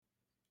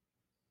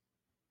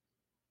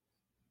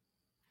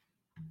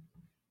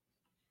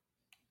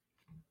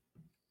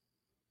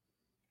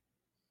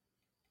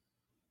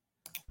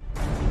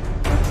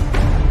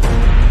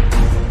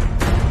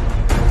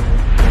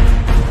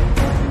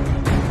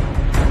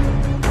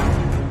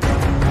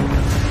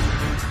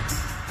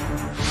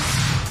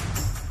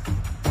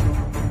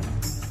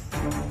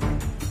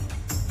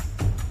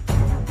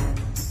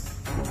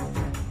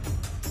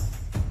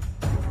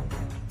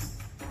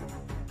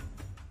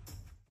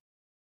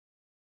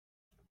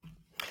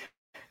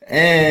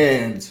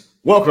And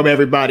welcome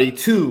everybody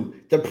to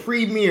the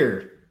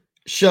premiere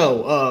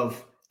show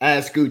of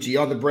Ask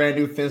Gucci on the brand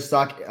new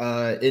Finstock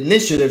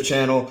Initiative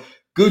channel,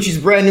 Gucci's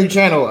brand new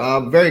channel.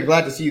 I'm very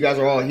glad to see you guys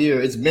are all here.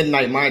 It's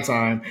midnight my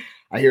time.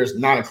 I hear it's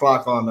 9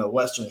 o'clock on the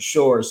Western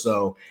Shore,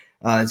 so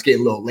it's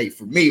getting a little late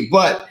for me,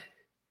 but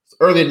it's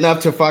early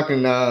enough to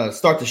fucking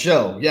start the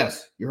show.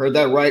 Yes, you heard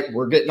that right.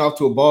 We're getting off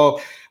to a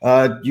ball.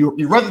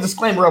 You read the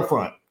disclaimer up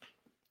front.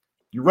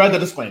 You read the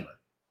disclaimer.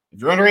 If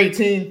you're under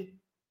 18,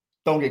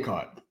 don't get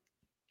caught.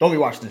 Don't be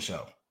watching the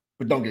show,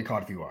 but don't get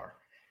caught if you are.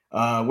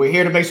 We're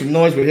here to make some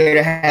noise. We're here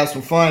to have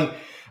some fun.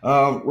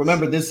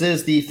 Remember, this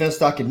is the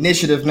Finstock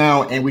Initiative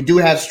now, and we do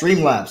have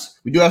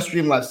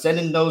Streamlabs. Send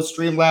in those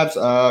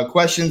Streamlabs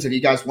questions if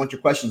you guys want your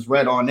questions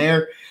read on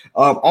air.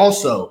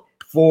 Also,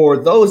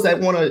 for those that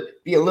want to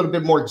be a little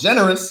bit more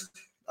generous,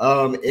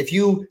 if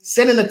you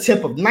send in a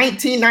tip of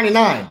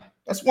 $19.99,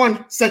 that's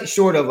 1 cent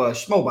short of a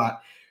Schmobot,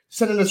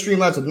 send in the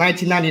Streamlabs of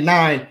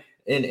 $19.99.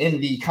 In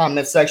the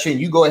comment section,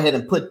 you go ahead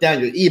and put down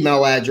your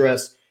email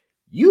address.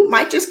 You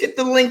might just get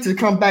the link to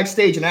come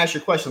backstage and ask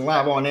your question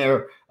live on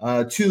air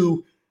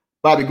to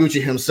Bobby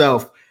Gucci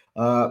himself.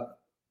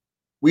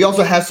 We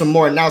also have some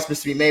more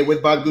announcements to be made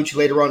with Bobby Gucci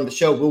later on in the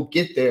show. We'll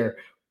get there.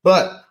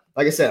 But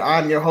like I said,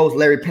 I'm your host,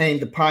 Larry Payne,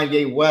 the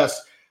Kanye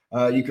West.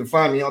 You can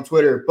find me on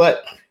Twitter.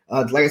 But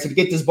like I said, to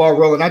get this ball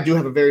rolling, I do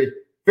have a very,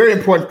 very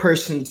important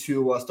person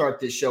to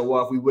start this show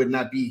off. We would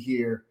not be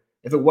here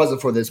if it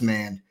wasn't for this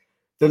man.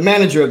 The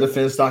manager of the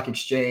Finstock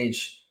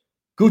Exchange,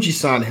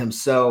 Gucci-san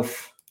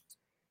himself,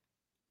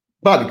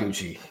 Bobby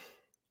Gucci.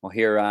 Well,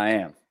 here I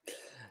am.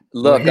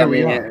 Look, I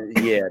mean,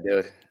 yeah,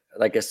 dude.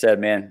 Like I said,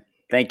 man,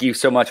 thank you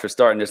so much for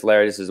starting this,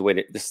 Larry. This is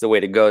the way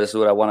to go. This is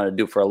what I wanted to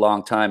do for a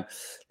long time.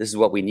 This is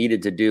what we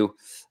needed to do,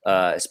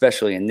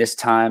 especially in this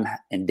time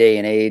and day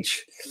and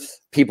age.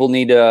 People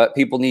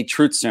need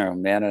truth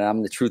serum, man, and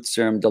I'm the truth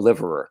serum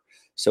deliverer.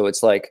 So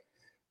it's like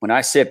when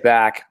I sit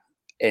back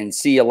and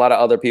see a lot of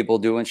other people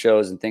doing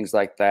shows and things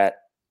like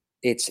that,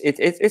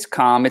 it's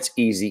calm, it's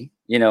easy,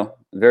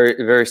 very,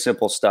 very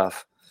simple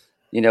stuff.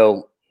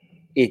 The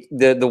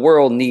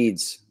world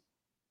needs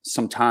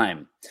some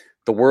time.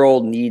 The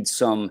world needs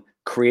some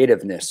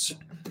creativeness.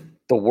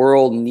 The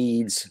world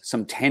needs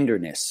some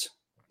tenderness.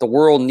 The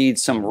world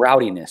needs some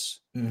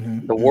rowdiness.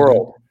 The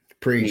world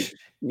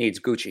needs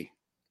Gucci.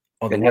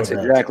 And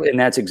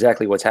that's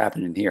exactly what's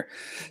happening here.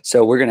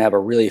 So we're going to have a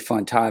really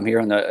fun time here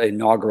on the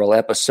inaugural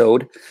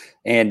episode.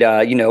 And,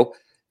 I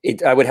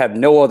would have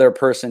no other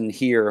person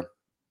here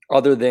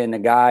other than a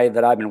guy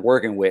that I've been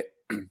working with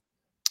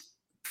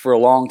for a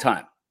long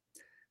time.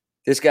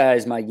 This guy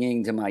is my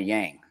yin to my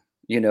yang.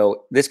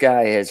 This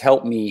guy has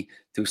helped me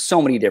through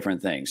so many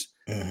different things.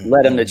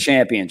 Led him to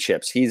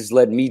championships. He's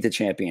led me to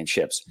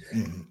championships.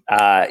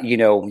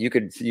 You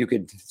could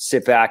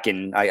sit back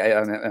and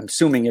I'm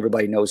assuming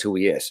everybody knows who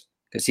he is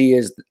because he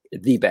is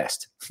the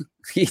best.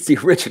 He's the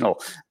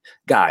original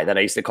guy that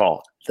I used to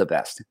call the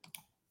best.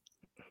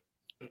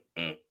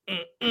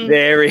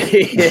 There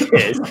he is.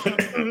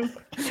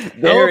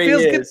 There he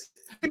is. Good to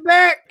be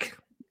back.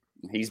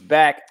 He's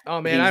back.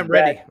 Oh man, I'm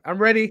ready. I'm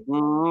ready.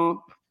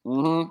 Woo!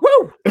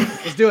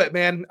 Let's do it,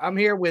 man. I'm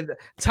here with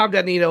Tom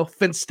Danino,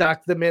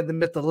 Finstock, the man, the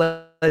myth,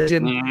 the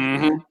legend.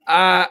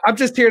 I'm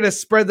just here to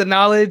spread the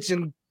knowledge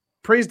and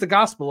praise the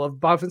gospel of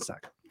Bob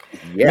Finstock.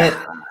 Yeah, man,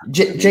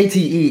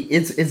 JTE.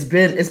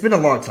 It's been a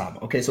long time.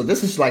 Okay, so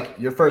this is like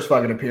your first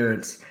fucking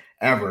appearance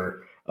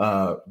ever.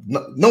 No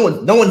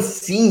one's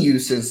seen you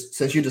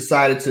since you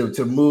decided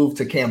to move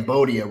to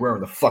Cambodia, wherever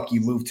the fuck you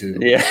moved to.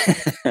 Yeah,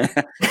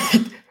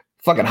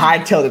 fucking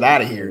hightailed it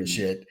out of here and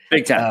shit.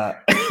 Big time.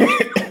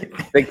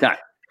 Big time.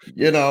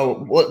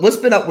 What's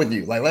been up with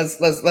you? Like,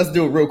 let's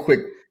do it real quick.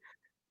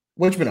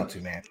 What you been up to,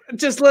 man?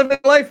 Just living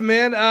life,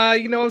 man.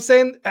 You know what I'm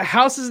saying?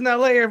 Houses in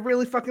LA are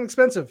really fucking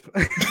expensive.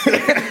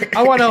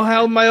 I want to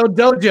have my own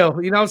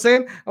dojo. You know what I'm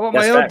saying? I want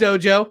my own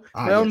dojo,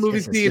 my own movie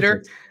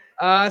theater.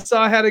 So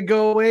I had to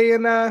go away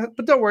and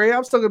but don't worry,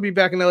 I'm still gonna be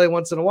back in LA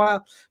once in a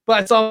while.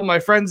 But I saw my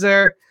friends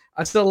there.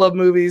 I still love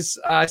movies.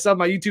 I saw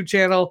my YouTube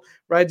channel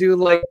where I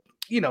do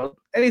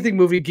anything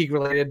movie geek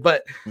related,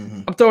 but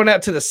I'm throwing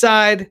that to the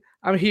side.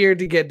 I'm here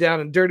to get down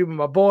and dirty with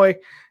my boy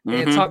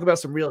and talk about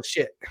some real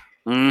shit.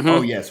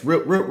 Oh yes,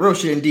 real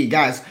shit indeed,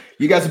 guys.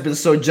 You guys have been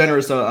so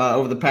generous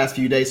over the past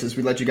few days since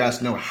we let you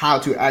guys know how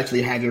to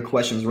actually have your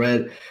questions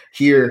read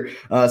here.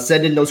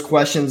 Send in those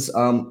questions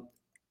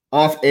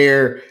off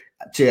air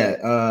to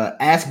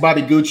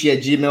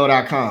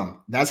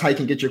askbobbygucci@gmail.com. That's how you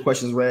can get your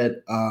questions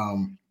read.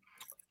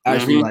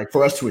 Like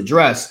for us to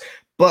address.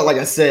 But like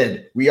I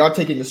said, we are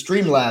taking the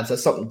Streamlabs.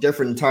 That's something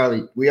different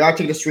entirely. We are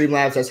taking the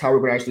Streamlabs. That's how we're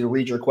going to actually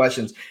read your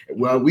questions.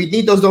 Well, we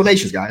need those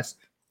donations, guys.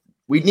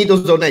 We need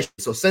those donations.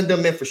 So send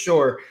them in for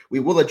sure. We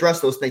will address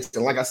those things.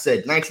 And like I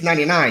said,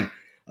 $19.99,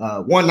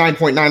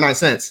 9.99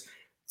 cents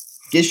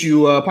gets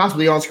you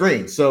possibly on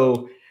screen.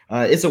 So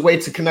it's a way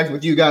to connect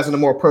with you guys on a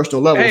more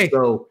personal level. Hey,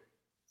 so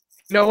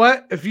you know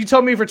what? If you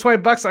told me for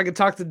 $20 I could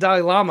talk to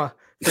Dalai Lama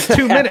for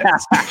 2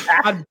 minutes,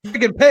 I'd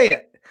freaking pay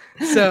it.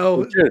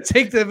 So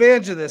take the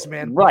advantage of this,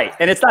 man. Right.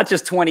 And it's not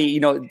just 20,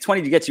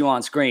 20 to get you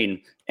on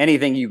screen.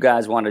 Anything you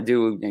guys want to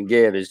do and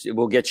give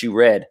will get you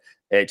read.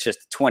 It's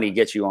just 20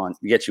 get you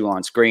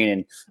on screen,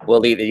 and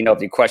we'll either, if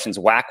the question's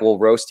whack, we'll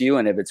roast you,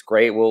 and if it's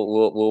great,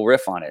 we'll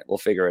riff on it. We'll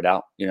figure it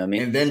out. You know what I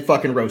mean? And then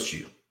fucking roast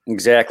you.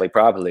 Exactly,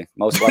 probably,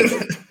 most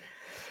likely.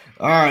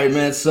 All right,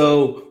 man.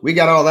 So we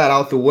got all that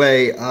out the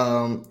way.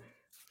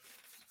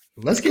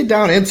 Let's get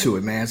down into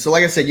it, man. So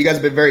like I said, you guys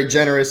have been very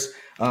generous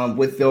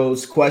with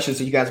those questions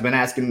that you guys have been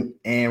asking.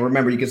 And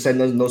remember, you can send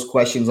those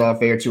questions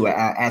off air to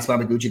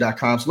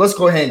askbobbygucci.com. So let's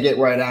go ahead and get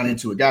right down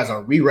into it. Guys,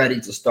 are we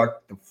ready to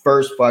start the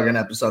first fucking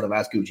episode of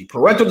Ask Gucci?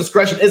 Parental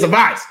discretion is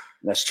advised.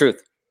 That's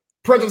truth.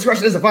 Parental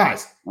discretion is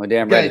advised. I'm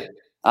damn ready.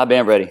 I've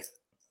been ready.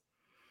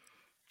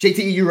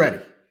 JTE, you ready?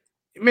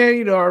 Man,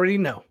 you already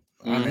know.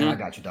 Man, I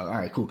got you, dog. All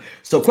right, cool.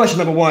 So question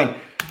number 1.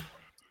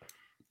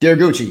 Dear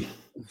Gucci,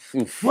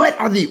 what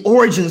are the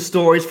origin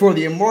stories for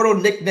the immortal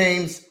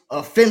nicknames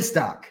of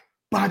Finstock,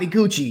 Bobby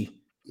Gucci,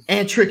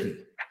 and Tricky?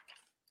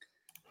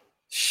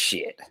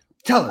 Shit.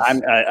 Tell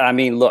us. I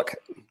mean, look.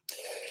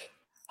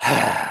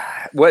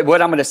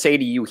 What I'm going to say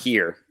to you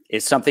here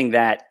is something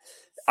that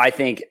I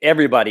think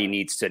everybody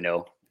needs to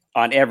know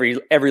on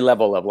every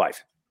level of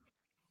life.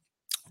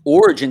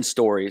 Origin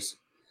stories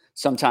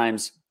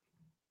sometimes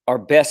are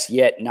best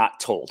yet not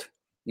told.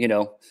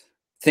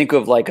 Think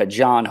of like a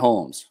John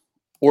Holmes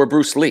or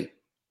Bruce Lee.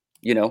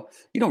 You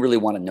don't really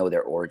want to know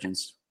their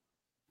origins.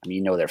 I mean,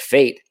 you know their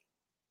fate,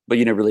 but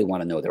you don't really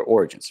want to know their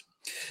origins.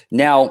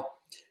 Now,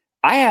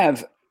 I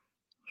have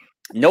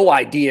no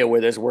idea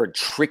where this word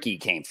tricky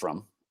came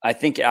from. I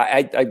think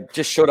I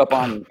just showed up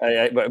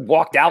I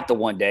walked out the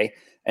one day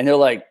and they're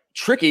like,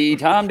 Tricky,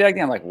 Tom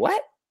Dagny. I'm like,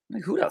 what?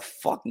 Like, who the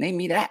fuck named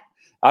me that?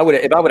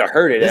 If I would have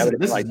heard it, I would have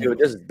been like, dude,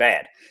 this is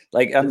bad.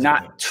 Like, I'm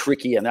not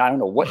tricky. I don't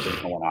know what was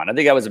going on. I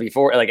think I was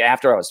before, like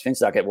after I was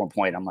Finstock at one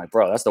point, I'm like,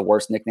 bro, that's the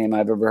worst nickname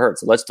I've ever heard.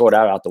 So let's throw it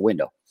out the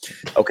window.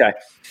 Okay.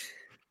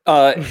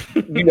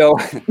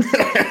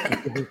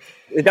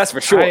 That's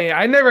for sure.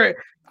 I never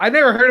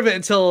heard of it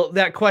until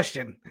that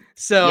question.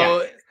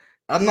 So yeah.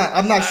 I'm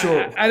not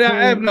sure. I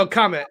have no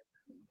comment.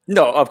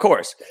 No, of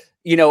course.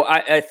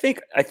 I think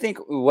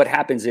what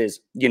happens is,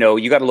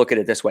 you got to look at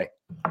it this way.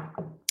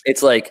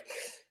 It's like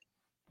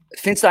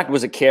Finstock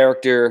was a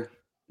character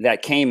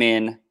that came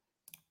in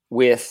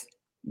with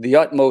the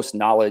utmost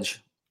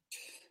knowledge.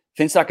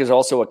 Finstock is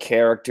also a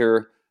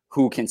character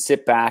who can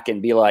sit back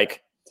and be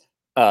like,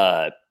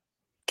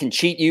 can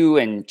cheat you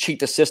and cheat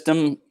the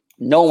system,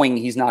 knowing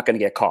he's not going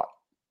to get caught.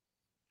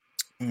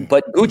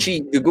 But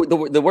Gucci,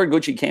 the word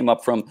Gucci came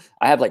up from,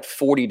 I have like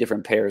 40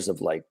 different pairs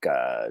of like,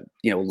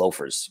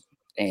 loafers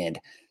and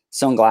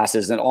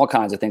sunglasses and all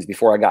kinds of things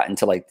before I got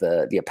into like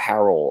the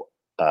apparel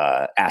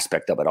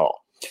aspect of it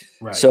all.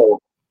 Right. So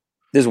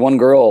there's one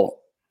girl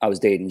I was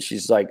dating.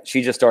 She's like,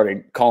 she just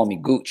started calling me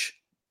Gooch.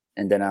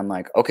 And then I'm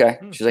like, okay.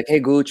 She's like, hey,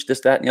 Gooch,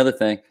 this, that, and the other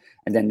thing.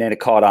 And then it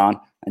caught on.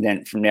 And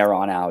then from there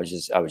on, I was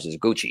just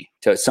Gucci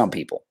to some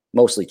people,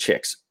 mostly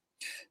chicks.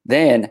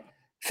 Then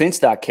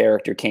Finstock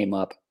character came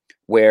up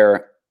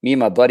where me and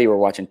my buddy were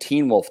watching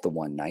Teen Wolf the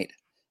one night.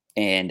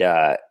 And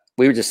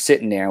we were just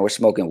sitting there and we're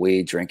smoking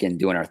weed, drinking,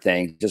 doing our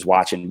thing, just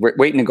watching, we're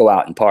waiting to go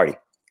out and party.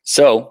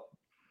 So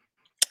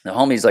the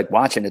homie's like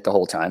watching it the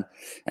whole time.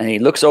 And he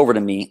looks over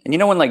to me. And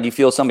when like you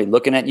feel somebody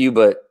looking at you,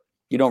 but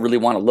you don't really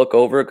want to look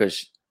over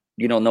because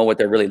you don't know what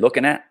they're really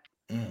looking at.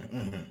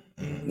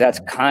 That's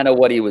kind of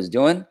what he was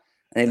doing.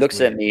 And he looks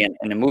at me and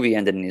the movie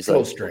ended and he's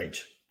like,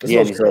 strange.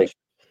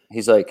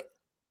 He's like,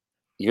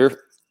 you're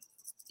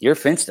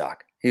Finstock.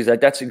 He's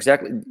like, that's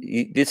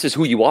exactly, this is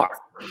who you are.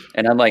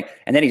 And I'm like,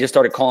 and then he just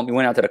started calling me,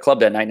 went out to the club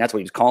that night and that's what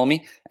he was calling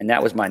me. And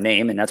that was my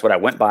name. And that's what I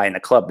went by in the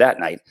club that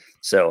night.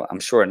 So I'm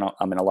sure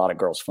I'm in a lot of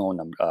girls'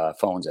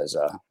 phones as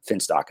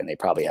Finstock. And they're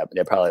probably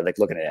like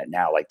looking at it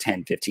now, like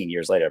 10, 15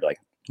 years later, like,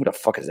 who the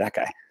fuck is that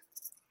guy?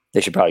 They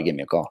should probably give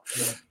me a call.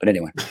 But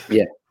anyway,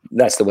 yeah,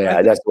 that's the way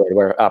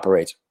it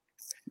operates.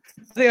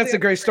 I think that's a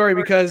great story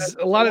because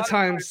a lot of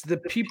times the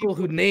people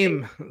who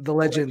name the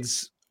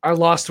legends are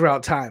lost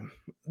throughout time.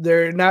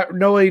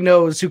 Nobody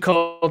knows who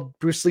called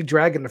Bruce Lee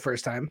Dragon the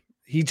first time.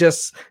 He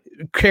just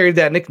carried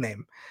that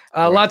nickname.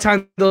 A lot of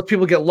times those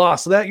people get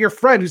lost. So that your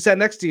friend who sat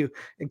next to you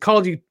and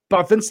called you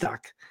Bob Finstock,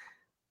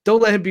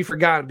 don't let him be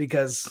forgotten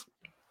because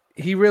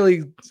he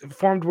really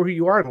formed who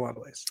you are in a lot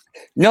of ways.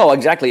 No,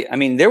 exactly. I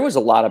mean, there was a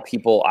lot of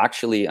people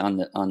actually on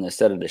the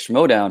set of the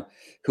Schmodown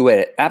who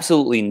had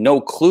absolutely no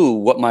clue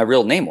what my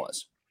real name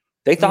was.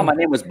 They thought my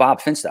name was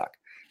Bob Finstock.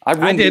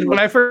 I did when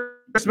I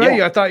first met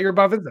you. I thought you were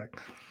Bob Finstock.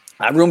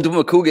 I roomed with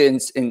Makuga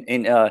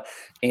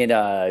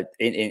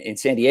in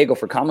San Diego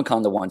for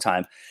Comic-Con the one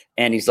time,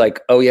 and he's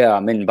like, "Oh yeah,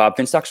 I'm in Bob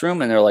Finstock's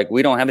room," and they're like,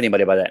 "We don't have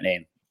anybody by that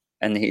name."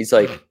 And he's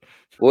like,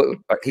 "What?"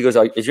 He goes,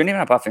 "Is your name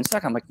not Bob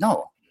Finstock?" I'm like,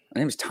 "No, my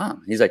name is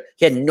Tom." He's like,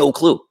 he had no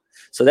clue.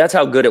 So that's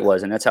how good it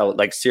was, and that's how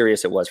like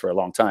serious it was for a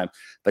long time.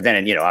 But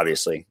then,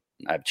 obviously,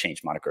 I've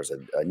changed monikers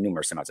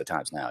numerous amounts of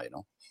times now.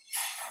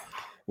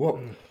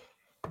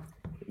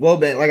 Well,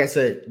 man, like I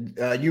said,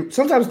 you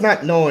sometimes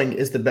not knowing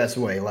is the best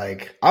way.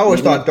 Like I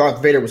always thought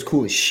Darth Vader was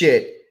cool as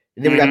shit,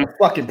 And then we got the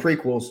fucking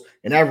prequels,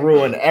 and that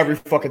ruined every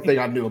fucking thing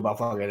I knew about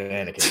fucking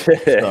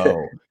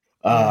Anakin.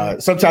 So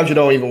sometimes you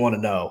don't even want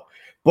to know.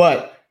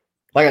 But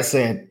like I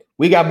said,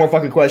 we got more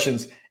fucking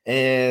questions,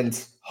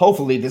 and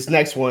hopefully this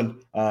next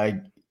one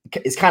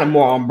is kind of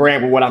more on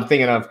brand with what I'm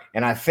thinking of,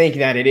 and I think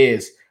that it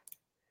is.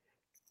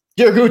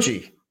 Dear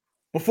Gucci,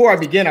 before I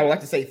begin, I would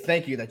like to say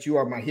thank you that you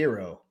are my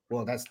hero.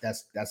 Well,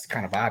 that's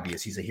kind of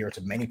obvious. He's a hero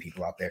to many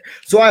people out there.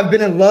 So I've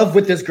been in love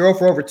with this girl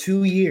for over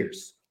 2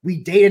 years. We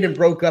dated and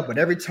broke up, but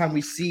every time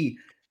we see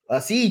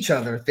each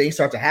other, things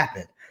start to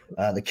happen.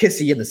 The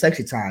kissy and the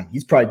sexy time.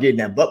 He's probably getting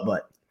that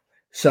butt.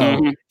 So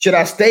should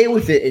I stay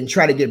with it and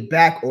try to get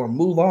back or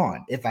move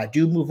on? If I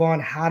do move on,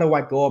 how do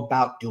I go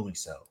about doing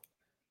so?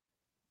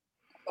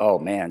 Oh,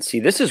 man. See,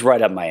 this is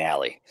right up my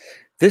alley.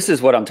 This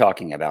is what I'm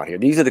talking about here.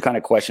 These are the kind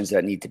of questions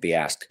that need to be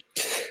asked.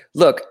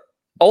 Look,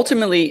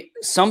 ultimately,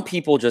 some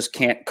people just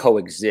can't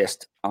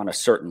coexist on a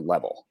certain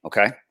level,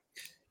 okay?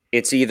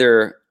 It's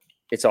either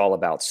it's all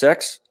about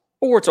sex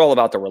or it's all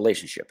about the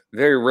relationship.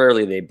 Very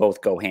rarely they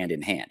both go hand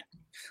in hand.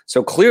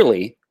 So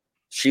clearly,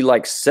 she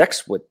likes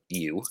sex with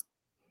you,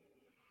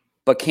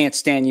 but can't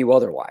stand you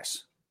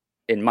otherwise,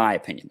 in my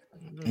opinion.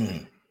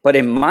 Mm. But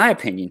in my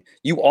opinion,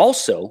 you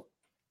also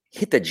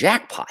hit the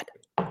jackpot.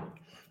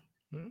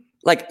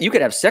 Like, you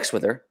could have sex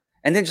with her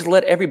and then just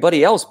let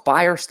everybody else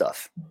buy her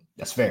stuff.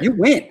 That's fair. You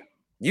win.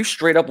 You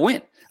straight up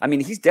win. I mean,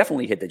 he's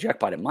definitely hit the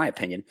jackpot, in my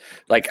opinion.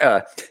 Like,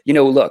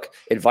 look,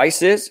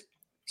 advice is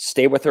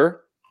stay with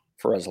her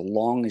for as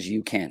long as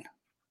you can,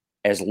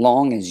 as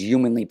long as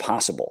humanly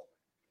possible.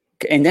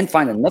 And then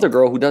find another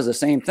girl who does the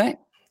same thing.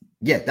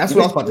 Yeah, that's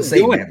what I was about to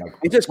say, man. Like,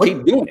 you just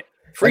keep doing it.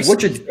 Free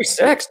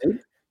sex, dude.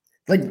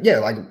 Like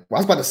I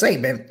was about to say,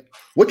 man,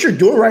 what you're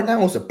doing right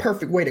now is the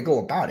perfect way to go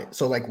about it.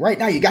 So, like, right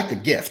now, you got the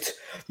gift.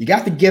 You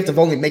got the gift of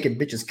only making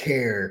bitches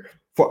care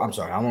for. I'm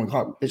sorry, I want to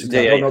call bitches.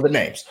 I don't know the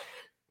names.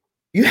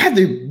 You have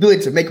the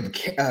ability to make them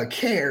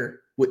care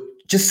with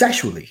just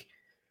sexually.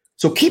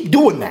 So keep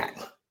doing that.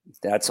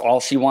 That's all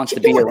she wants to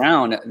be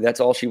around. That's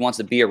all she wants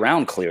to be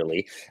around,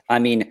 clearly. I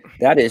mean,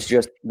 that is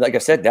just, like I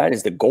said, that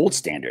is the gold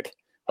standard.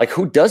 Like,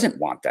 who doesn't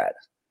want that?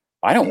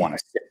 I don't want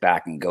to sit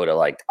back and go to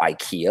like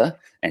IKEA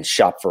and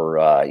shop for,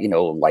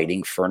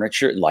 lighting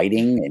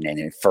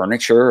and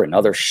furniture and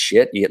other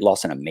shit. You get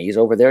lost in a maze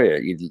over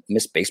there. You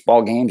miss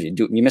baseball games.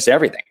 You miss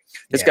everything.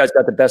 This guy's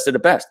got the best of the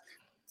best.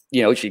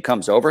 You know, she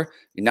comes over,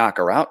 you knock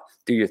her out,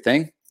 do your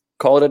thing,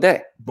 call it a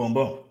day. Boom,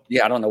 boom.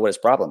 Yeah, I don't know what his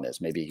problem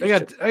is. Maybe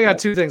I got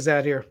two things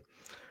out here.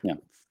 Yeah.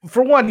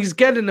 For one, he's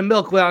getting the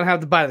milk without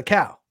having to buy the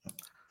cow.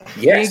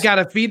 Yes. You ain't got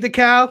to feed the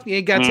cow. You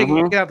ain't got to take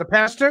it out the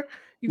pasture.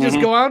 You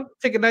just go out,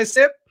 take a nice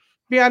sip,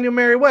 be on your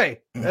merry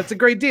way. That's a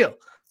great deal.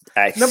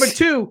 Nice. Number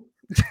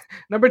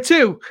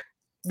two,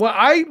 what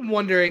I'm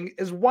wondering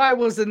is why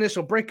was the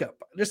initial breakup?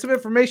 There's some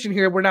information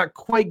here we're not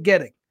quite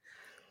getting.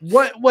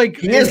 What, like,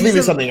 he is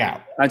leaving something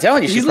out. I'm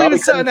telling you, he's leaving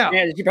something out.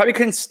 She probably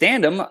couldn't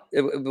stand him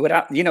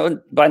without,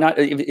 by not,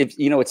 if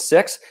it's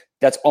sex,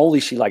 that's all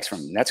she likes from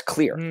him. That's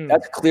clear.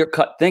 That's a clear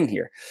cut thing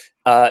here.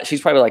 She's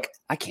probably like,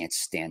 I can't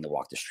stand to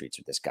walk the streets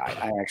with this guy.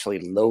 I actually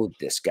loathe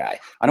this guy.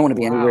 I don't want to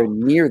be anywhere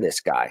near this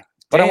guy,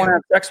 but I want to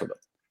have sex with him.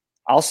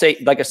 I'll say,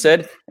 like I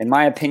said, in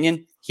my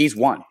opinion, he's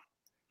won.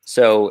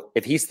 So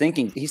if he's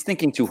thinking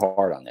too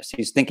hard on this.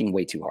 He's thinking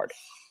way too hard.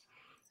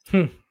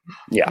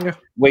 Yeah,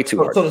 way too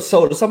hard.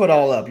 So to sum it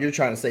all up, you're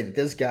trying to say that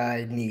this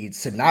guy needs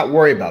to not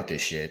worry about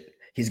this shit.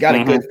 He's got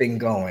a good thing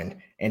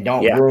going, and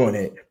don't ruin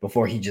it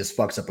before he just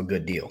fucks up a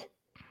good deal.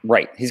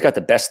 Right. He's got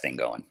the best thing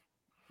going.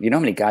 You know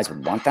how many guys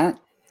would want that?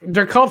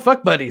 They're called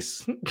fuck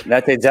buddies.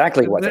 That's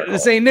exactly what they're called.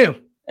 This ain't new.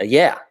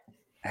 Yeah.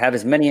 Have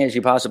as many as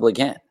you possibly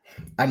can.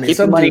 I mean, keep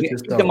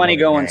the money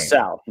going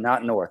south,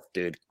 not north,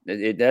 dude.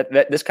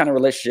 This kind of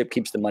relationship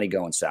keeps the money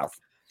going south.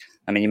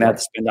 I mean, you might have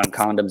to spend on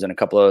condoms and a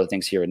couple other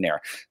things here and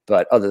there,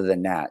 but other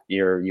than that,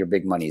 your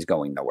big money is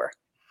going nowhere.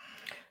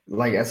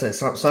 Like I said,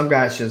 some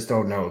guys just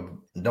don't know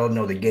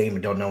the game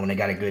and don't know when they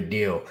got a good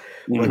deal.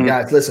 But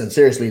guys, listen,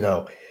 seriously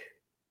though,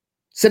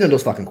 send in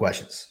those fucking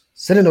questions.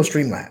 Send in those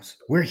Streamlabs.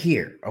 We're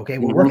here, okay?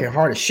 We're working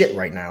hard as shit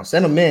right now.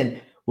 Send them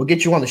in. We'll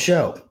get you on the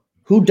show.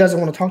 Who doesn't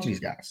want to talk to these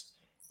guys?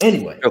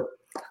 Anyway,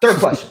 third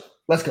question.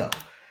 Let's go.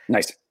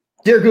 Nice.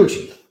 Dear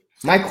Gucci,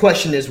 my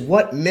question is,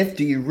 what myth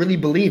do you really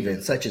believe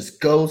in, such as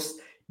ghosts,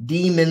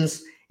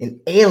 demons, and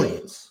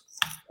aliens?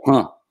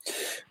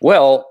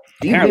 Well,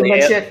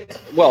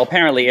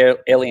 apparently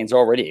aliens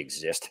already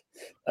exist.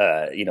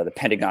 The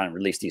Pentagon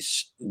released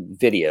these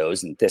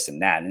videos and this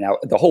and that. And now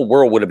the whole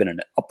world would have been in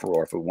an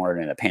uproar if we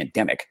weren't in a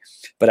pandemic.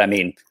 But I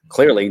mean,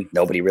 clearly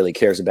nobody really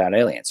cares about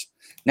aliens.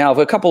 Now, if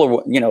a couple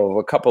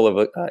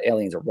of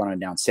aliens are running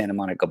down Santa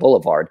Monica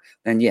Boulevard,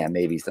 then yeah,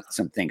 maybe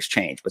some things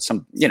change. But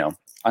some,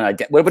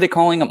 what were they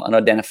calling them?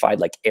 Unidentified,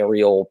 like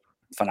aerial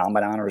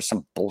phenomenon or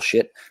some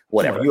bullshit,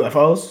 whatever.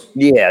 UFOs?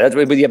 Yeah,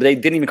 but they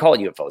didn't even call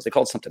it UFOs. They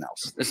called it something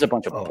else. This is a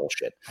bunch of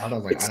bullshit. I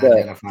was like,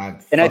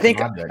 unidentified. And I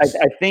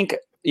think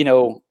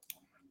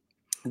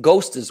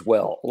ghosts as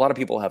well. A lot of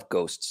people have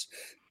ghosts.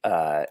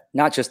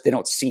 not just they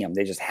don't see them,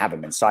 they just have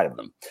them inside of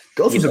them.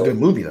 Ghost was a good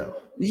movie though.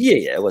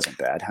 Yeah, it wasn't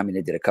bad. I mean,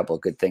 they did a couple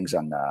of good things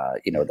on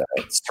the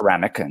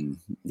ceramic and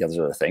the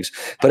other things.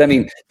 But I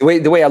mean,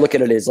 the way I look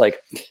at it is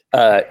like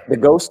the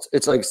ghost.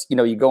 It's like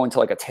you go into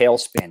like a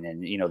tailspin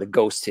and the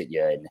ghost hit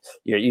you and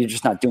you're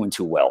just not doing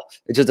too well.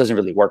 It just doesn't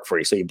really work for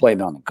you, so you blame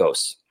it on the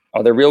ghosts.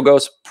 Are they real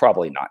ghosts?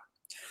 Probably not.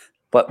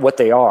 But what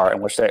they are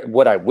and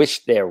what I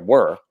wish there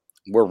were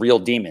real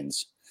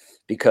demons,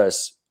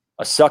 because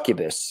a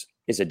succubus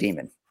is a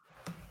demon.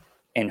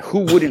 And who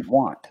wouldn't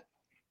want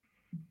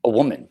a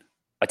woman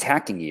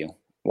attacking you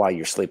while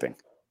you're sleeping?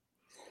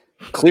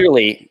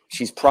 Clearly,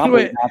 she's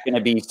probably not going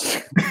to be.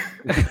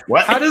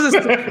 What?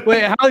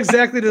 How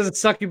exactly does a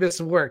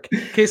succubus work? In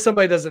case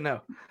somebody doesn't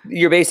know.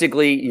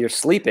 You're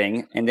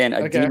sleeping, and then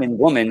a demon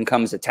woman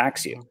comes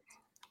attacks you.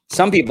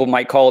 Some people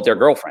might call it their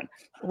girlfriend.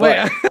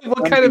 Wait,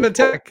 what kind of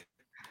attack?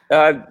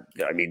 I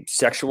mean,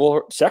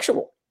 sexual.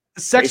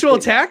 Sexual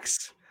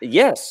attacks?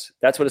 Yes,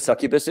 that's what a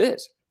succubus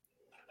is.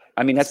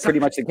 I mean, that's pretty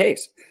much the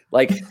case.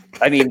 Like,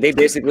 I mean,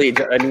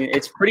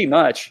 it's pretty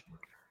much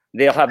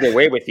they'll have their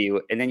way with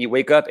you, and then you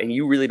wake up and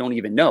you really don't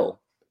even know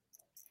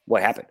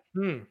what happened,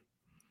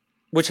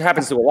 which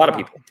happens to a lot of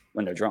people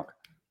when they're drunk.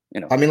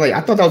 I mean, like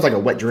I thought that was like a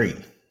wet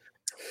dream.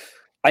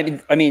 I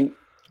mean,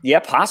 yeah,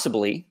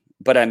 possibly,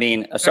 but I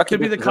mean, a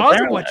succubus could be the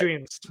cause of wet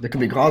dreams. There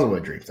could be cause of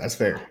wet dreams. That's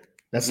fair.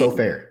 That's so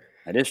fair.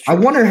 That is true. I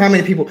wonder how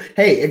many people.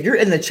 Hey, if you're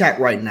in the chat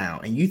right now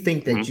and you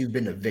think that you've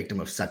been a victim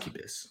of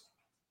succubus,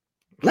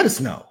 let us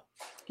know.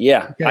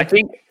 Yeah, okay.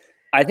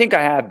 I think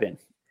I have been.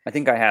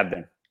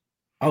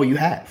 Oh, you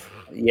have?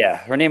 Yeah,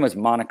 her name was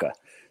Monica.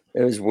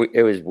 It was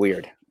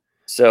weird.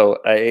 So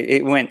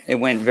it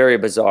went very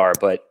bizarre.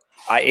 But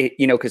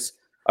because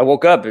I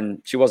woke up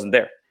and she wasn't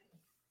there.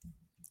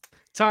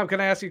 Tom, can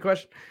I ask you a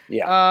question?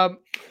 Yeah.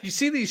 You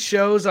see these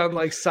shows on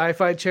like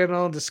Sci-Fi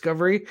Channel and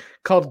Discovery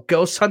called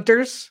Ghost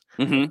Hunters?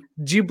 Mm-hmm.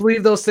 Do you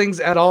believe those things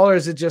at all, or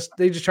is it just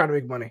they just trying to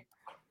make money?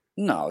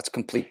 No, it's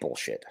complete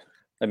bullshit.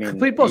 I mean,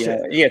 complete bullshit.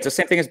 Yeah, it's the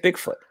same thing as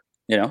Bigfoot.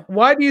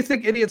 Why do you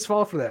think idiots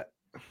fall for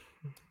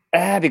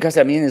that? Because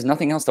I mean, there's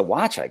nothing else to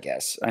watch. I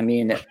guess. I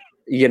mean,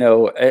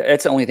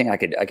 it's the only thing I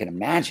can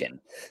imagine.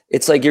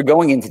 It's like you're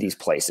going into these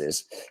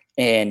places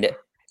and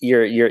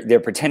they're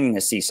pretending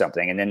to see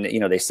something, and then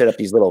they set up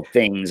these little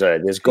things.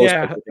 There's ghost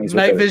things,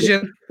 night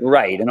vision,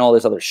 right, and all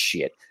this other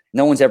shit.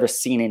 No one's ever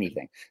seen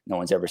anything. No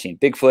one's ever seen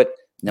Bigfoot.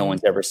 No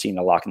one's ever seen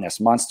the Loch Ness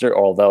Monster.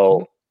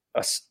 Although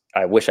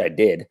I wish I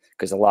did,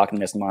 because the Loch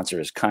Ness Monster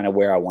is kind of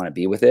where I want to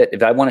be with it.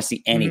 If I want to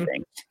see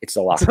anything, it's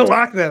the Loch Ness. The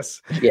Loch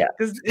Ness. Yeah,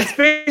 it's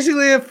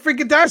basically a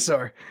freaking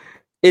dinosaur.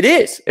 It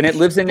is, and it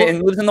lives in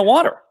the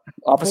water.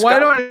 What I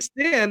don't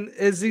understand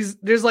is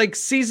there's like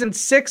season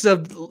 6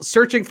 of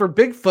Searching for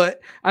Bigfoot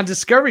on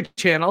Discovery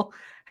Channel.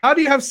 How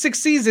do you have 6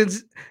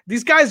 seasons?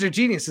 These guys are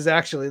geniuses.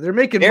 Actually, they're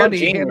making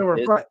money hand over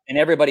foot, and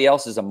everybody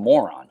else is a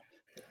moron.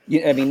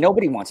 I mean,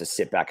 nobody wants to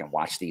sit back and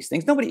watch these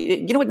things.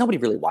 Nobody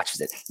really watches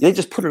it. They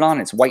just put it on.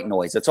 It's white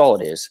noise. That's all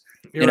it is.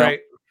 You're right.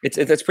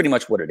 That's pretty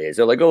much what it is.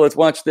 They're like, oh, let's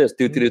watch this.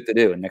 Do.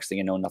 And next thing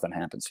you know, nothing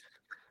happens.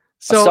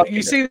 So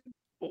you see,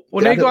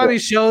 when they go on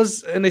these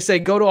shows and they say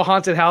go to a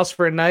haunted house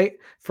for a night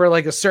for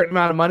like a certain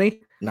amount of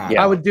money,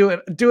 I would do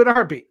it in a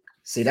heartbeat.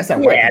 See, that's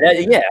not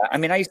yeah. I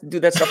mean, I used to do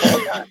that stuff all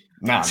the time.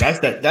 Nah, that's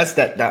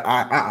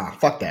that.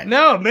 Fuck that.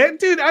 No, man,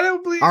 dude, I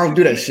don't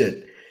do that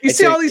shit. You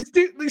see all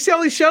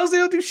these shows, they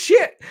don't do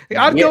shit.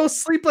 I'd go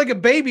sleep like a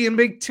baby and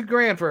make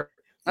 $2,000 for it.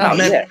 Oh,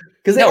 man.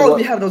 Because they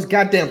always be having those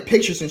goddamn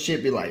pictures and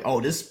shit, be like,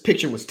 oh, this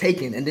picture was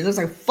taken, and then there's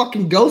like a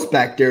fucking ghost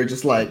back there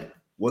just like,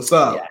 what's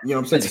up? Yeah. You know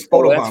what I'm saying? Just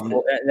photobombing.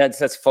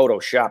 That's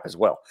Photoshop as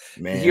well.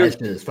 Man, that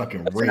shit is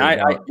fucking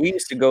real. We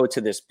used to go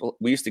to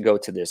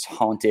this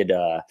haunted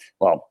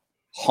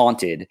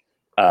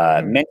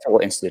mental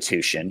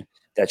institution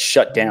that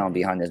shut down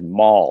behind this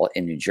mall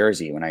in New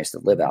Jersey when I used to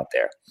live out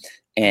there.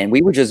 And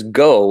we would just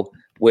go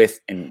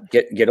and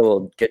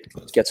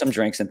get some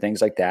drinks and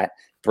things like that.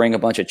 Bring a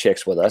bunch of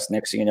chicks with us.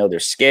 Next thing you know, they're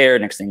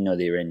scared. Next thing you know,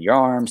 they're in your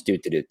arms. Do.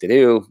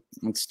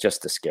 It's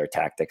just the scare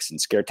tactics, and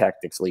scare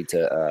tactics lead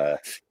to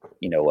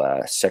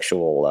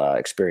sexual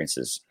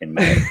experiences in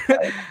my.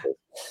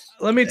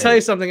 Let me tell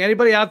you something.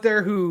 Anybody out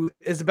there who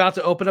is about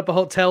to open up a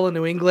hotel in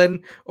New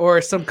England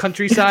or some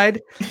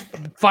countryside,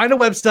 find a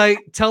website,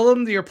 tell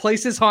them your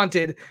place is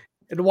haunted,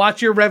 and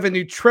watch your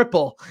revenue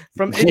triple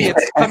from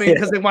idiots coming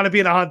because they want to be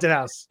in a haunted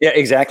house. Yeah,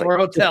 exactly. Or a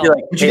hotel.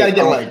 But you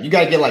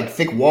gotta get like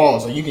thick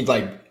walls, so you can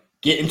like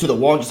get into the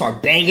wall and just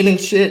start banging and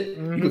shit.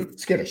 Mm-hmm. You can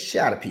scare the shit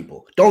out of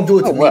people. Don't do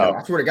it to me.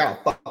 I swear to God,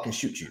 I'll fucking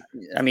shoot you.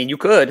 I mean, you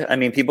could. I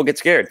mean, people get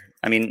scared.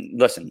 I mean,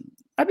 listen,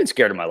 I've been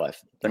scared in my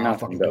life. But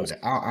nothing goes.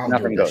 I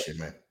don't do that shit,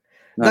 man.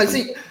 Like,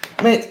 see,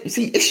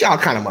 it's y'all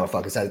kind of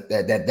motherfuckers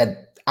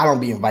that I don't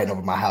be inviting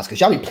over my house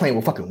because y'all be playing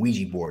with fucking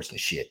Ouija boards and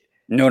shit.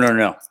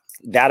 No.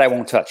 That I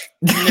won't touch.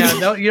 Yeah,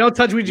 no, you don't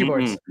touch Ouija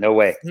boards. No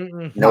way.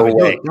 No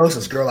way. There was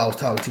this girl I was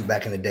talking to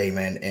back in the day,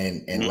 man,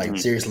 and like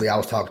seriously, I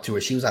was talking to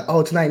her. She was like,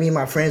 "Oh, tonight, me and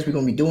my friends, we're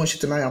gonna be doing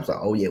shit tonight." I was like,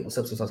 "Oh yeah, what's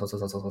up?"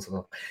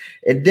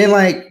 And then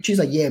like she's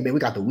like, "Yeah, man, we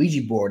got the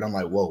Ouija board." I'm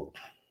like, "Whoa."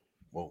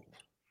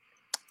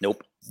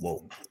 Nope.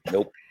 Whoa.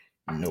 Nope.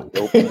 No.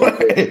 Nope.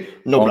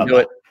 No. Won't do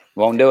it.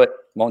 Won't do it.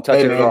 Won't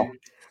touch it at all.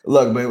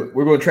 Look, man,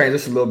 we're going to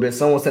transition a little bit.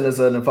 Someone sent us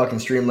in the fucking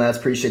Streamlabs.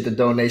 Appreciate the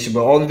donation.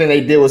 But the only thing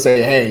they did was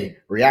say, hey,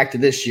 react to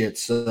this shit.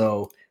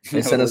 So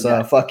they sent us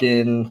a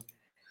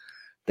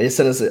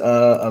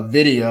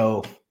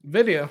video.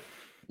 Video.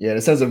 Yeah,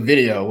 it says a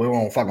video. We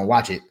won't fucking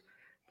watch it.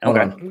 Hold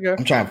on. Okay.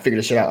 I'm trying to figure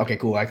this shit out. Okay,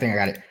 cool. I think I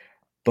got it.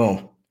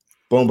 Boom.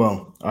 Boom,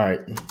 boom. All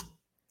right.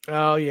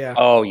 Oh, yeah.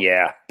 Oh,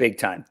 yeah. Big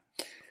time.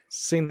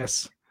 Seen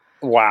this.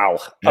 Wow.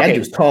 That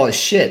dude's tall as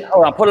shit.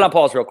 Hold on. Put it on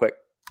pause real quick.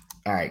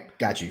 All right.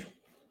 Got you.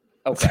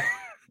 Okay.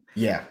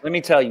 Yeah. Let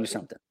me tell you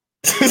something.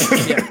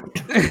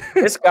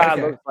 This guy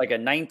looks like a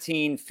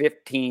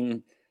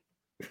 1915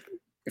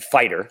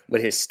 fighter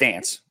with his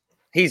stance.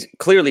 He's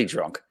clearly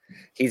drunk.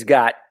 He's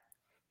got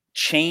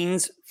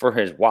chains for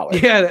his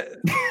wallet. Yeah.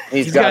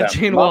 He's got a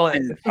chain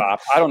wallet. Top.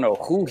 I don't know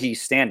who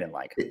he's standing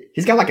like.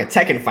 He's got like a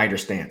Tekken fighter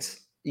stance.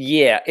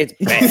 Yeah, it's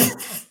bad.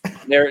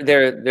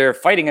 They're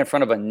fighting in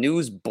front of a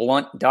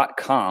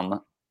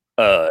newsblunt.com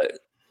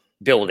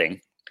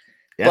building.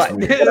 Is that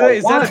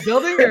a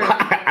building? Or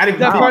I didn't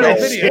that part of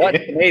the video? What?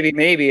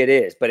 Maybe it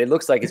is, but it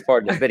looks like it's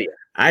part of the video.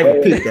 I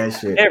haven't peeped that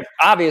shit. They're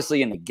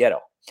obviously in the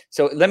ghetto.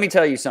 So let me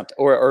tell you something,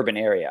 or urban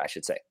area, I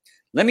should say.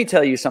 Let me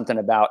tell you something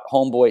about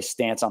Homeboy's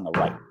stance on the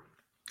right.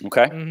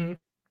 Okay? Mm-hmm.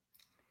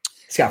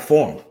 He's got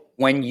form.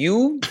 When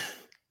you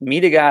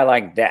meet a guy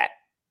like that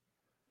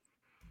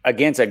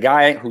against a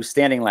guy who's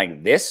standing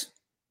like this,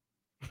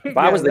 if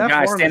I was the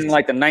guy standing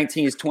like the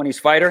 19s, 20s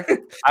fighter,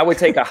 I would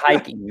take a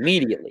hike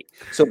immediately.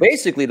 So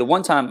basically, the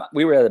one time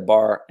we were at a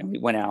bar and we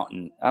went out,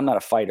 and I'm not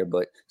a fighter,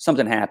 but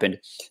something happened,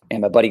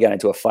 and my buddy got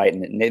into a fight,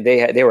 and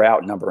they were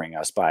outnumbering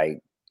us by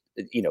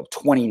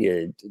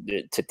 20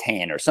 to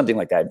 10 or something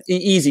like that.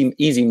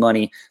 Easy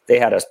money. They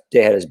had us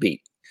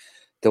beat.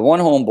 The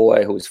one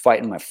homeboy who was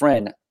fighting my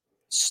friend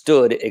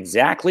stood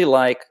exactly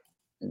like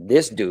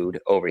this dude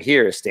over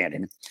here is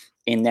standing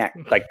in that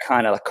like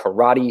kind of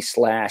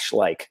karate /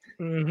 like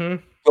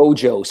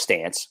dojo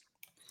stance.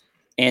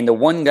 And the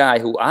one guy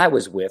who I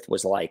was with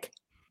was like,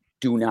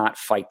 do not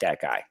fight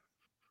that guy.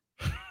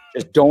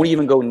 Just don't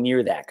even go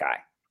near that guy.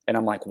 And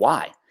I'm like,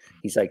 why?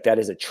 He's like, that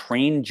is a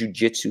trained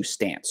jujitsu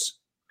stance.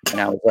 And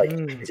I was like,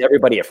 is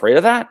everybody afraid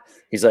of that?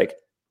 He's like,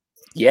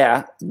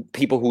 yeah,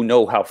 people who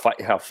know how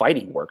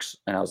fighting works.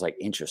 And I was like,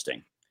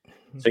 interesting.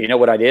 So you know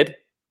what I did?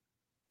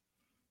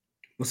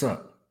 What's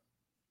up?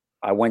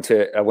 I went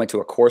to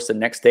a course the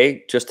next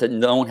day just to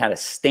know how to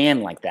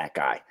stand like that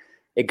guy.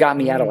 It got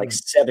me out of like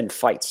 7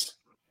 fights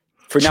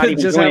for not even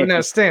just having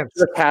that stance.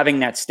 Just having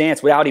that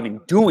stance without even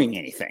doing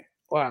anything.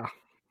 Wow,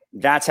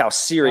 that's how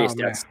serious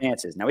that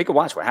stance is. Now we can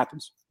watch what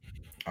happens.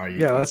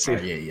 Let's see.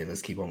 Yeah.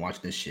 Let's keep on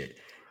watching this shit.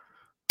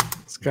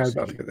 This guy's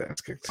about to get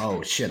that kicked.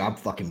 Oh shit! I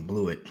fucking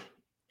blew it.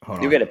 Hold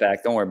on. You get it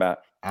back. Don't worry about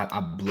it. I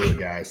blew it,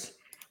 guys.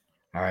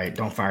 All right,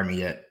 don't fire me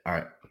yet. All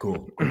right,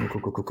 cool. I'm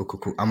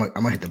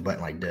gonna hit the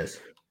button like this.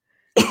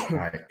 All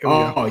right.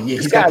 Oh yeah,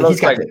 he's got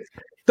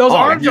those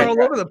arms are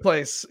all over the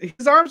place.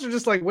 His arms are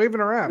just like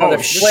waving around. Oh,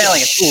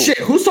 flailing. Shit!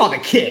 Who saw the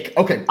kick?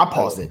 Okay, I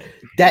paused it.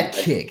 That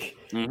kick,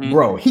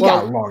 bro. He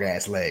got long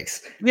ass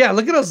legs. Yeah,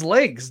 look at those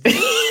legs.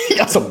 He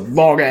got some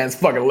long ass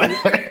fucking legs.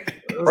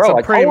 Bro,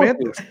 I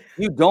told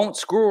you don't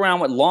screw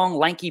around with long,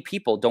 lanky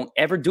people. Don't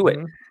ever do it.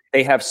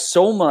 They have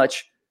so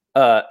much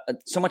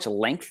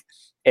length,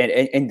 and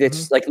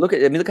it's like look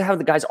at how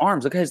the guy's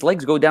arms. Look at his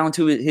legs go down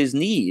to his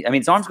knee. I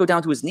mean, his arms go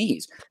down to his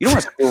knees. You don't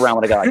want to screw around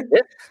with a guy like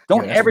this.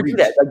 Don't ever do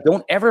that. Like,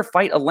 don't ever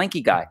fight a lanky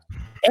guy,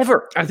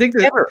 ever. Did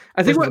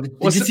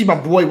you see my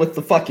boy with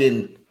the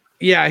fucking?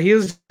 Yeah, he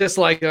was just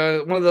like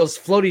one of those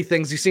floaty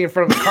things you see in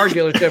front of a car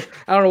dealership.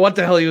 I don't know what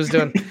the hell he was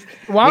doing.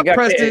 Well, I'm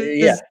impressed.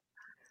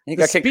 He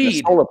got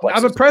speed.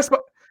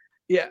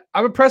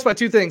 I'm impressed by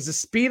 2 things: the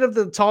speed of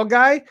the tall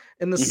guy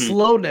and the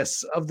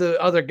slowness of the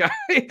other guy.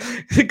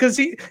 Because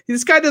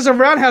this guy does a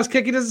roundhouse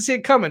kick, he doesn't see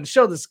it coming.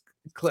 Show this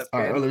clip. All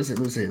right, let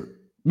me see.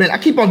 Man, I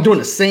keep on doing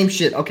the same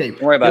shit. Okay,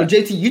 don't worry about it.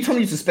 JT, you told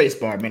me to use the space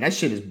bar, man. That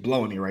shit is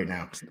blowing me right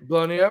now.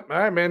 Blowing you up. All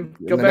right, man.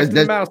 Go back to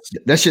the mouse.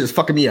 That shit is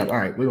fucking me up. All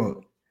right, we're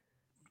going.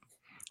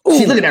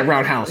 See, look at that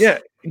roundhouse. Yeah,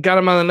 got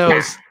him on the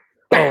nose.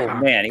 Oh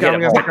man,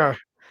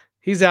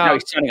 he's out. No,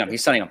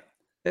 he's stunning him.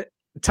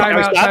 Time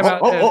out.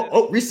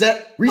 Oh,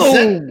 reset.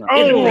 In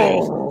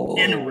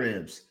the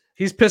ribs.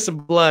 He's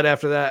pissing blood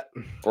after that.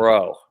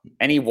 Bro.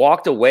 And he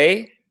walked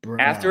away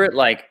after it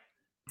like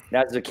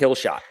that's a kill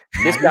shot.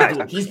 This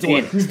guy, he's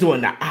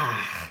doing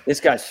that.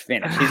 This guy's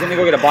finished. He's gonna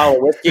go get a bottle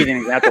of whiskey and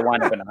he's gonna have to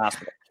wind up in the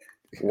hospital.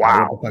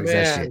 Wow.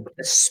 Man.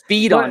 The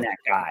speed on that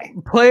guy.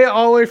 Play it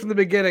all the way from the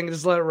beginning and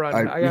just let it run.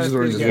 Run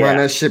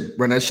that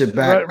shit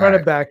back. Run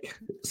it back.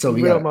 So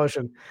we real got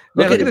motion.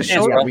 Man, look at his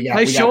shoulder.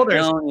 Nice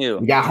shoulders.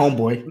 We got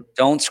homeboy.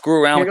 Don't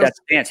screw around with that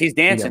stance. He's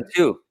dancing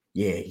too.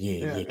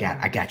 Yeah.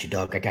 I got you,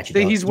 dog.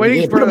 He's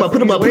waiting for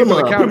put him up.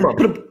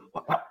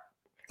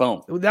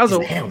 Boom. That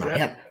was hell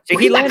no. See,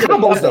 he landed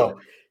combos though.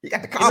 You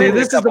got the combos. See,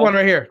 this is the one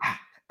right here.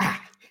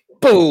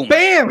 Boom.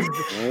 Bam.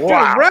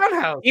 Wow. Dude,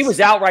 roundhouse. He was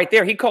out right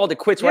there. He called it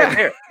quits right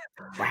there.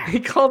 He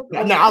called.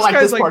 No, I like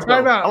this part.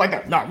 Time out. I like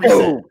that. No, reset.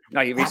 Oh,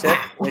 no, he reset.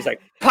 He's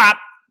like, pop,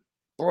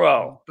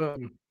 bro.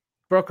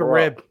 Broke a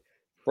rib.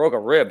 Broke a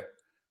rib.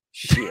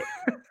 Shit,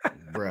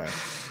 bro.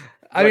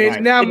 I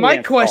mean, now my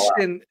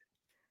question,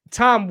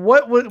 Tom,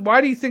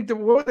 why do you think what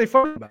were they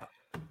fighting about?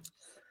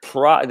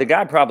 The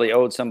guy probably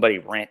owed somebody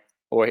rent,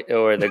 or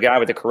the guy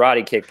with the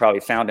karate kick probably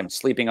found him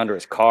sleeping under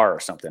his car or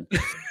something,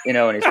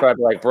 and he's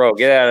probably like, bro,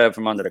 get out of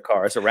from under the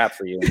car. It's a wrap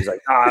for you. And he's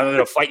like, I'm going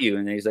to fight you.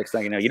 And he's like,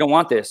 you don't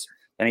want this.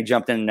 And he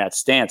jumped in that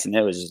stance, and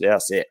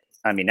that's it.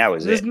 I mean, that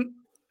was it.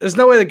 There's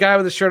no way the guy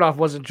with the shirt off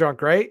wasn't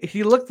drunk, right?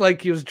 He looked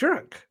like he was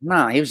drunk.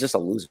 No, he was just a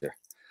loser.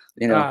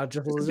 There's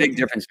a big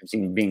difference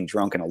between being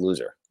drunk and a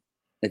loser.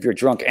 If you're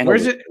drunk and you're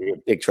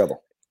in big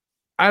trouble.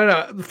 I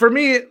don't know. For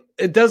me,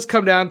 it does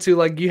come down to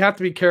like you have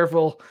to be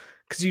careful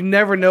because you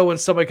never know when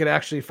somebody could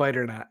actually fight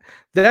or not.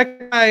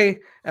 That guy,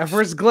 at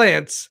first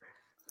glance,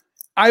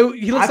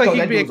 he looks like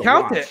he'd be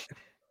accountant.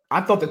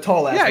 I thought the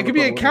tall ass. Yeah, it could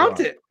be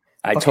accountant.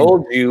 I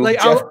told you, like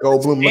Jeff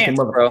Goldblum looking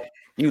bro.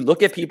 You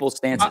look at people's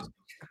stances.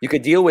 You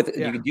could deal with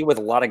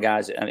a lot of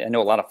guys. I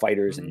know a lot of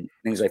fighters and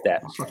things like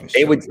that.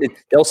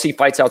 They'll see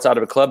fights outside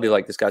of a club. Be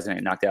like, this guy's gonna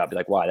get knocked out. Be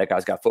like, why? That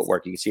guy's got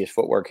footwork. You can see his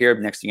footwork here.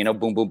 Next thing you know,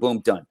 boom, boom, boom,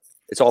 done.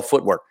 It's all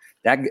footwork.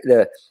 That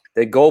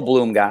the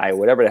Goldblum guy,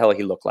 whatever the hell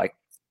he looked like,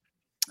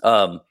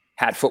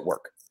 had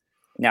footwork.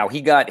 Now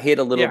he got hit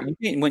a little.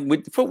 Yeah.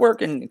 With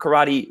footwork and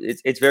karate,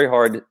 it's very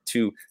hard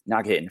to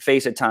not get hit in the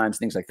face at times,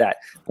 things like that.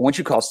 But once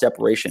you call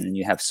separation and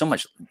you have so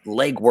much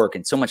leg work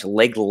and so much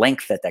leg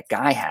length that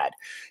guy had,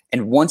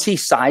 and once he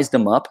sized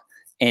them up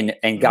and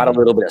got a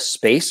little bit of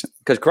space,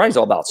 because karate is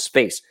all about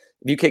space.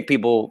 If you kick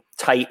people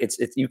tight, it's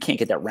you can't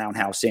get that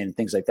roundhouse in,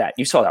 things like that.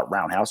 You saw that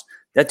roundhouse.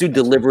 That dude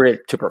delivered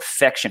it to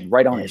perfection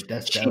right on his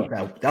chin.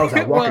 That was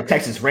that Walker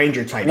Texas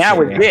Ranger type. Now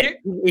with it,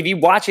 if you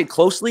watch it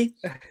closely,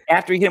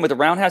 after he hit him with the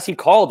roundhouse, he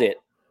called it,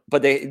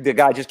 but the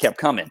guy just kept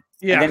coming.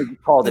 Yeah, and then he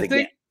called it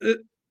again.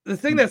 The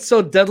thing that's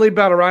so deadly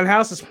about a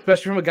roundhouse,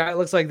 especially from a guy that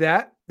looks like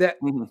that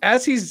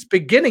as he's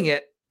beginning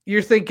it,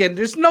 you're thinking,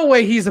 there's no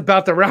way he's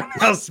about to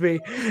roundhouse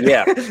me.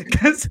 Yeah.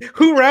 Because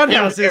who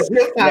roundhouses?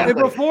 And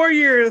before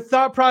your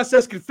thought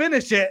process can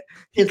finish it,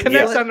 he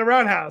connects on the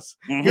roundhouse.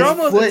 Mm-hmm.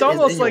 It's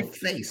almost like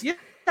face.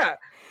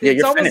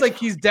 It's almost like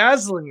he's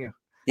dazzling you.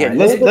 Yeah,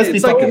 let's be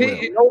fucking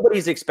real.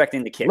 Nobody's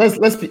expecting the kick.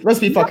 Let's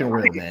be fucking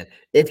real, man.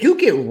 If you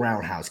get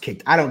roundhouse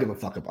kicked, I don't give a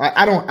fuck.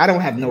 I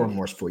don't have no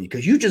remorse for you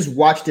because you just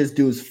watched this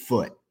dude's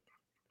foot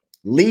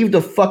leave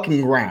the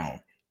fucking ground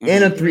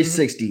in a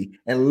 360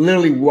 and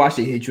literally watch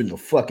it hit you in the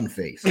fucking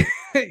face.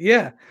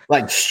 Yeah.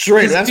 Like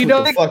straight. That's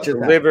what the fuck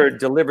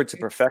delivered to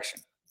perfection.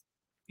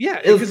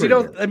 Yeah, because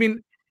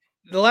the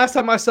last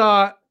time I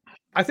saw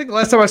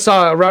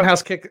a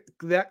roundhouse kick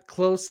that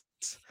close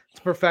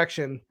to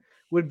perfection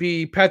would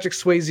be Patrick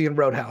Swayze in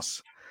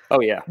Roadhouse.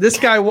 Oh yeah. This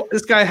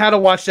guy had to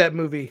watch that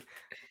movie.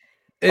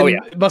 And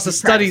must have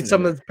studied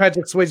some of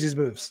Patrick Swayze's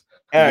moves.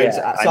 All right,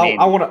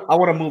 I want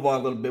to move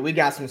on a little bit. We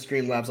got some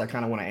Streamlabs I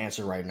kind of want to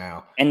answer right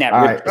now. And that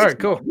all right,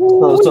 cool.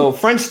 So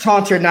French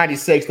Taunter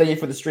 96, thank you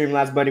for the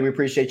Streamlabs, buddy. We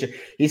appreciate you.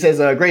 He says,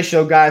 "Great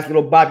show, guys.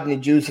 Little Bobby and the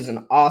Juice is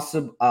an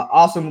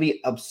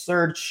awesomely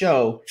absurd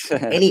show.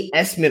 Any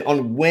estimate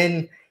on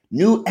when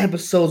new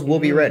episodes will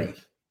be ready?"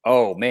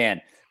 Oh man,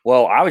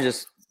 well, I was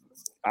just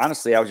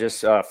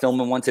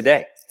filming one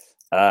today.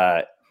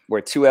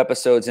 We're 2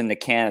 episodes in the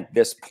can at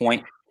this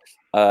point.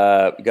 We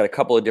got a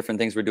couple of different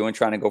things we're doing,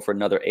 trying to go for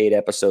another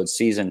 8-episode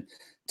season.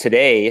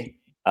 Today,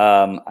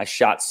 I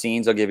shot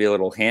scenes. I'll give you a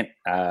little hint.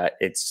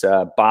 It's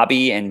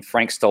Bobby and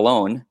Frank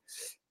Stallone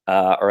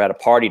are at a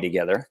party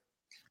together,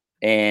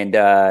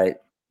 and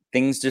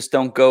things just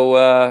don't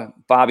go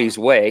Bobby's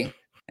way,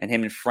 and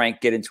him and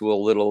Frank get into a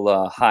little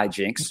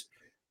hijinks.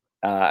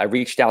 I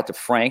reached out to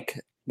Frank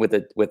with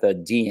a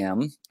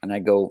DM, and I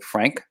go,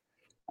 "Frank,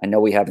 I know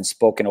we haven't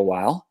spoken a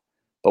while,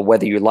 but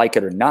whether you like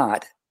it or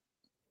not,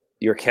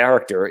 your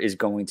character is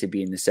going to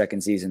be in the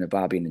 2nd season of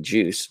Bobby and the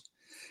Juice."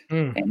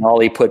 And all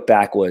he put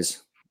back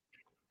was,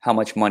 "How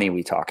much money are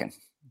we talking?"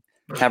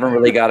 Haven't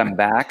really got him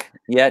back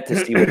yet to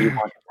see what he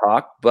wants to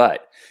talk,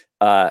 but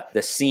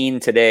the scene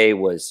today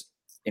was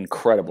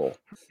incredible.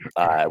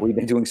 We've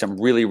been doing some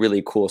really,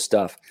 really cool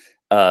stuff.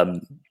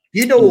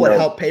 You know what would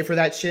help pay for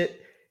that shit?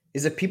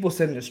 Is if people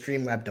send the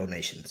Streamlab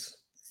donations.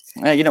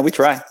 We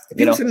try. If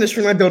people send the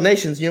Streamlab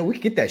donations, we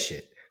can get that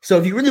shit. So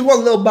if you really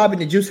want Little Bobby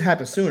and the Juice to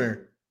happen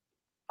sooner,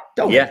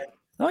 don't. Yeah.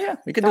 Oh yeah,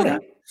 we could do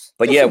that.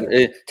 But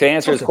to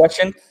answer his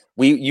question,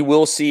 you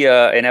will see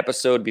an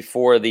episode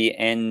before the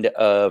end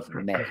of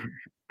May,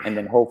 and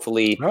then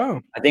hopefully,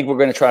 I think we're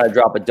going to try to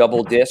drop a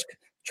double disc.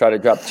 Try to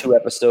drop 2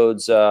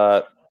 episodes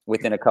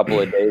within a couple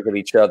of days of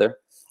each other.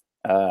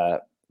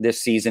 This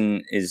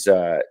season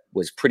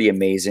was pretty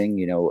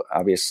amazing.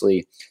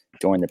 Obviously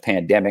during the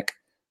pandemic,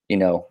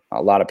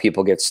 a lot of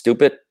people get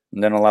stupid,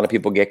 and then a lot of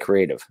people get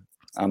creative.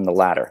 I'm the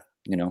latter.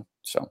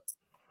 So.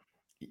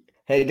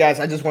 Hey guys,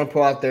 I just want to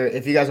put out there,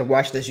 if you guys have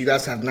watched this, you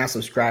guys have not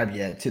subscribed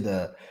yet to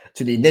the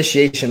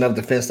Initiation of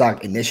the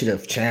Finstock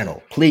Initiative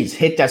channel. Please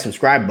hit that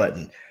subscribe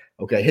button.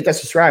 Okay, hit that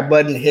subscribe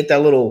button, hit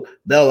that little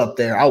bell up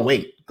there. I'll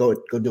wait. Go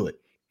do it.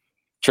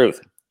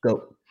 Truth.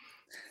 Go.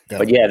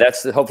 But yeah,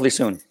 that's hopefully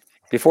soon.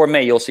 Before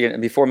May, you'll see it.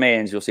 Before May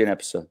ends, you'll see an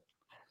episode.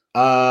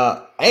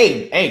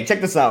 Hey,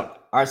 check this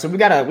out. All right, so we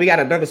got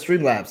another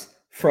Streamlabs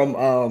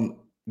from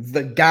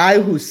the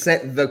guy who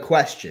sent the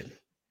question.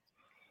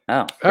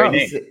 Oh, great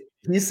name.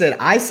 He said,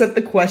 I sent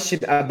the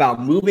question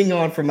about moving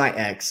on from my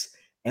ex,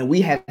 and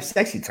we had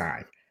sexy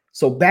time.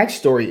 So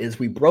backstory is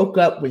we broke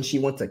up when she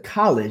went to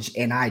college,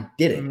 and I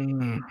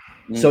didn't.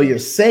 So you're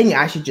saying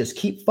I should just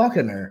keep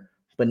fucking her,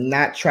 but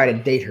not try to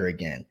date her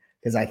again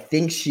because I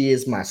think she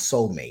is my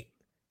soulmate.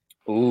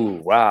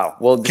 Ooh, wow.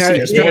 Well,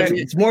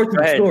 it's more to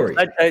the story.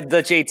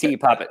 The JTE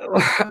pop it.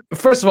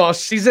 First of all,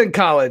 she's in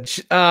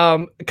college.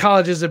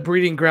 College is a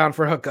breeding ground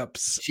for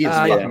hookups. She is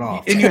fucking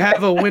off. And you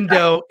have a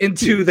window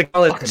into the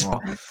college.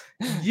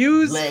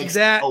 Use legs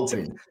that.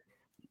 Open.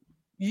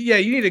 Yeah,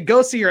 you need to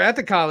go see her at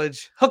the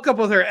college, hook up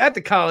with her at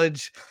the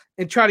college,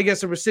 and try to get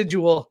some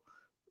residual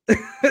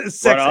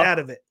sex out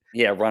of it.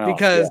 Yeah, run off.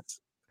 Because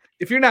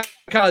if you're not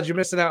in college, you're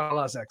missing out on a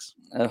lot of sex.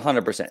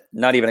 100%.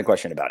 Not even a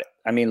question about it.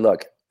 I mean,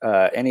 look,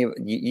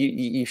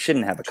 you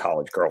shouldn't have a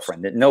college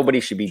girlfriend. Nobody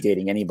should be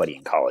dating anybody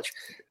in college.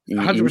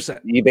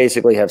 100%. You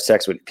basically have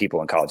sex with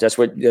people in college. That's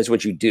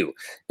what you do.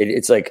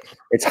 It's like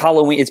it's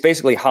Halloween. It's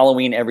basically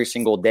Halloween every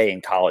single day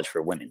in college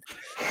for women.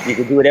 You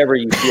can do whatever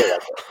you feel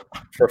like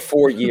for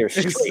 4 years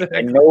straight,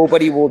 and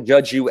nobody will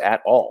judge you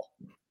at all.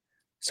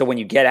 So when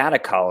you get out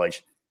of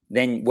college,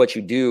 then what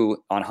you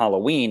do on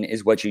Halloween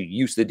is what you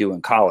used to do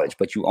in college,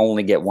 but you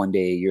only get 1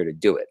 day a year to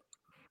do it.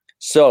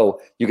 So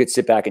you could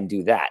sit back and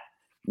do that.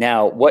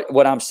 Now,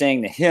 what I'm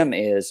saying to him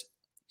is,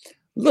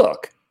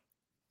 look,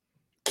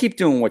 keep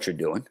doing what you're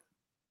doing.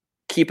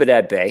 Keep it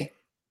at bay.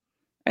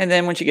 And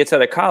then when she gets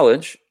out of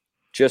college,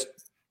 just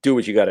do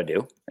what you got to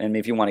do. And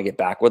if you want to get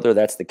back with her,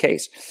 that's the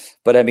case.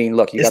 But I mean,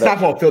 look, it's not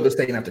going to feel the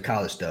same after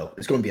college, though.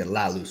 It's going to be a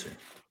lot looser.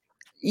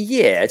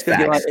 Yeah, it's going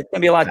to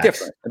be a lot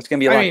different. It's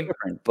going to be a lot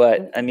different.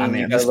 But I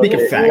mean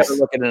speaking of facts,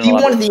 he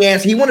wanted the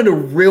answer. He wanted a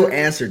real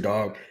answer,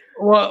 dog.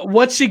 Well,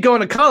 what's she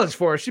going to college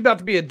for? She's about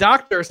to be a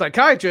doctor or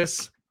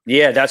psychiatrist.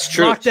 Yeah, that's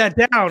true. Lock that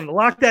down.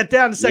 Lock that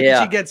down the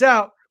second she gets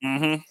out.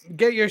 Mm-hmm.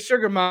 Get your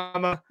sugar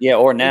mama. Yeah,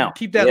 or now.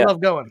 Keep that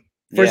love going.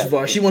 First of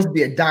all, she wants to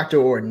be a doctor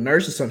or a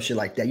nurse or some shit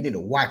like that. You need to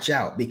watch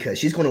out because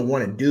she's going to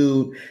want a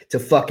dude to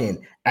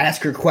fucking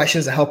ask her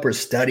questions to help her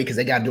study because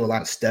they got to do a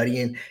lot of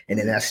studying. And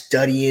then that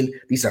studying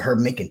leads to her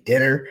making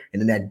dinner.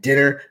 And then that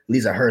dinner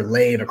leads to her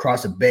laying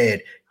across the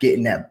bed,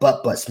 getting that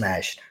butt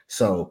smashed.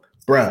 So,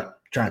 bruh,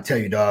 trying to tell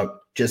you, dog,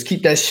 just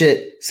keep that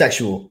shit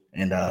sexual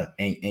and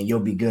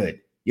you'll be good.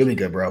 You'll be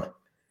good, bro.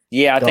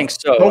 Yeah, I think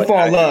so. Don't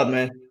fall in love,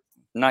 man.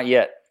 Not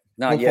yet.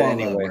 Not yet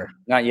anyway.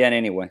 Not yet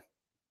anyway.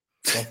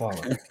 Don't fall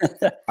in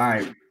love. All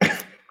right.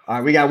 All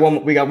right, we got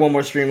one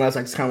more stream left.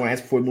 I just kind of want to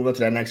ask before we move on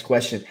to that next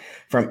question.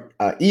 From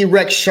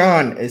Rex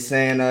Sean is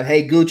saying,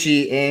 hey,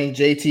 Gucci and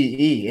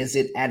JTE, is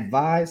it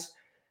advised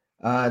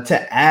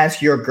to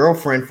ask your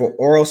girlfriend for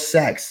oral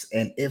sex?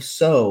 And if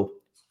so,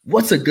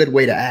 what's a good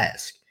way to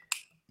ask?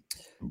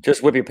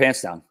 Just whip your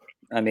pants down.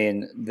 I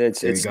mean, it's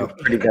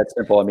pretty that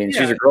simple. I mean,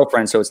 she's your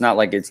girlfriend, so it's not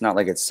like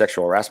it's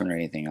sexual harassment or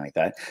anything like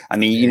that. I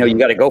mean, you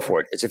got to go for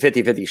it. It's a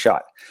 50-50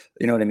 shot.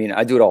 You know what I mean?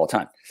 I do it all the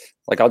time.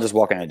 Like I'll just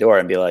walk in the door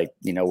and be like,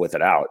 with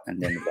it out.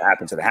 And then if it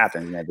happens, it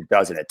happens. And if it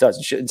doesn't, it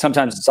does.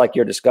 Sometimes it's like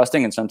you're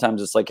disgusting. And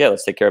sometimes it's like, yeah,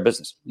 let's take care of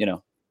business.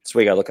 That's the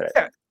way you got to look at it.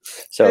 Yeah.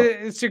 So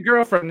it's your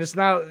girlfriend.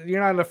 You're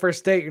not on the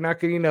first date. You're not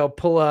going to,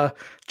 pull a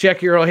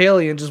Jackie Earl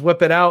Haley and just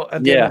whip it out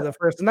at the end of the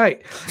first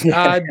night.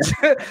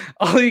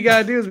 All you got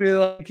to do is be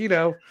like,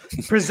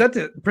 present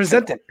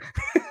it.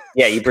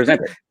 Yeah, you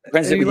present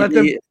it. You let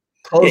them.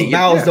 Closed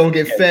mouths don't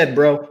get fed,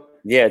 bro.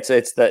 Yeah, it's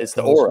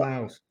the aura.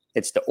 Mouths.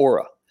 It's the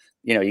aura.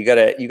 You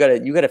gotta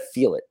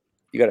feel it.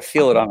 You gotta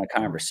feel it on a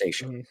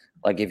conversation. Mm-hmm.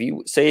 Like if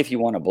you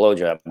want a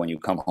blowjob when you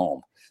come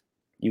home,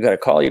 you got to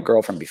call your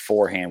girlfriend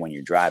beforehand when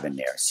you're driving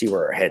there, see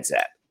where her head's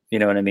at. You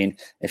know what I mean?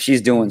 If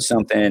she's doing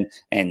something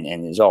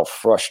and is all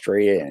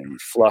frustrated and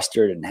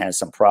flustered and has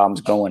some problems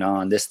going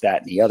on, this,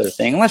 that, and the other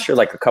thing, unless you're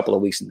like a couple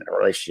of weeks into the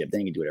relationship,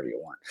 then you can do whatever you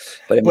want.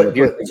 But I mean, if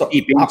you're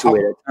deep into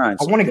it at times.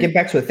 I want to get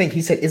back to the thing.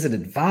 He said, is it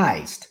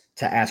advised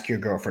to ask your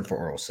girlfriend for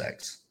oral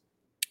sex?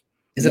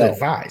 Is it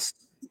advised?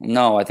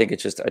 No, I think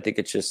it's just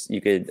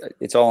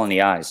it's all in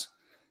the eyes.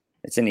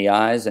 It's in the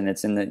eyes and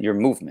it's in your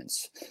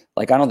movements.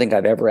 Like, I don't think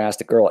I've ever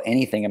asked a girl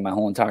anything in my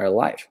whole entire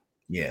life.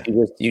 Yeah.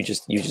 You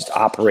just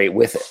operate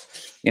with it.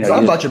 It's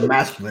all about your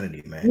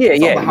masculinity, man. Yeah.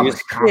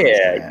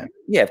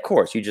 Yeah, of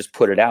course. You just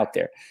put it out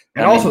there.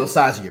 And also the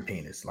size of your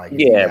penis. Like,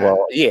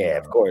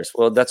 of course.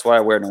 Well, that's why I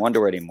wear no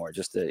underwear anymore.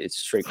 It's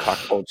straight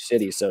cockroach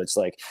city. So it's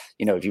like,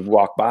 if you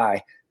walk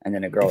by and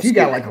then a girl. If you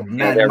got like a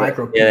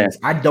micro penis,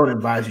 I don't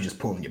advise you just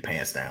pulling your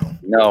pants down.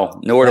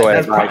 No, nor do I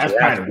advise you. That's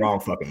kind of wrong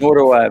fucking. Nor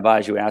do I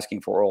advise you asking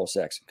for oral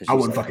sex. I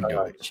wouldn't fucking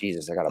do it.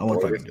 Jesus, I got to blow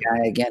this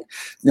guy again.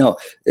 No,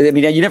 I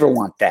mean, you never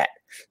want that.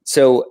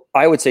 So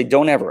I would say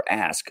don't ever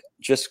ask.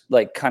 Just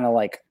kind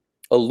of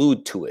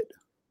allude to it.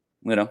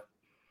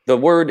 The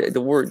word,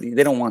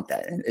 they don't want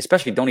that. And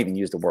especially don't even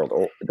use the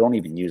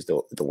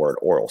word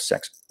oral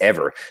sex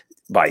ever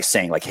by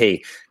saying like,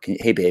 hey,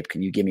 babe,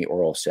 can you give me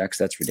oral sex?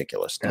 That's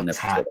ridiculous. Don't ever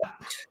say that.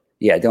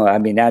 Yeah, I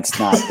mean, that's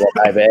not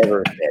what I've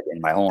ever said in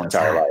my whole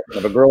entire life.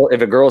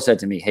 If a girl said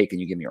to me, hey, can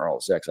you give me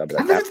oral sex? I'd be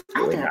like,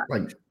 absolutely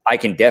not. I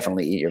can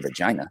definitely eat your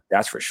vagina.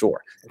 That's for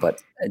sure.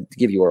 But to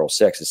give you oral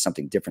sex is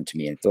something different to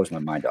me, and it throws my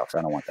mind off. So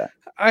I don't want that.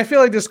 I feel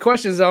like this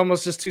question is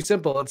almost just too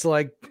simple. It's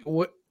like,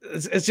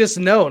 it's just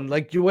known.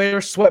 Like you wear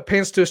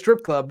sweatpants to a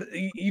strip club.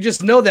 You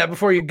just know that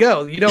before you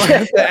go. You don't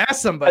have to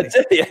ask somebody.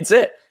 That's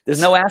it.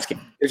 There's no asking.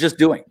 There's just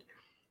doing.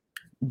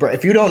 Bro,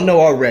 if you don't know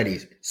already,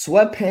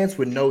 sweatpants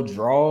with no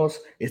drawers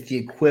is the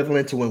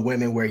equivalent to when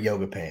women wear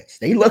yoga pants.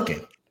 They look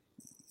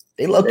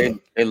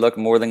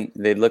more than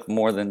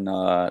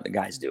the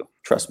guys do.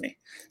 Trust me.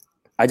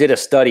 I did a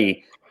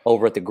study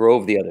over at the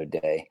Grove the other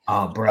day.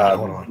 Oh, bro,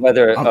 hold on.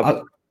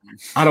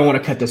 I don't want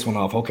to cut this one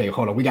off. Okay,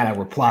 hold on. We got a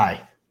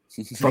reply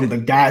from the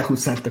guy who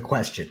sent the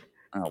question.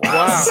 Oh,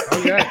 wow.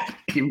 Okay.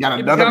 We got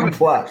another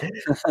reply.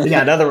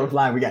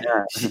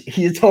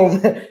 He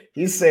told me,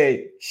 he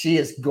said she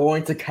is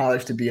going to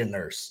college to be a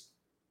nurse.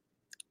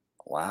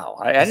 Wow.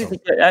 I didn't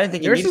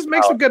think nurses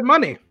make some good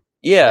money.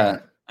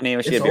 Yeah. I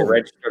mean, she had been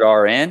registered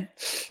RN.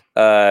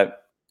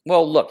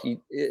 Well, look,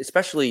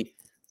 especially,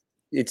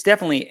 it's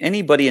definitely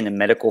anybody in the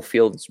medical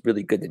field is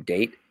really good to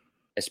date,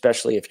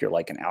 especially if you're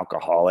like an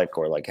alcoholic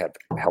or like have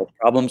health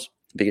problems,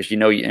 because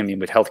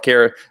with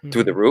healthcare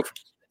through the roof,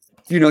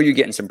 you're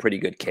getting some pretty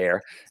good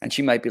care. And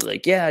she might be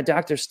like, yeah,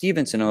 Dr.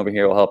 Stevenson over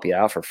here will help you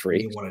out for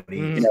free.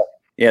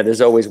 Yeah,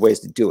 there's always ways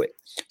to do it.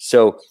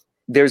 So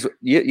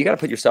you got to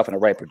put yourself in a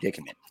right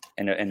predicament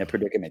and a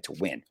predicament to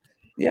win.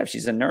 Yeah, if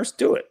she's a nurse,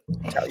 do it.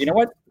 You know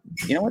what?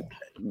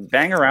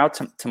 Bang her out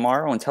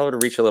tomorrow and tell her to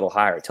reach a little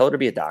higher. Tell her to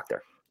be a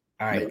doctor.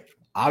 All right.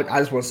 I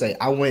just want to say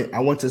I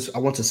went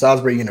to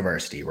Salisbury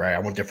University, right? I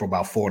went there for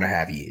about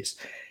 4.5 years.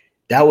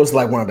 That was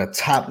like one of the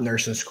top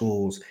nursing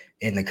schools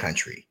in the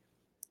country.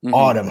 Mm-hmm.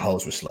 All them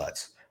hoes were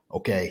sluts.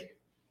 Okay.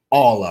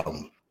 All of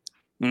them.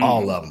 Mm-hmm.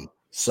 All of them.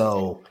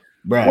 So,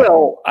 Brad.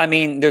 Well, I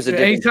mean, there's a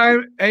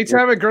anytime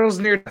a girl's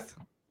near death.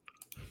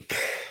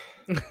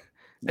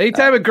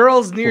 Anytime a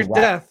girl's near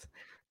death,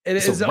 it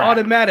is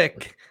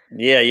automatic.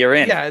 Yeah, you're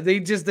in. Yeah,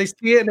 they see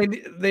it and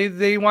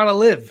they want to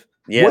live.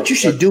 Yeah, what you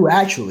should do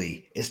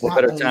actually is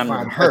not only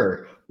find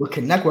her, but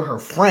connect with her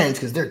friends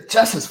because they're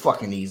just as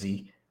fucking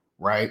easy,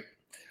 right?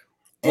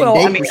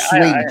 And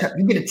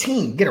you get a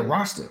team, get a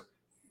roster.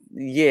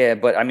 Yeah,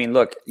 but I mean,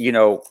 look,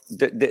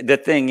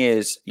 the thing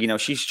is,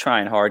 she's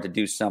trying hard to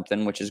do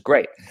something, which is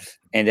great.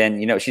 And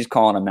then, she's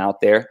calling them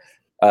out there.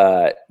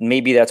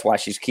 Maybe that's why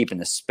she's keeping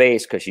the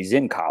space because she's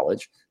in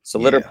college. So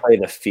let her play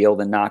the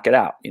field and knock it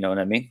out. You know what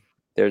I mean?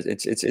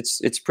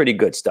 It's pretty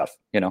good stuff,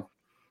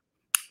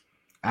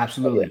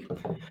 Absolutely.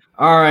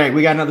 All right,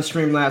 we got another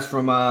stream last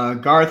from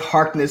Garth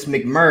Harkness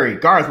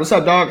McMurray. Garth, what's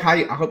up, dog?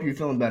 I hope you're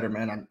feeling better,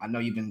 man. I know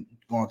you've been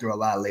going through a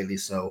lot lately,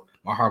 so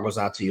my heart goes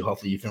out to you.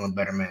 Hopefully you're feeling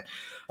better, man.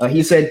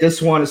 He said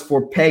this one is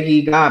for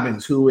Peggy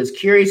Dobbins, who is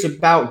curious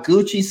about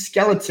Gucci's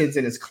skeletons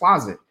in his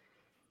closet.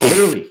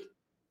 Literally,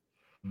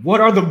 what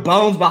are the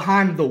bones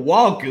behind the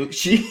wall,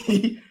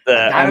 Gucci?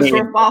 A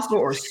dinosaur fossil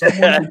or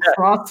someone who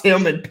crossed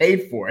him and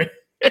paid for it?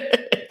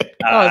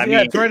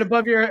 It's right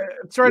above your.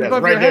 It's right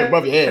above your head.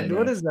 Above your head.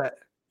 What is that?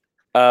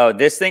 Oh,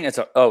 this thing.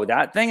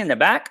 That thing in the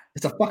back.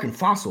 It's a fucking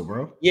fossil,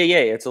 bro. Yeah.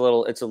 It's a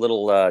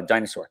little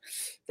dinosaur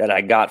that I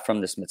got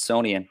from the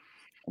Smithsonian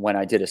when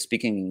I did a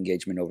speaking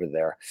engagement over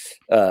there.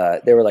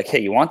 They were like,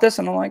 "Hey, you want this?"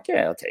 And I'm like,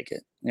 "Yeah, I'll take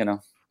it."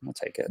 I'll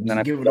take it. And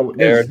then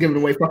giving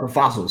away fucking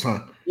fossils, huh?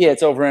 Yeah,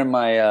 it's over in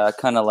my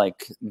kind of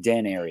like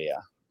den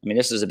area. I mean,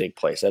 this is a big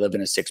place. I live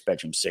in a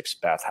 6-bedroom,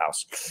 6-bath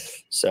house,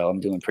 so I'm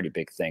doing pretty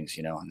big things,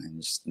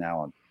 and just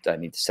now I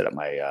need to set up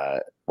my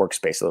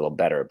workspace a little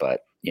better.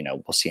 But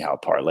we'll see how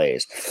it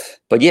parlays.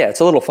 But yeah, it's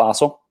a little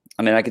fossil.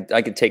 I mean, I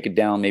could take it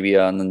down maybe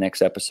on the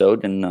next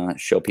episode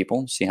and show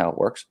people, see how it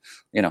works.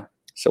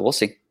 So we'll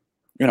see.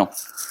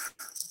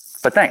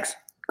 But thanks,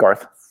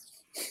 Garth.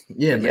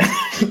 Yeah, man.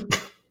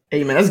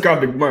 Hey, man, that's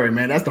Garth McMurray,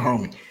 man. That's the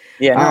homie.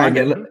 Yeah. All right,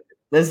 man.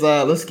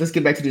 Let's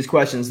get back to these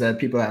questions that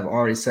people have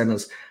already sent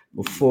us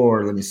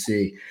before. Let me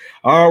see.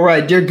 All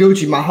right, dear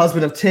Gucci, my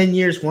husband of 10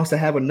 years wants to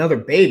have another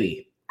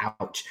baby.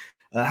 Ouch.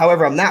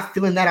 However, I'm not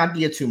feeling that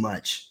idea too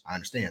much. I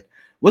understand.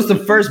 What the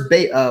first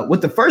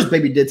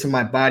baby did to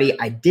my body,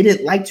 I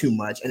didn't like too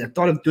much, and the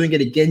thought of doing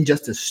it again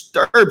just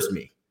disturbs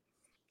me.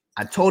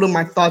 I told him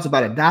my thoughts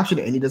about adoption,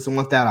 and he doesn't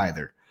want that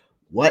either.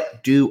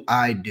 What do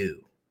I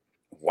do?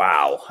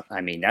 Wow.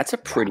 I mean, that's a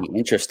pretty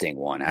interesting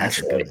one,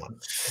 actually. That's a good one.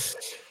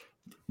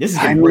 This is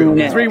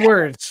brutal. 3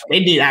 words. They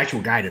need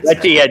actual guidance. Let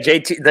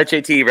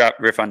JT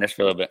riff on this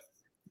for a little bit.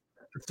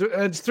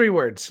 It's 3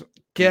 words.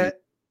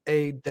 Get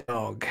a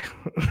dog.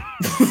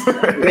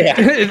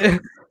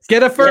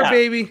 Get a fur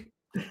baby.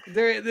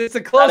 It's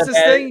the closest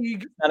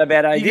thing. Not a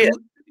bad idea.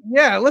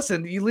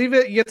 Listen, you leave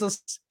it. You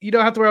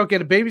don't have to worry about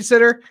getting a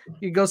babysitter.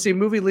 You can go see a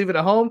movie, leave it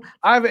at home.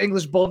 I have an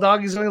English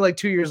bulldog. He's only like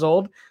 2 years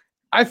old.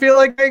 I feel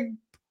like I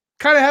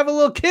kind of have a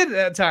little kid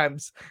at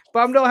times, but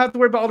I don't have to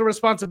worry about all the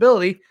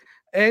responsibility.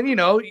 And, you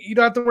don't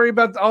have to worry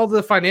about all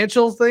the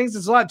financial things.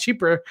 It's a lot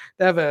cheaper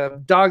to have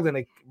a dog than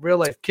a real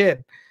life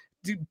kid.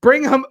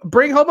 Bring home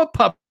a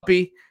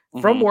puppy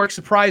from work,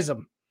 surprise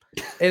him,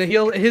 and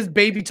his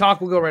baby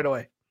talk will go right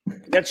away.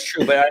 That's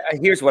true, but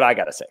here's what I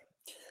got to say.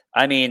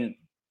 I mean,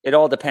 it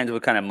all depends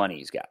what kind of money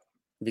he's got.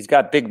 If he's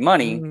got big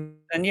money,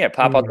 then yeah,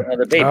 pop out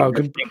another baby.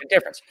 Make a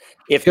difference.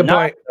 If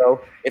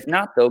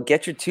not, though,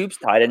 get your tubes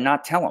tied and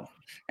not tell him,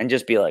 and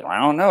just be like, I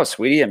don't know,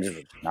 sweetie,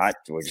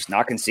 we're just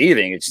not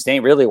conceiving. It just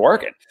ain't really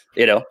working,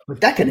 But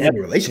that can end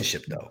a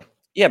relationship, though.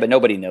 Yeah, but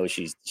nobody knows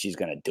she's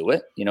gonna do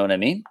it. You know what I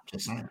mean?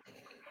 It's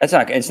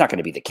not going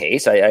to be the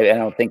case. I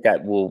don't think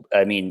that will.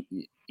 I mean,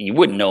 you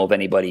wouldn't know if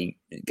anybody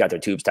got their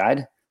tubes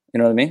tied. You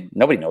know what I mean?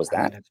 Nobody knows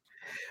that.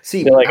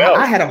 See, like,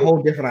 I had a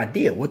whole different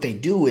idea. What they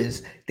do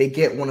is they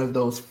get one of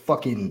those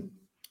fucking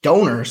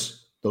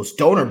donors, those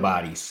donor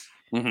bodies,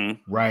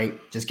 right?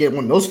 Just get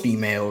one of those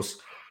females,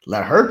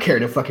 let her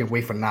carry the fucking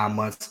weight for 9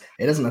 months.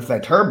 It doesn't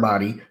affect her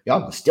body.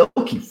 Y'all can still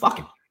keep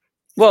fucking.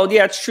 Well,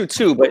 yeah, it's true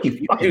too. But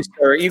you can do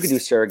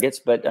surrogates.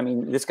 But I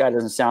mean, this guy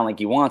doesn't sound like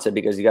he wants it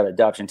because he got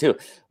adoption too.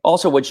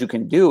 Also, what you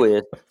can do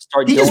is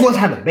start. He just wants to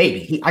have a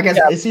baby. I guess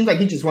it seems like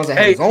he just wants to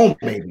have his own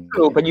baby.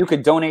 True, but you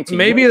could donate to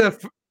maybe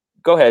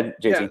Go ahead,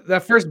 JT. Yeah,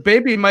 that first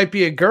baby might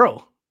be a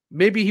girl.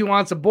 Maybe he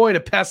wants a boy to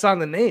pass on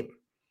the name.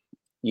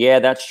 Yeah,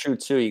 that's true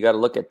too. You got to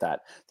look at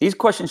that. These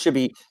questions should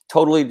be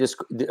totally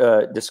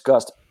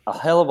discussed a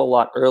hell of a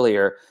lot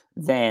earlier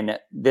than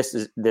this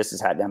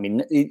is happening. I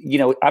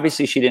mean,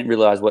 obviously she didn't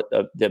realize what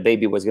the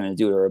baby was going to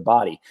do to her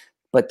body,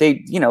 but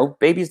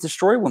babies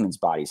destroy women's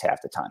bodies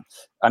half the time.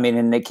 I mean,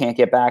 and they can't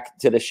get back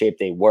to the shape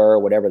they were,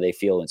 whatever. They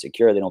feel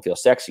insecure. They don't feel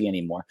sexy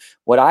anymore.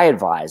 What I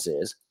advise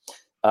is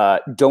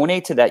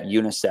donate to that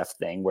UNICEF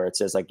thing where it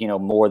says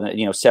more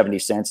than 70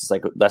 cents. It's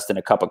like less than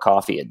a cup of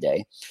coffee a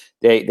day.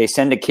 They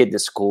send a kid to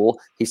school.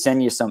 They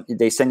send you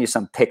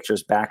some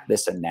pictures back,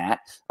 this and that,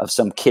 of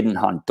some kid in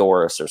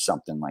Honduras or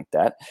something like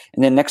that.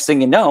 And then next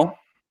thing you know,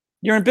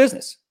 you're in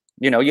business.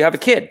 You have a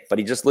kid, but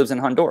he just lives in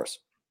Honduras.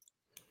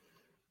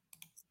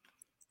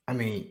 I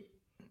mean,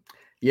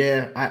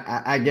 yeah,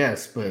 I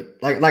guess, but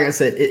like I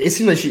said, it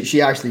seems like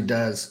she actually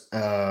does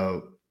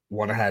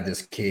want to have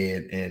this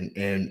kid,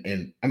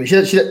 and I mean, she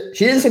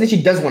didn't say that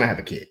she doesn't want to have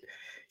a kid.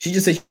 She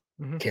just said she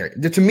carry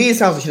it. To me, it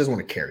sounds like she doesn't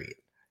want to carry it.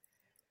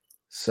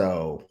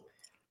 So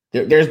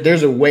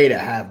there's a way to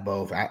have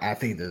both. I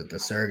think the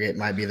surrogate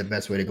might be the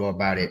best way to go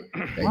about it.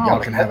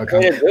 Y'all can have a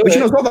conversation, but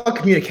it's all about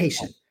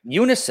communication.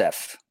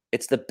 UNICEF,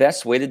 it's the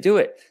best way to do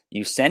it.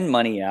 You send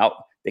money out.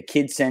 The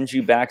kid sends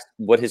you back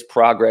what his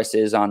progress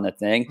is on the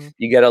thing.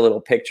 You get a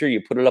little picture.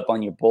 You put it up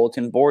on your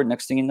bulletin board.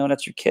 Next thing you know,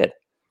 that's your kid.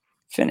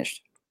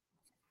 Finished.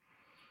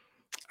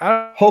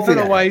 I don't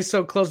know why he's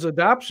so close to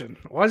adoption.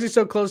 Why is he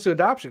so close to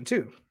adoption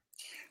too?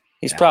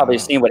 He's probably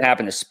seen what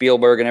happened to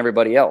Spielberg and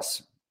everybody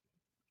else.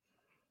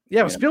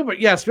 Yeah,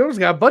 Spielberg's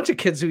got a bunch of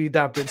kids who he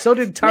adopted. So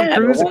did Tom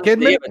Cruise and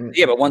Kidman.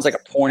 But one's like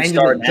a porn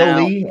star now.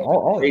 Jolie,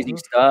 all crazy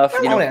stuff.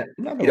 You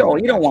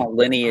don't want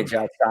lineage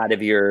outside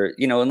of your,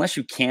 unless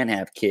you can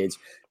have kids.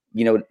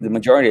 The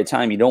majority of the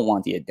time you don't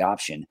want the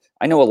adoption.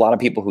 I know a lot of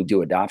people who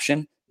do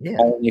adoption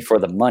only for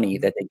the money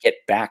that they get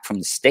back from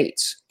the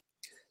States.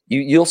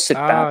 You'll sit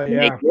back and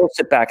make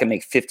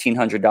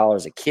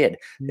 $1,500 a kid.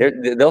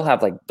 They'll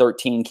have like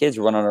 13 kids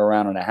running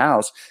around in a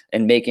house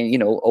and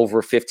making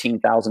over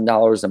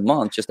 $15,000 a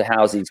month just to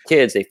house these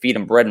kids. They feed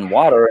them bread and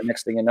water, and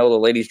next thing you know, the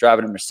lady's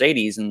driving a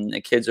Mercedes, and the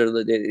kids are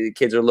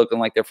looking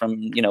like they're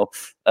from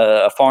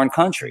a foreign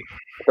country,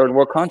 third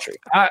world country.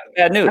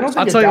 Bad news.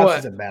 I'll tell you what,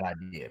 it's a bad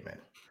idea, man.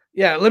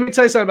 Yeah, let me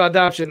tell you something about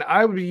adoption.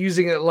 I would be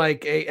using it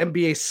like a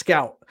NBA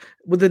scout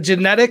with the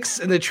genetics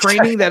and the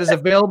training that is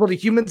available to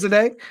humans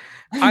today.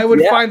 I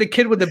would find a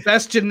kid with the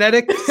best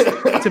genetics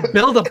to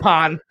build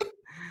upon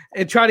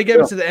and try to get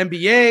him to the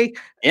NBA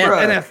or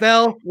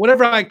NFL,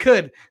 whatever I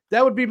could.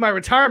 That would be my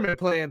retirement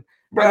plan.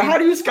 Bro, how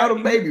do you scout a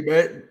baby,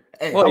 man?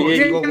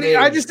 Hey,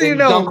 I just need to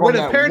know where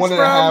the parents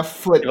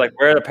from. You're like,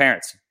 where are the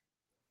parents?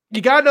 You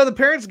got to know the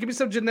parents. Give me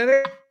some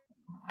genetics.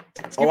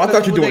 Oh, I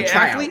thought you were doing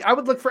tryouts. I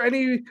would look for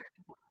any.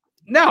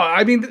 No,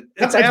 I mean,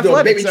 it's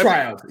athletics. Baby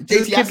tryouts.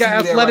 This kid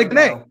got athletic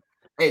name.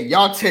 Hey,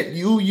 y'all take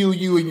you,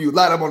 and you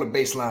line up on the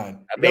baseline.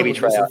 Baby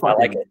tryout. I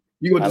like it.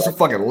 You're going to do some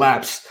fucking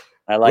laps.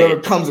 I like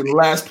Whoever comes in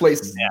last place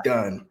is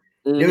done.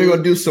 Then we're going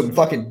to do some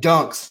fucking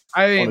dunks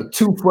on a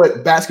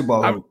 2-foot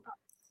basketball hoop.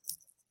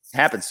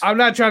 Happens. I'm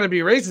not trying to be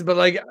racist, but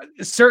like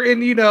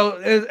certain,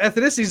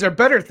 ethnicities are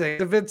better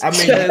things. If it's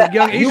a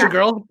young Asian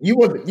girl, you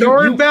want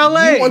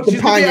ballet. You want the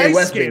Kanye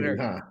West skater,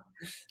 huh?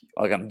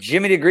 Like I'm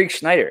Jimmy the Greek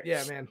Schneider.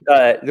 Yeah, man.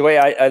 The way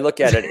I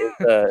look at it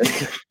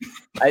is,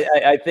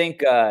 I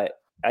think,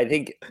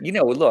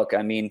 look,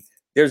 I mean,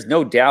 there's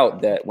no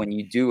doubt that when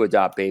you do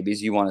adopt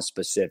babies, you want a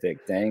specific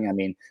thing. I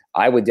mean,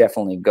 I would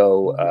definitely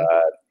go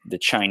the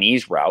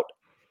Chinese route,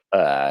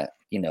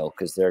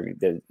 because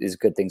there's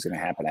good things going to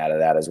happen out of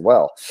that as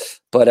well.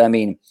 But I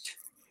mean,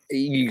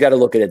 you got to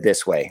look at it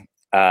this way.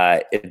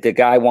 If the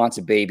guy wants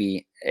a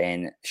baby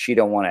and she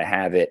don't want to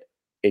have it,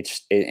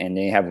 and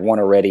they have one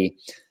already,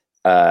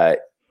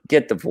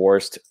 get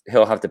divorced.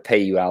 He'll have to pay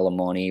you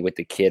alimony with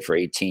the kid for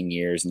 18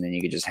 years, and then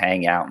you could just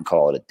hang out and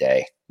call it a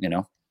day, you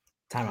know?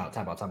 Time out.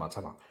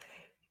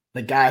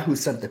 The guy who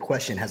sent the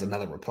question has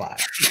another reply.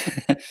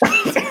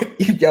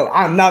 Yo,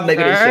 I'm not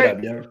making this shit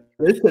up, yo.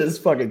 This shit is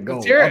fucking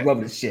gold. I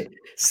love this shit.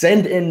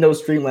 Send in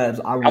those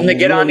Streamlabs. I'm gonna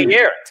get on the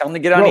air. Tell them to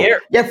get on the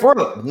air. Yeah, for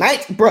real.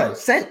 Bro,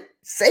 send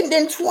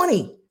in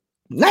 20.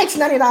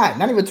 1999,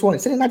 not even 20.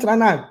 Send in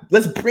 1999.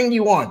 Let's bring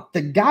you on.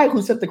 The guy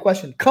who sent the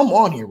question, come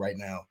on here right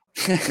now.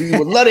 We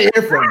would love to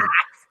hear from you.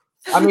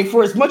 I mean,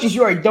 for as much as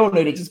you already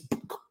donated, just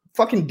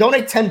fucking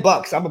donate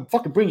 $10. I'm gonna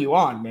fucking bring you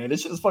on, man.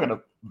 This shit is fucking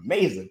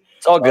amazing.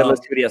 It's all good.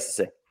 Let's see what he has to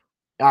say.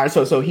 All right,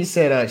 so he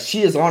said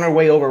she is on her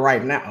way over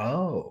right now.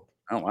 Oh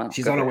wow.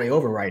 She's on her way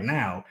over right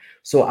now.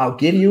 So I'll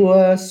give you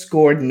a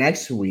score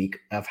next week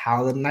of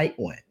how the night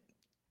went.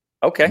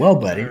 Okay. Well,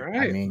 buddy.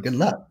 Right. I mean, good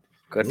luck.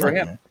 Good for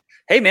him. Man.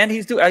 Hey, man,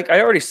 I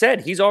already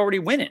said he's already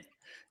winning.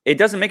 It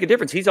doesn't make a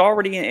difference. He's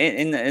already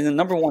in the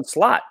number one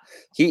slot.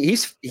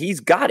 He's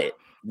got it.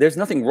 There's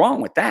nothing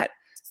wrong with that.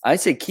 I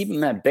say keep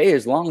him at bay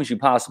as long as you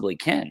possibly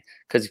can.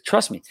 Because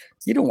trust me,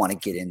 you don't want to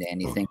get into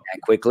anything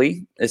that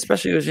quickly,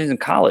 especially if she's in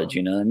college.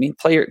 You know what I mean?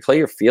 Play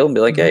your field and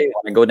be like, hey, you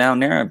want to go down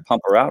there and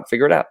pump her out?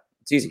 Figure it out.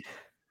 It's easy.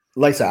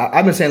 Like I said,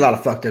 I've been saying a lot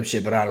of fucked up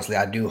shit, but honestly,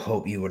 I do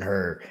hope you and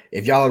her,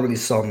 if y'all are really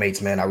soulmates,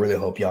 man, I really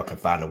hope y'all can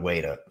find a way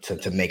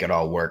to make it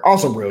all work.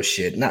 Also, real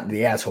shit, not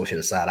the asshole shit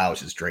aside. I was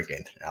just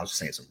drinking. I was just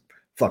saying some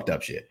fucked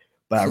up shit.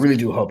 But I really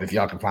do hope if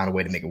y'all can find a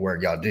way to make it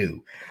work, y'all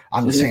do.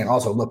 I'm just saying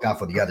also look out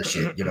for the other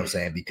shit, you know what I'm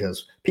saying?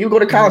 Because people go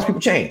to college,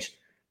 people change.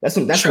 That's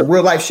some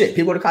real life shit.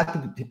 People go to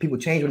college, people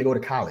change when they go to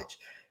college.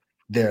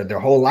 Their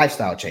whole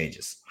lifestyle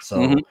changes. So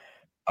they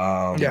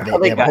have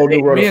a whole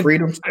new world of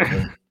freedom.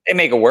 They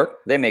make it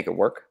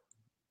work.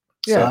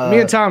 Yeah, me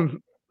and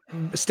Tom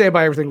stay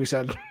by everything we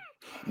said.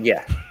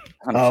 Yeah.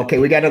 Okay,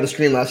 we got another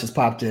stream last just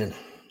popped in.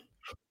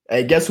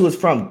 Hey, guess who it's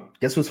from?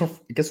 Guess who's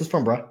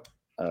from, bro?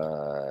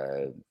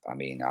 I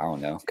mean, I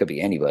don't know. Could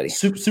be anybody.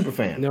 Super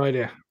fan. No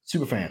idea.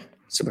 Super fan.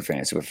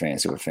 I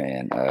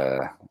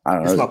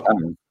don't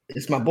know.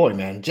 It's my boy,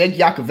 man. Jake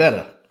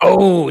Yacovetta.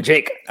 Oh,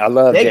 Jake. I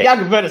love Jake. Jake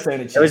Yacovetta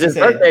saying it. It was his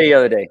birthday the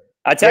other day.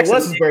 I texted him. It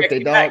was his birthday,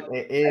 dog.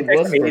 It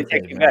was his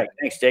birthday.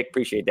 Thanks, Jake.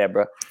 Appreciate that,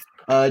 bro.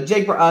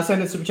 Jake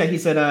sent a super chat. He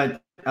said,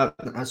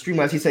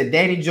 Streamlabs, he said,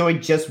 Danny Joy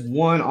just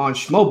won on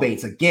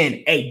Schmobates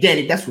again. Hey,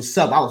 Danny, that's what's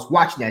up. I was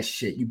watching that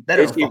shit. You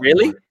better. Is he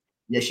really? Won.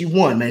 Yeah, she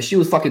won, man. She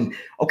was fucking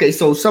okay.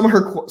 So some of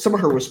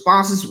her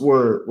responses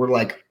were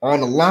like on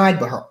the line,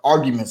 but her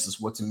arguments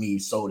is what to me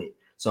sold it.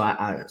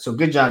 So so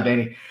good job,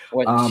 Danny.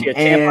 What, she a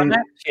champ on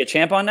that? She a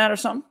champ on that or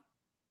something?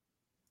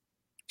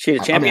 She a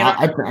champion?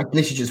 I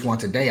think she just won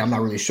today. I'm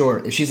not really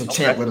sure. If she's a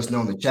champ, let us know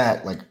in the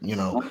chat. Like, you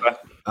know. Okay.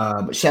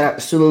 But shout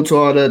out, salute to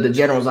all the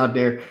generals out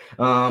there.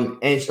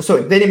 And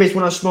so Danny Bates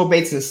went on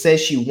Schmobates and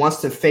says she wants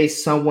to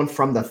face someone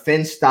from the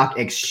Finstock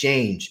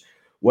Exchange,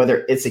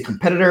 whether it's a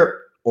competitor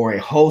or a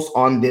host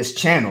on this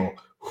channel.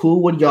 Who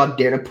would y'all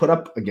dare to put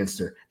up against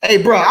her?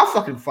 Hey, bro, I'll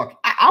fucking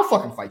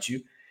fight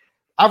you.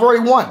 I've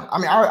already won. I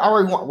mean, I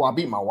already won. Well, I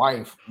beat my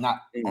wife. Not.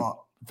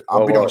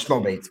 I'll beat on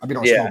Schmobates. I beat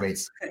on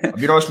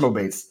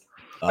Schmobates.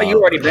 Oh,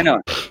 you already been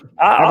on.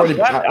 I've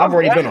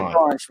already been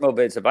on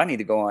Schmobates. If I need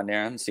to go on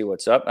there and see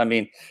what's up, I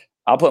mean,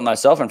 I'll put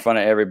myself in front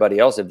of everybody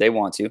else if they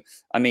want to.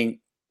 I mean,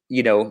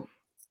 you know,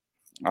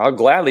 I'll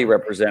gladly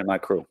represent my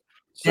crew.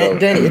 So,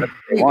 Danny, if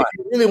you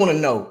really want to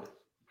know,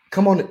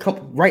 come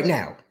right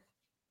now.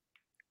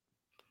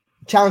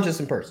 Challenge us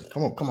in person.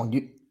 Come on.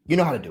 You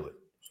know how to do it.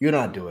 You know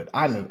how to do it.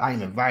 I'm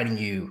inviting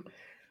you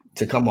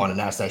to come on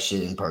and ask that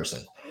shit in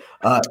person.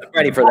 I'm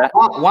ready for that.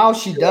 While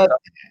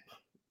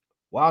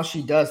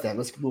she does that,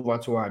 let's move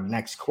on to our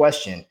next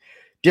question.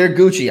 Dear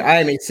Gucci, I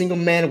am a single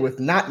man with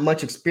not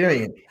much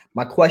experience.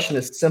 My question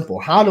is simple.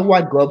 How do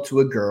I go up to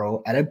a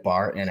girl at a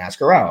bar and ask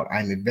her out?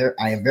 I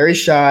am very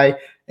shy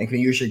and can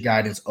use your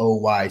guidance. Oh,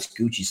 wise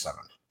Gucci-san.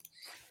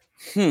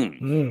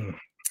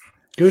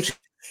 Gucci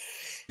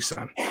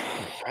son.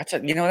 That's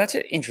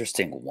an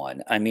interesting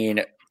one. I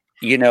mean,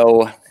 you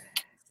know,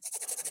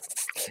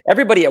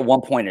 everybody at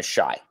one point is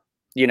shy.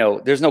 You know,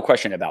 there's no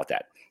question about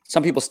that.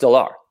 Some people still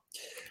are.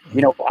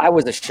 You know, I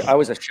was a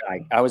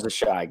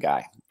shy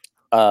guy.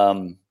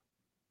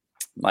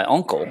 My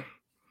uncle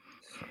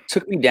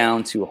took me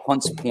down to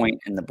Hunts Point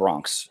in the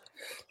Bronx,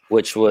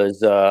 which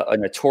was a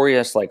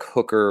notorious like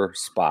hooker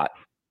spot.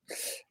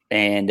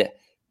 And,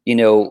 you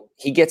know,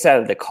 he gets out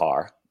of the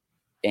car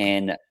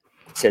and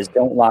says,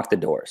 "Don't lock the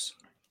doors."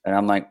 And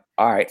I'm like,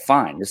 all right,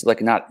 fine. This is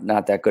like not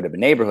that good of a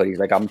neighborhood. He's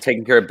like, "I'm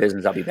taking care of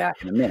business. I'll be back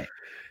in a minute."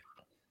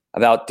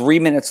 About 3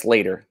 minutes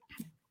later,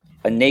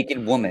 a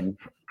naked woman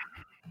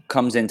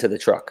comes into the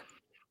truck.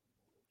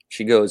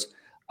 She goes,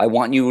 "I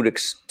want you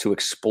to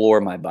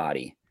explore my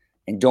body.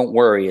 And don't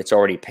worry, it's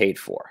already paid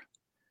for."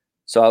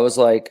 So I was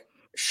like,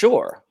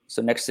 sure.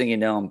 So next thing you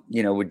know,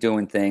 we're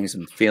doing things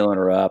and feeling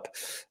her up,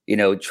 you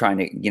know, trying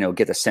to, you know,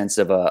 get the sense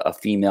of a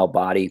female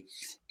body.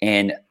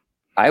 And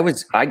I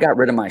got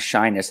rid of my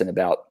shyness in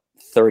about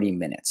 30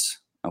 minutes.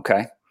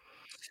 Okay.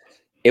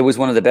 It was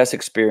one of the best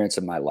experiences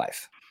of my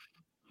life.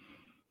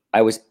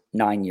 I was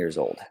 9 years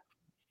old.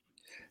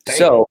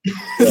 Damn.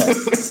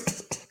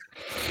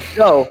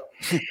 So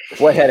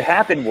what had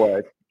happened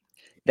was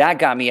that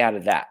got me out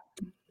of that.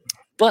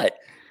 But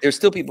there's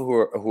still people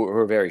who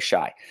are very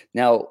shy.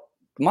 Now,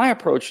 my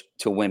approach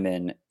to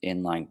women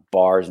in like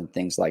bars and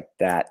things like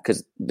that,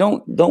 because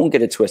don't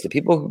get it twisted.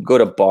 People who go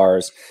to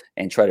bars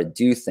and try to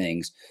do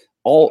things,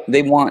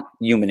 they want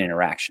human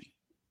interaction.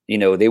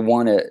 They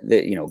want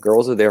to.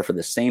 Girls are there for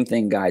the same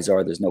thing guys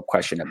are. There's no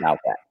question about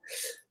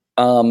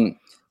that.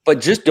 But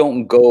just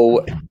don't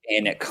go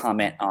and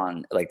comment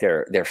on like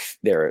their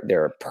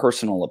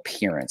personal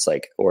appearance,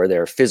 like or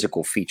their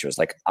physical features,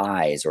 like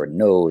eyes or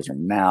nose or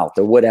mouth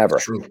or whatever.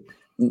 True.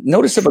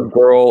 Notice if a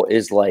girl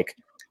is like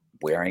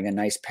wearing a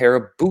nice pair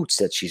of boots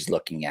that she's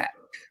looking at.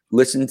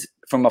 Listen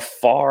from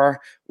afar,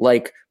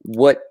 like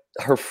what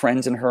her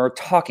friends and her are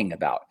talking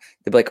about.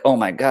 They'll be like, "Oh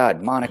my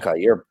God, Monica,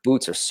 your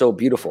boots are so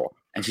beautiful."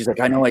 And she's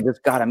like, "I know, I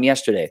just got them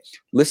yesterday."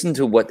 Listen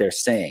to what they're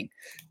saying.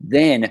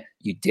 Then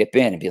you dip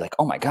in and be like,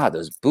 "Oh my God,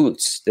 those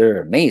boots,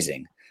 they're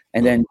amazing."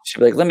 And then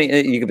she'll be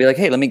like, you could be like,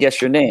 "Hey, let me guess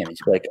your name." And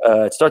she'll be like,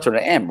 "It starts with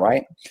an M,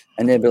 right?"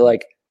 And they'll be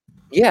like,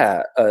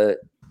 "Yeah,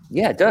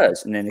 yeah, it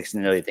does." And then next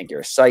thing you know, they think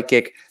you're a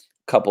psychic.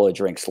 Couple of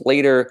drinks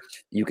later,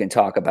 you can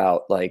talk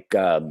about like,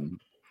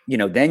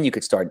 then you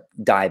could start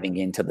diving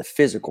into the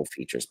physical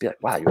features. Be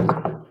like, "Wow, you're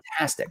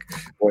fantastic,"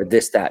 or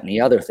this, that, and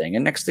the other thing.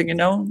 And next thing you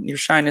know, your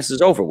shyness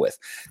is over with.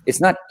 It's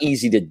not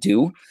easy to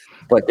do,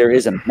 but there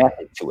is a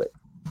method to it.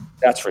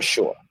 That's for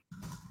sure.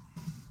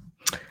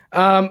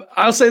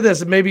 I'll say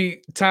this.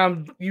 Maybe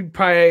Tom, you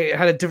probably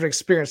had a different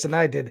experience than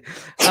I did.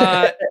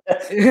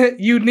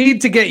 You need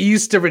to get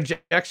used to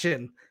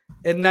rejection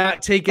and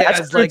not take it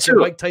as like a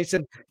Mike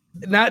Tyson.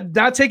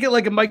 Not take it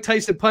like a Mike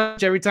Tyson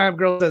punch every time a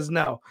girl says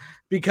no,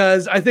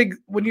 because I think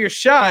when you're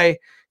shy,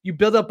 you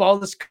build up all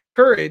this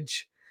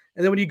courage,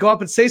 and then when you go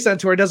up and say something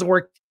to her, it doesn't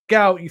work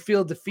out. You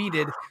feel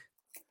defeated,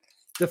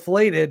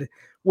 deflated.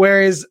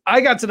 Whereas I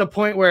got to the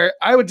point where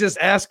I would just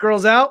ask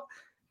girls out,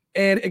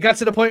 and it got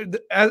to the point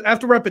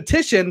after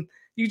repetition,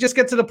 you just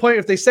get to the point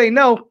if they say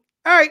no, all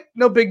right,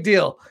 no big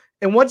deal.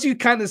 And once you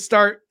kind of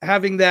start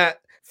having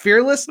that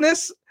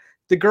fearlessness,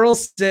 the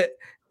girls sit.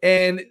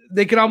 And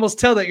they can almost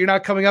tell that you're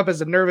not coming up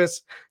as a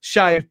nervous,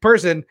 shy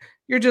person.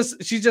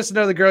 She's just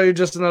another girl. You're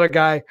just another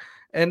guy.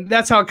 And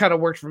that's how it kind of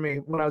worked for me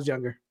when I was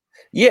younger.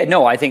 Yeah,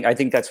 no, I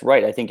think that's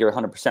right. I think you're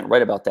 100%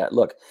 right about that.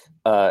 Look,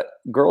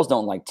 girls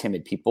don't like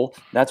timid people.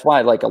 That's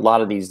why like a lot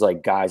of these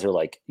like guys are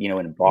like, in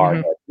a bar.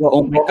 Mm-hmm. Like,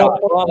 "Oh my God,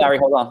 hold on, Larry,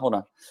 hold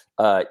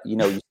on. You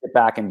sit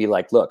back and be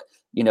like, "Look,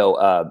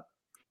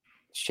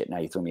 shit, now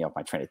you threw me off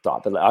my train of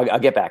thought, but I'll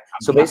get back."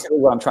 So basically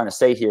what I'm trying to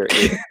say here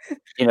is,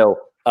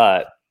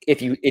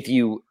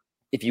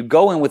 if you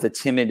go in with a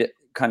timid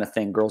kind of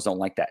thing, girls don't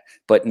like that.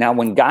 But now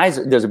when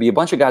there'll be a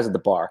bunch of guys at the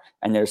bar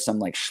and there's some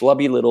like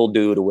schlubby little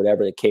dude or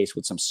whatever the case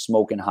with some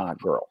smoking hot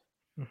girl.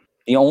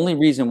 The only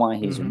reason why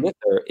he's with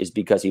her is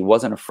because he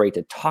wasn't afraid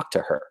to talk to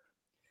her.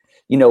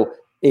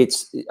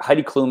 It's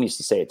Heidi Klum used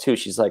to say it too.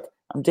 She's like,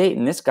 "I'm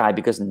dating this guy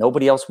because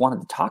nobody else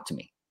wanted to talk to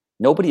me.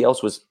 Nobody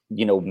else was,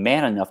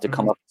 man enough to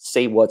come up and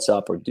say what's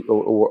up or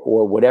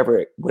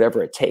whatever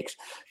it takes."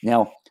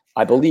 Now,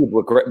 I believe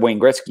what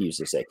Wayne Gretzky used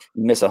to say: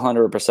 "You miss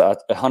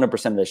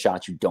 100% of the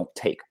shots you don't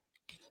take."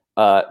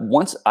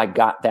 Once I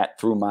got that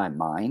through my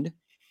mind,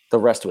 the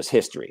rest was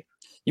history.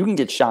 You can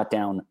get shot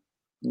down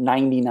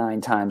 99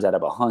 times out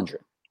of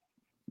 100,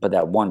 but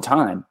that one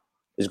time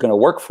is going to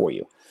work for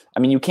you. I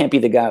mean, you can't be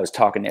the guy who's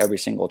talking to every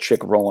single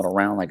chick rolling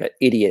around like an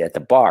idiot at the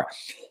bar.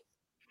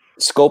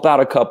 Scope out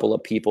a couple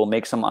of people,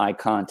 make some eye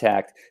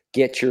contact,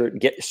 get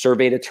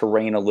survey the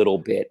terrain a little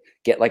bit,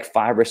 get like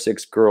 5 or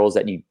 6 girls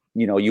that you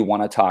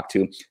want to talk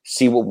to,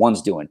 see what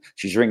one's doing.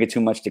 She's drinking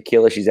too much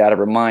tequila, she's out of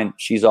her mind,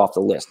 she's off the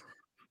list,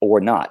 or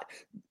not.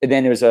 And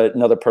then there's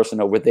another person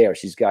over there.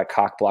 She's got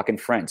cock blocking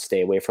friends.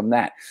 Stay away from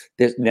that.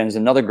 There's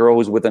another girl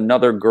who's with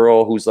another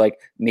girl who's like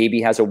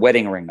maybe has a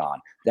wedding ring on.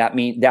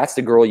 That's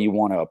the girl you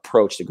want to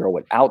approach, the girl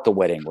without the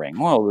wedding ring,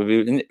 or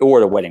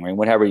the wedding ring,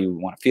 whatever you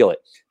want to feel it.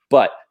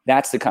 But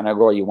that's the kind of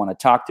girl you want to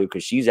talk to,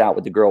 because she's out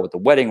with the girl with the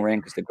wedding ring,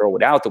 because the girl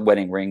without the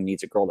wedding ring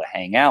needs a girl to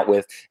hang out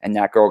with, and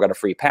that girl got a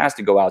free pass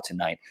to go out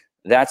tonight.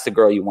 That's the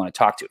girl you want to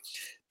talk to.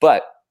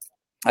 But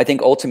I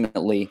think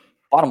ultimately,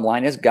 bottom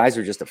line is guys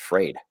are just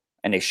afraid,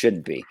 and they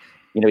shouldn't be.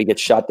 You get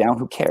shot down,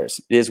 who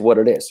cares? It is what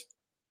it is.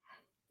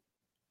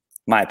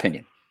 My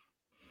opinion.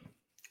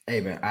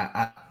 Hey, man,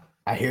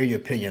 I hear your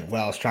opinion.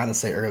 What I was trying to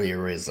say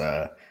earlier is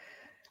I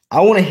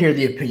want to hear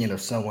the opinion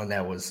of someone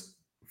that was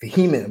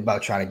vehement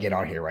about trying to get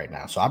on here right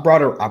now. So I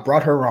brought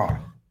her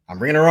on. I'm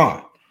bringing her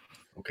on.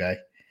 Okay.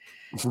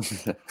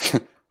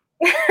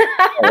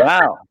 Oh,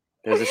 wow.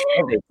 There's a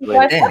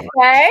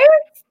okay.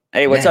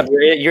 Hey, what's up?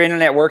 Your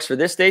internet works for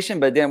this station,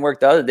 but it didn't work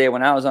the other day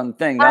when I was on the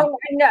thing. No?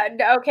 No,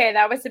 okay,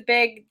 that was a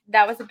big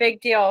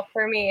deal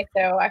for me.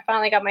 So I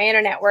finally got my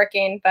internet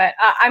working, but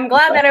I'm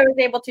glad that I was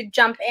able to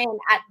jump in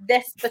at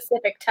this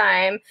specific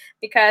time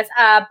because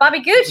Bobby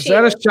Gucci. Is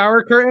that a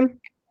shower curtain?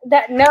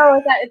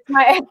 It's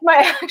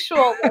my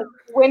actual like,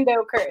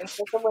 window curtains.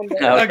 It's a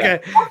window. Okay,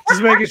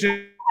 just making sure.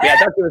 Yeah, I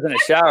thought she was in a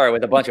shower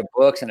with a bunch of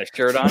books and a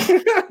shirt on.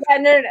 Yeah,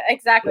 no,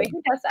 exactly.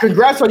 Who does that?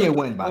 Congrats on your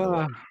win, by the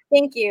way.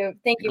 Thank you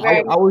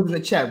very much. I was in the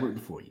chat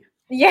rooting for you.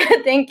 Yeah,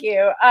 thank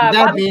you.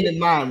 That being in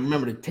mind,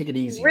 remember to take it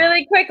easy.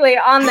 Really quickly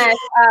on this,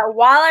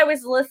 while I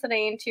was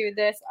listening to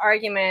this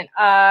argument,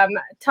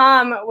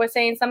 Tom was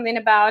saying something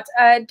about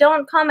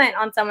don't comment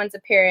on someone's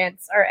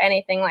appearance or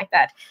anything like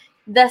that.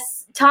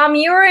 Tom,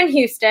 you were in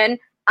Houston.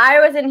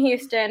 I was in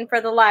Houston for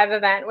the live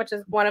event, which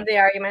is one of the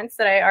arguments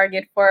that I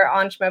argued for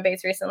on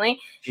Schmobase recently.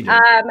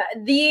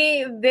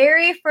 The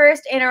very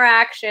first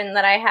interaction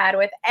that I had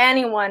with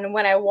anyone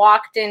when I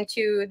walked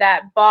into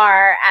that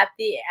bar at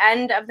the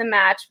end of the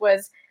match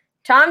was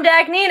Tom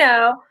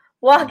Dagnino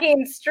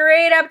walking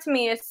straight up to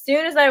me as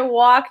soon as I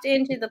walked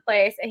into the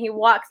place, and he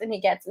walks and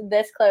he gets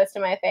this close to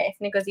my face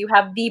and he goes, "You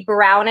have the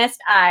brownest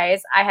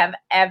eyes I have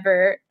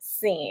ever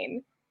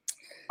seen."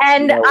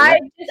 And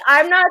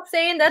I'm not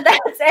saying that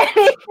that's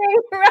anything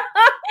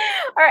wrong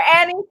or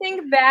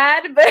anything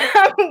bad, but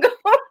I'm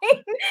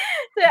going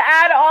to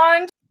add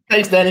on.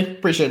 Thanks, Danny.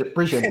 Appreciate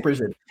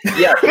it.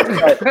 Yeah.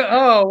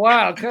 Oh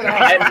wow! Good.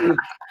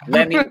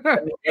 Let me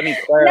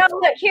clarify. No,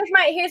 look,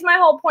 here's my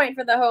whole point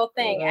for the whole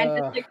thing, and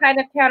just to kind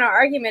of counter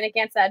argument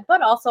against that,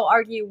 but also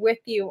argue with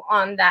you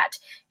on that.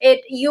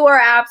 You are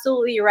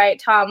absolutely right,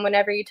 Tom,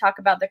 whenever you talk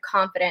about the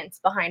confidence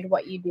behind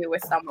what you do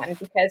with someone,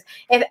 because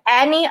if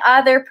any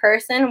other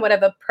person would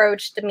have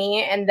approached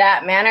me in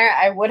that manner,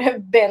 I would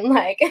have been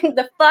like,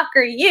 the fuck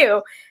are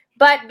you?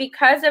 But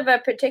because of a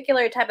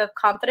particular type of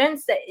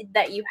confidence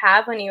that you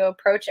have when you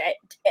approach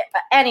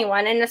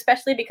anyone, and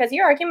especially because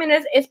your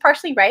argument is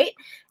partially right,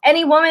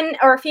 any woman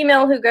or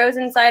female who goes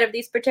inside of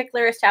these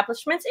particular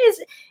establishments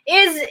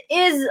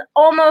is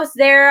almost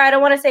there. I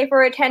don't want to say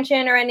for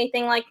attention or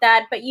anything like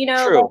that, but you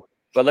know. True,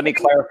 but let me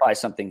clarify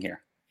something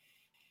here.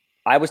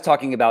 I was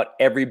talking about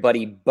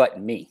everybody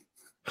but me.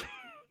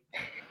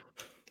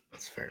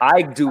 That's fair.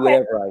 I do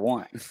whatever I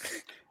want.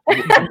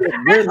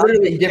 You're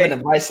literally giving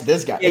advice to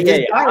this guy.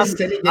 Yeah.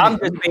 I'm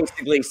just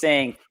basically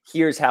saying,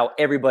 here's how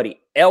everybody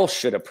else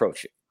should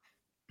approach it.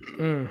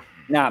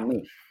 Not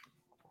me.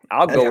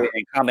 I'll go in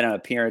and comment on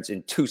appearance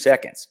in 2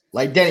 seconds.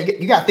 Like, Danny,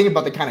 you got to think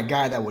about the kind of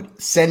guy that would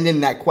send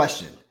in that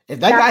question. If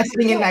that guy's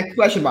sending in that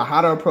question about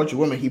how to approach a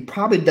woman, he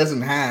probably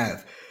doesn't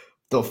have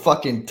the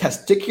fucking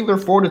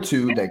testicular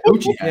fortitude that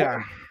Gucci has.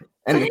 Yeah.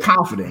 And the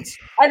confidence.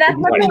 And that's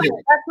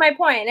my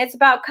point. It's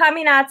about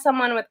coming at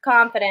someone with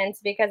confidence,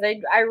 because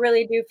I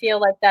really do feel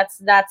like that's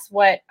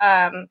what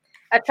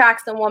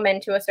attracts a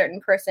woman to a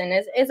certain person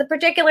is a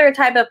particular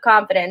type of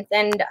confidence.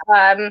 And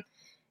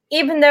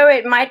even though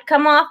it might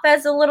come off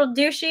as a little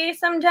douchey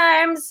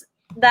sometimes,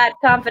 that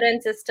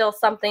confidence is still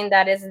something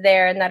that is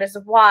there, and that is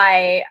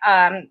why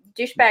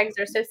douchebags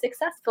are so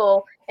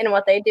successful in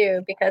what they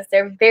do, because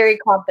they're very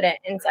confident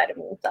inside of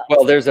themselves.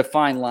 Well, there's a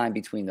fine line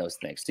between those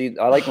things. See,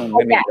 I like when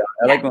women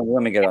when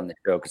women get on the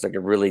show, because I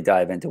can really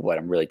dive into what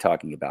I'm really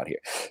talking about here.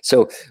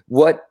 So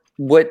what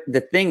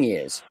the thing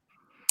is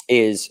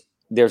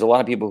there's a lot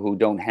of people who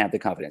don't have the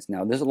confidence.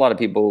 Now, there's a lot of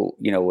people,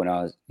 when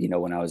I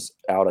was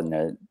out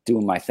and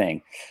doing my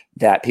thing,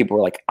 that people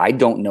were like, I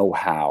don't know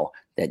how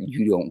that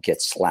you don't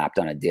get slapped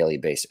on a daily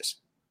basis.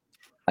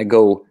 I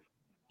go,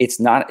 it's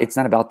not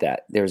about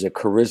that. There's a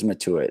charisma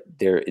to it.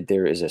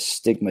 There is a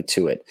stigma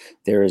to it.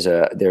 There is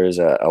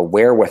a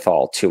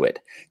wherewithal to it,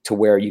 to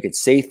where you could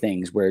say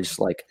things where it's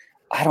like,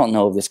 I don't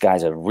know if this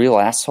guy's a real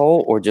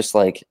asshole or just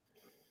like,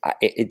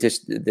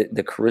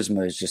 the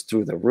charisma is just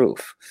through the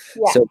roof.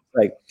 Yeah. So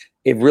like,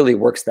 it really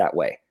works that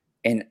way.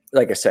 And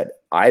like I said,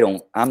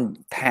 I'm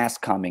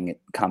past commenting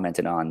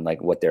on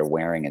like what they're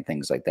wearing and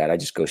things like that. I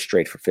just go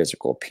straight for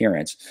physical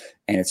appearance,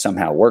 and it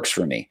somehow works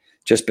for me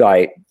just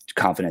by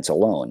confidence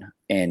alone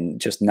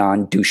and just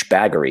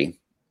non-douchebaggery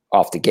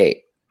off the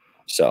gate.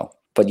 So,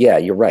 but yeah,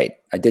 you're right.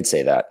 I did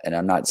say that. And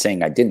I'm not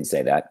saying I didn't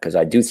say that, because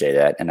I do say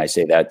that. And I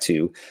say that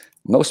to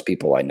most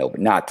people I know,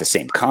 but not the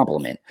same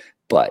compliment,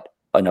 but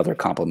another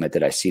compliment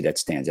that I see that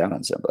stands out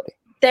on somebody.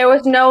 There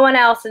was no one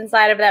else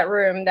inside of that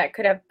room that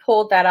could have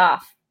pulled that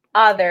off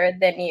other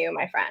than you,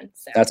 my friend.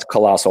 So. That's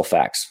colossal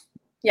facts.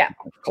 Yeah.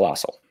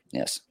 Colossal.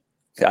 Yes.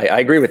 I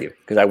agree with you,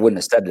 because I wouldn't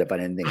have said it if I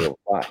didn't think it would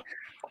fly.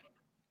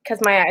 Because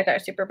my eyes are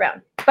super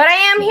brown. But I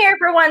am here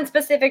for one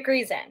specific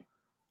reason.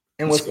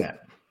 And what's that?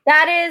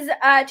 That is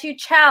to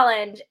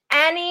challenge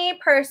any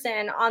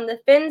person on the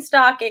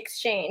Finstock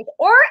Exchange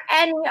or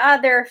any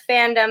other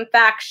fandom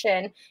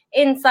faction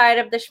inside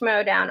of the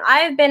Schmodown.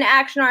 I've been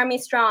Action Army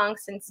strong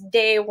since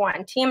day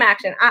one. Team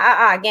Action.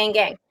 Gang,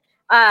 gang.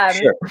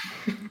 Sure.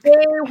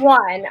 Day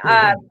one.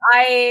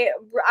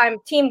 I'm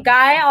Team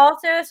Guy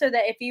also, so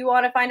that if you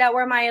want to find out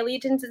where my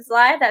allegiances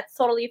lie, that's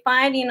totally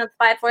fine. The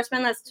Five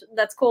Horsemen,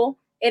 that's cool.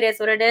 It is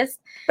what it is.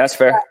 That's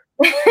fair.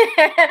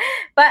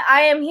 But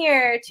I am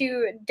here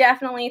to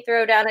definitely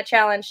throw down a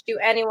challenge to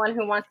anyone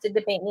who wants to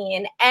debate me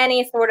in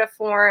any sort of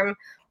form,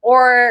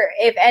 or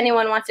if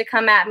anyone wants to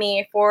come at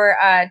me for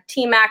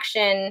Team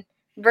Action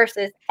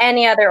versus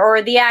any other,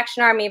 or the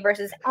Action Army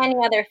versus any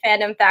other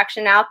fandom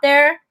faction out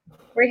there.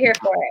 We're here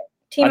for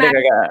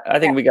it. I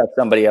think we got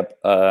somebody up,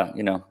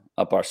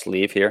 up our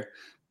sleeve here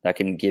that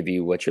can give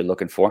you what you're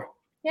looking for.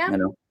 Yeah.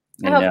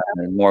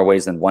 In more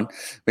ways than one.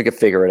 We could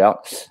figure it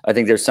out. I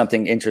think there's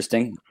something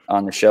interesting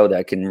on the show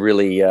that can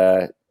really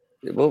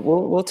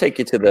we'll take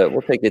you to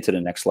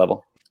the next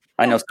level.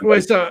 I know.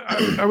 Wait, so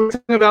are we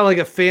talking about like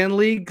a fan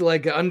league,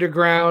 like an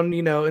underground,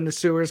 in the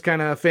sewers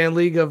kind of fan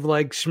league of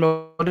like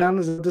Schmodown?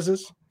 Is that what this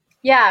is?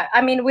 Yeah,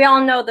 I mean, we all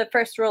know the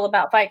first rule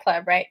about Fight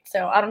Club, right?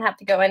 So I don't have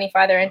to go any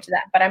farther into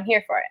that, but I'm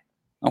here for it.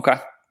 Okay.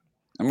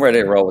 I'm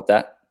ready to roll with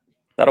that.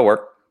 That'll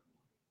work.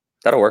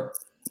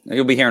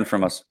 You'll be hearing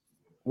from us.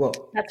 Well,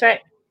 that's right.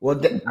 Well,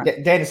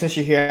 Danny, since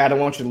you're here, I don't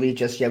want you to leave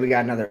just yet. We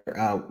got another.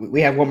 We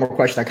have one more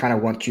question. I kind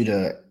of want you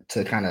to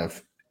kind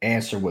of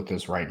answer with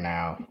us right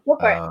now. Go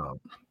for it.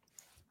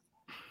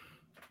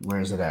 Where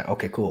is it at?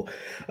 Okay, cool.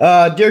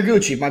 Dear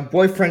Gucci, my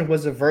boyfriend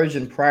was a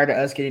virgin prior to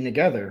us getting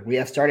together. We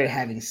have started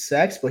having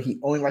sex, but he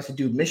only likes to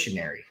do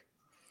missionary.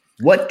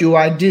 What do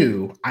I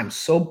do? I'm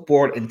so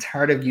bored and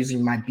tired of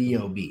using my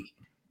BOB.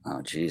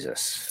 Oh,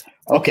 Jesus.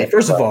 Okay,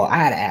 first of all, I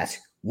had to ask,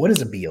 what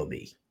is a BOB?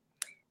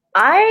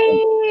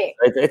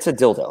 It's a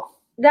dildo.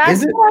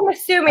 That's what I'm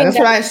assuming. That's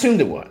what I assumed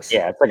it was.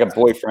 Yeah, it's like a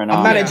boyfriend.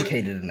 I'm not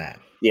educated in that.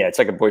 Yeah, it's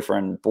like a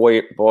boyfriend,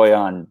 boy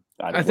on.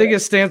 I think it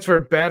stands for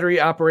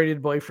battery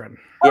operated boyfriend.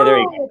 Yeah, there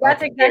you go.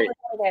 That's exactly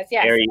what it is.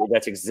 Yes.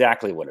 That's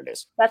exactly what it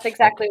is. That's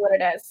exactly what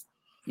it is.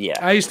 Yeah.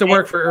 I used to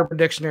work for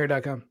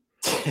UrbanDictionary.com.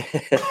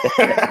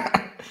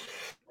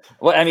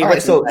 Well, I mean,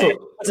 what's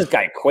this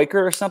guy,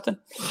 Quaker or something?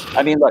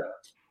 I mean, look,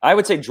 I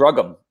would say drug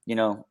him.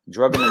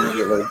 Drug him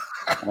immediately.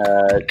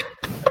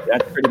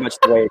 That's pretty much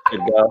the way it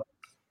should go.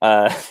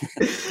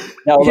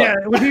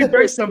 When you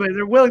break somebody,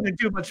 they're willing to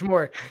do much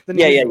more than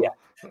yeah.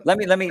 Let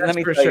me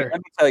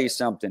tell you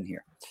something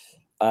here.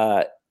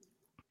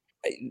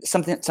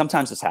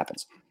 Sometimes this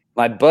happens.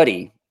 My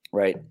buddy,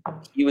 right?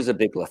 He was a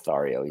big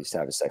Lothario. He used to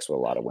have sex with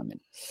a lot of women.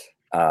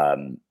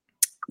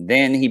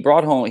 Then he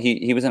brought home.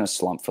 He was in a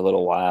slump for a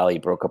little while. He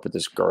broke up with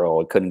this girl.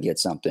 He couldn't get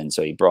something,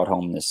 so he brought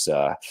home this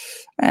I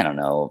don't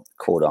know,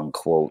 quote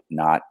unquote,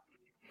 not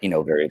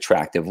very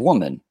attractive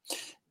woman.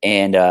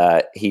 And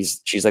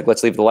she's like,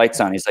 let's leave the lights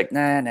on. He's like,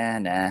 nah.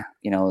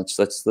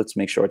 Let's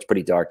make sure it's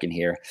pretty dark in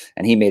here.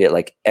 And he made it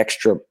like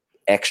extra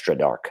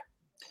dark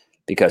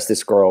because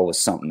this girl was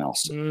something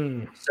else.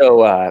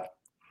 So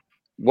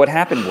what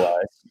happened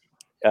was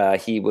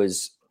he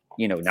was,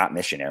 not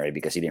missionary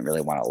because he didn't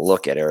really want to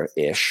look at her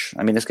ish.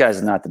 I mean, this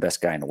guy's not the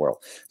best guy in the world.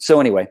 So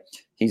anyway,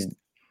 he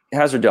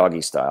has her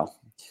doggy style,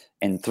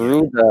 and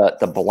through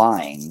the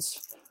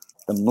blinds,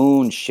 the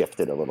moon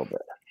shifted a little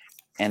bit.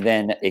 And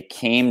then it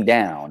came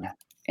down,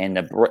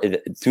 and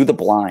through the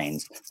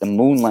blinds, the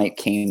moonlight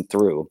came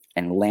through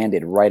and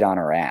landed right on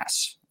her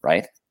ass,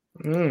 right?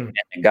 And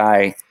the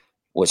guy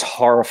was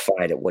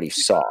horrified at what he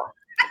saw.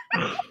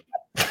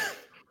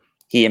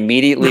 He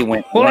immediately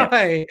went.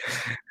 Why?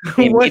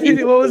 What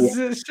was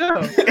this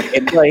show?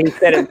 He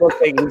said it looked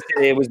like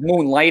it was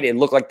moonlight. It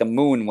looked like the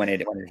moon when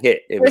it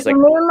hit. It was like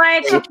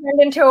moonlight. She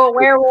turned into a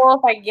werewolf.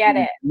 I get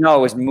it. No,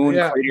 it was moon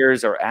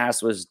craters. Her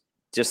ass was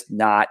just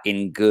not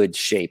in good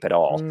shape at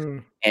all.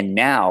 And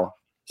now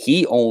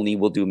he only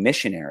will do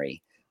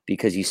missionary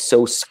because he's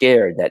so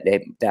scared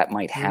that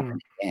might happen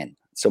again.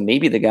 So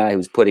maybe the guy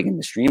who's putting in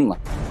the streamline,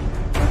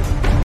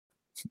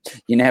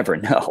 you never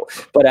know.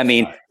 But I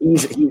mean,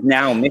 he's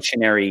now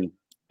missionary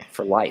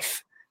for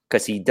life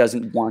because he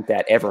doesn't want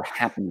that ever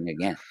happening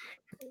again.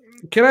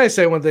 Can I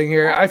say one thing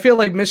here? I feel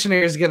like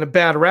missionary is getting a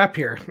bad rap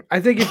here. I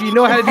think if you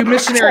know how to do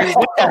missionary,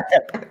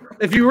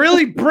 if you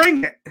really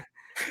bring it,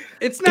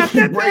 it's not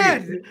that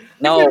bad.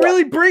 No, you can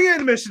really bring it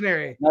in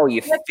missionary. No,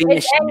 you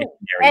finish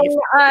missionary.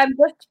 And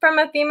just from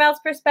a female's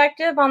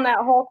perspective on that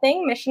whole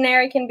thing,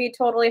 missionary can be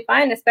totally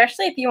fine,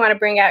 especially if you want to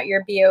bring out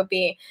your BOB.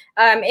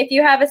 If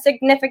you have a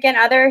significant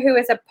other who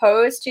is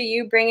opposed to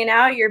you bringing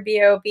out your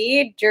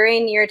BOB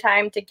during your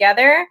time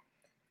together,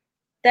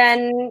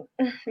 then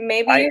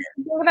maybe you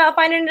should think about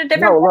finding a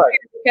different partner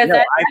because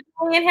that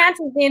definitely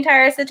enhances the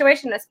entire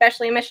situation,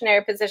 especially a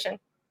missionary position.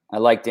 I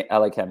like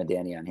having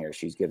Danny on here.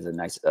 She gives a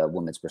nice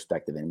woman's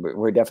perspective, and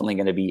we're definitely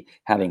going to be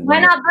having.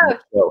 Why not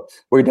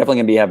both? We're definitely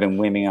going to be having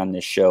women on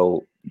this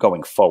show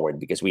going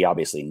forward because we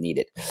obviously need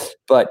it.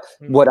 But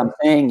what I'm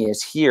saying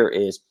is,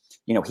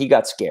 he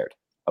got scared.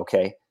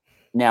 Okay,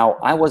 now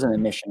I wasn't a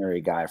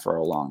missionary guy for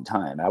a long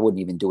time. I wouldn't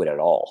even do it at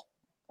all.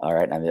 All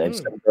right, I mean, if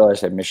some girl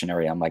said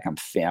missionary, I'm like, I'm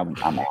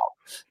out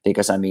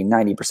because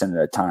 90% of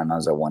the time I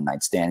was a one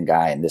night stand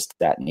guy and this,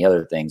 that, and the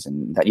other things,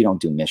 and that you don't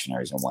do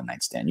missionaries in one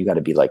night stand. You got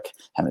to be like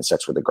having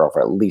sex with a girl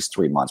for at least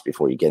 3 months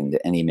before you get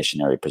into any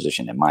missionary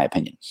position, in my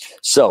opinion.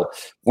 So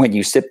when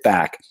you sit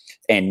back,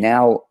 and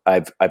now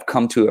I've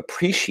come to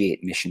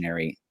appreciate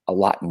missionary a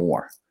lot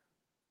more.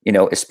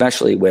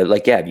 Especially with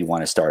if you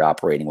want to start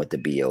operating with the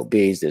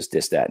BOBs, there's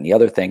this, that, and the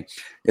other thing.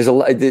 There's a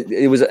lot.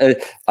 It was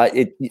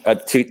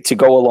to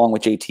go along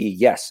with JTE.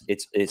 Yes,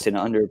 it's an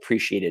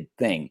underappreciated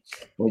thing.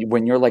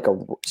 When you're like a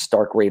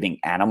stark raving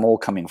animal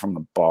coming from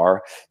a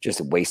bar,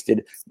 just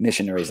wasted,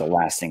 missionary is the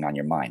last thing on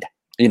your mind.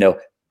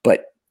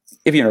 But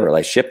if you're in a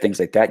relationship, things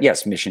like that,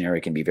 yes,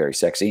 missionary can be very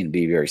sexy and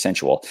be very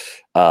sensual.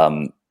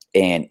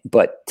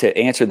 But to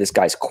answer this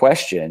guy's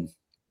question,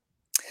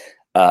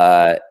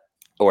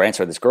 or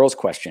answer this girl's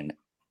question,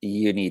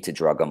 you need to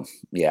drug them.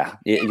 Yeah.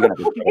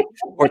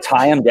 Or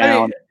tie them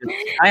down.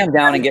 Tie them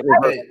down and get rid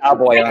of the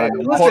cowboy on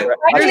them.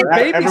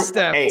 Baby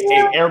steps. Hey,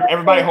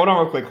 everybody, hold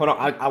on real quick. Hold on.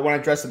 I want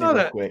to address something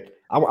real quick.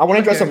 I want to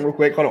address something real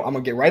quick. Hold on. I'm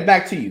going to get right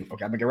back to you.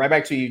 Okay. I'm going to get right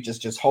back to you.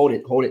 Just hold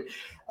it.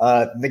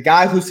 The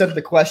guy who sent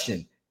the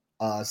question,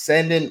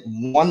 send in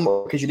one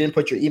more, because you didn't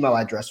put your email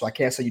address, so I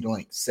can't send you the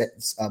link.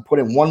 Put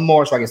in one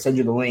more so I can send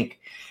you the link.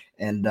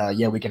 And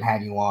we can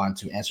have you on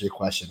to answer your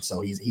question.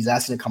 So he's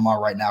asking to come on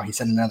right now. He's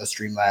sending another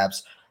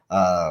Streamlabs,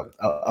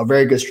 a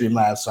very good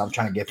Streamlabs. So I'm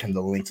trying to give him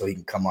the link so he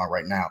can come on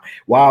right now.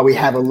 While we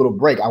have a little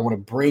break, I want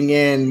to bring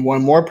in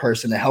one more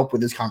person to help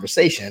with this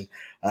conversation.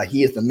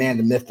 He is the man,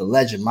 the myth, the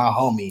legend, my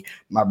homie,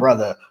 my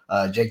brother,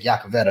 Jake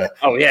Yacovetta.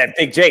 Oh yeah,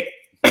 Big Jake.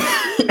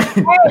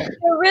 Right,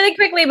 so really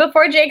quickly,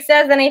 before Jake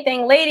says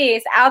anything,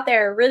 ladies out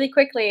there, really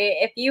quickly,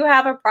 if you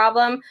have a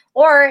problem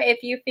or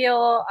if you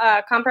feel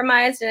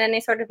compromised in any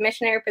sort of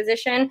missionary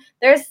position,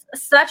 there's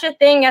such a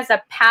thing as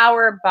a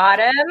power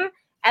bottom.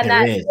 And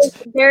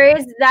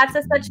that's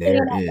a such thing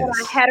in a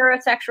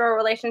heterosexual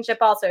relationship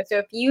also. So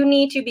if you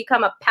need to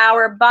become a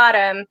power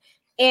bottom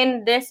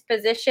in this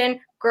position,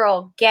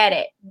 girl, get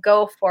it.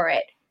 Go for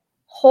it.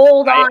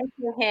 Hold on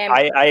to him.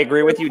 I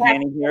agree with you,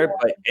 Danny, here,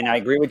 and I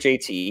agree with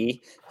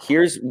JTE.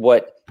 Here's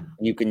what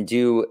you can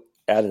do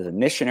out of the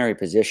missionary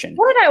position.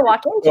 What did I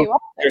walk into?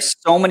 There's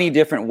so many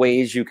different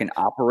ways you can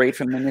operate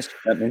from the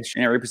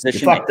missionary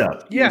position. You're fucked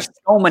up. Yeah,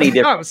 so many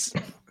different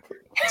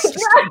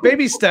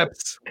baby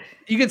steps.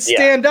 You can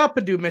stand up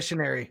and do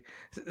missionary.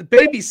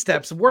 Baby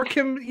steps. Work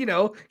him.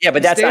 Yeah,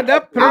 but that's stand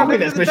not, up. Put him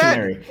into the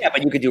missionary. bed. Yeah,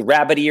 but you could do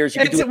rabbit ears.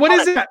 What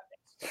is that?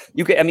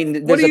 You could. I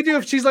mean, what do you do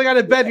if she's like on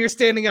a bed and you're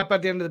standing up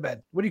at the end of the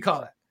bed? What do you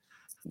call that?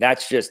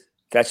 That's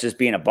just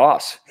being a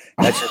boss.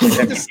 That's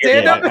just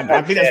stand up.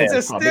 I think that's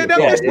a stand up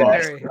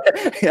missionary.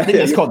 I think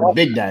it's called the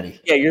Big Daddy.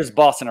 Yeah, you're just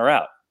bossing her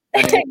out.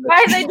 Guys,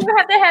 I do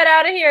have to head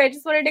out of here. I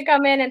just wanted to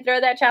come in and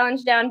throw that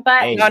challenge down.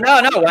 But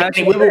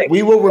no.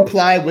 We will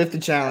reply with the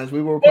challenge.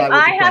 If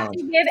I have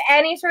to give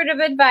any sort of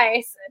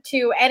advice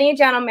to any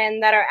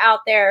gentlemen that are out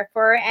there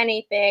for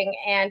anything,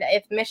 and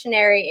if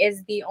missionary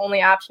is the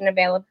only option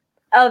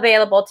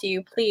available to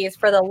you, please,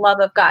 for the love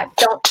of God,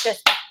 don't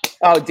just.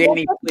 Oh,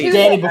 Danny, please.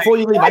 Danny, before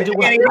you leave, I do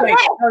want to.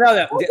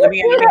 Let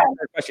me ask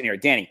a question here,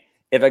 Danny.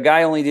 If a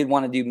guy only did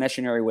want to do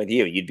missionary with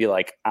you, you'd be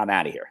like, I'm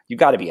out of here. You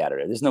got to be out of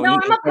there. There's no. No,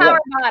 I'm a power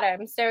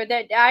bottom, so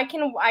that I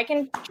can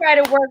try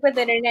to work with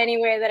it in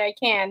any way that I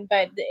can.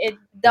 But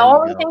the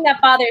only thing that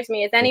bothers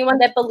me is anyone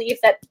that believes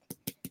that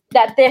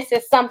this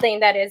is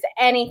something that is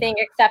anything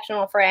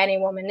exceptional for any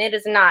woman. It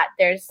is not.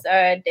 It's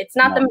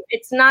not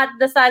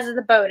the size of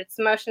the boat. It's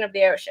the motion of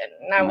the ocean.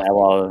 I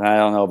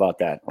don't know about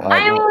that.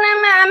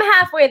 I'm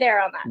halfway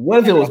there on that.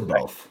 What if it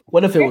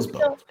was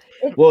both?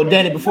 Well,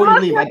 Danny, before you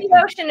leave,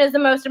 the ocean is the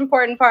most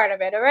important part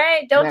of it. All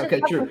right, don't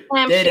just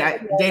slam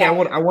Danny, I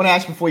want to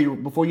ask before you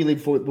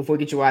leave, before we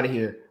get you out of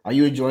here. Are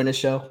you enjoying the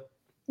show?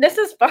 This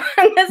is fun.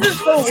 This is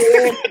so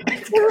weird.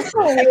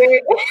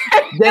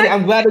 Danny,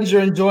 I'm glad that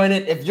you're enjoying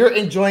it. If you're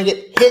enjoying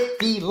it, hit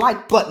the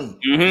like button.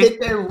 Mm-hmm.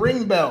 Hit that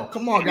ring bell.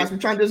 Come on, guys. We're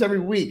trying to do this every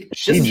week.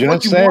 She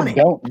just said,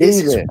 don't do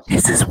this.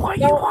 This is what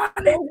you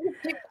wanted.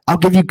 I'll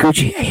give you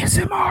Gucci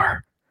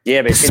ASMR.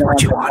 Yeah, but she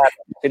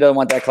doesn't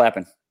want that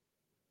clapping.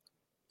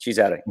 She's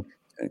out of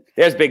it.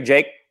 There's Big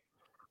Jake.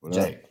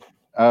 Jake.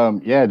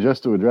 Yeah,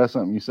 just to address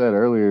something you said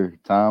earlier,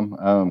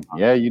 Tom.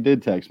 Yeah, you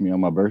did text me on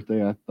my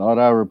birthday. I thought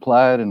I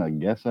replied, and I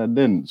guess I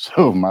didn't.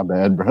 So my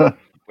bad, bro.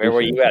 Where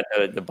were you at?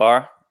 The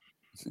bar?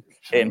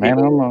 Man, I'm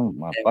on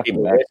my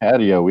fucking back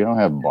patio. We don't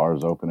have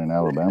bars open in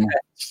Alabama.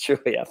 It's true.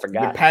 Yeah, I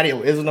forgot. Your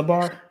patio isn't a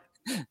bar?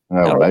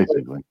 No,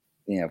 basically.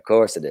 Yeah, of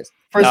course it is.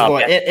 First of all,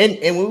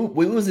 and when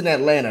we was in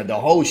Atlanta, the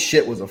whole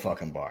shit was a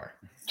fucking bar.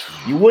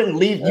 You wouldn't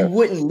leave. You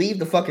wouldn't leave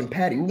the fucking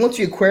patio. We went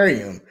to the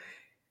aquarium.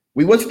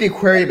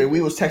 And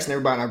we was texting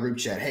everybody in our group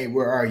chat. Hey,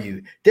 where are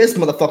you? This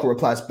motherfucker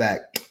replies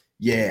back.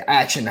 Yeah,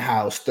 Action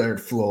House,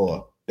 3rd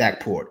floor, back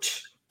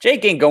porch.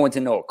 Jake ain't going to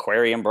no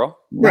aquarium, bro.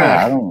 Nah,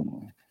 I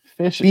don't.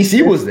 Fish.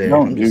 BC was there.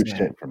 Don't do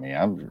shit for me.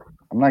 I'm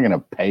not gonna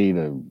pay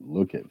to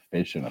look at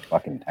fish in a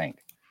fucking tank.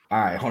 All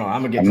right, hold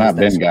on. I'm not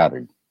Ben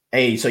Goddard.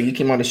 Hey, so you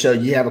came on the show.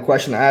 You have a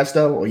question to ask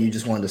though, or you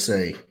just wanted to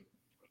say?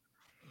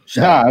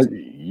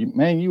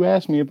 You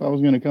asked me if I was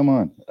going to come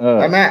on.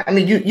 I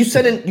mean, you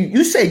said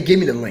you say give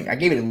me the link. I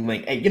gave you the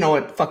link. Hey, you know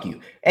what? Fuck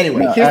you.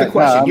 Anyway, here's the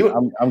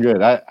question. I'm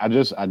good.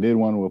 I did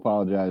want to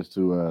apologize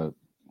to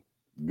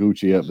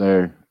Gucci up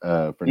there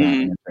for not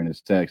answering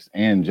his text,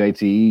 and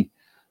JTE.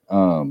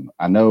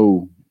 I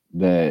know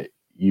that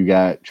you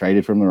got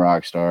traded from the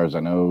Rock Stars.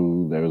 I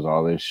know there was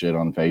all this shit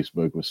on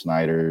Facebook with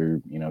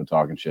Snyder,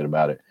 talking shit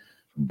about it.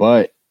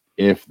 But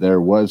if there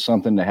was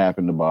something to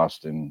happen to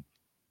Boston,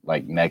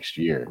 like next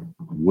year,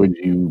 would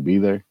you be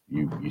there?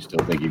 You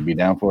still think you'd be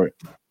down for it?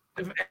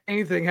 If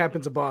anything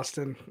happens to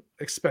Boston,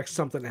 expect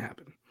something to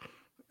happen.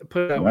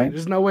 Put it that way.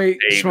 There's no way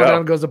There you SmackDown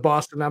go. goes to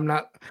Boston. I'm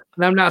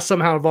not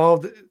somehow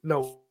involved.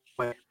 No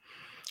way.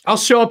 I'll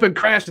show up and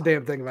crash the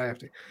damn thing if I have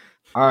to.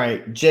 All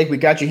right, Jake, we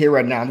got you here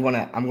right now. I'm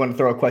gonna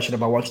throw a question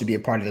up. I want you to be a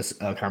part of this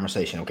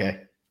conversation.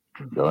 Okay.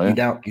 Go ahead.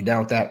 You down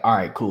with that? All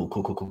right, cool.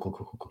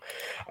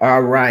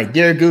 All right,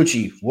 dear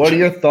Gucci, what are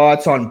your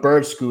thoughts on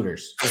bird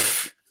scooters?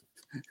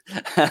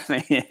 I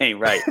mean, ain't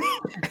right.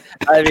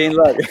 I mean,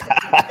 look,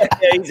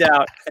 he's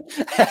out.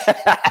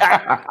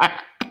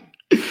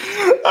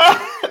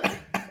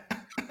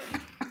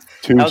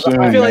 Too soon,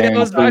 I feel like man.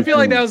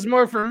 that was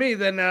more for me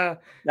than That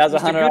was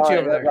Mr.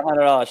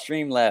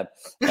 $100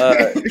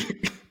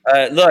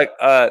 Streamlab. Look,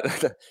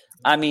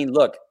 I mean,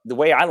 look, the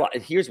way I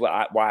like. Here's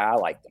why I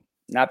like them.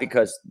 Not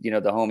because the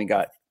homie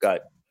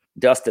got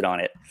dusted on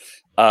it.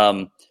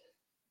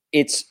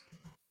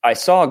 I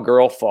saw a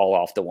girl fall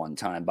off the one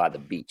time by the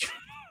beach.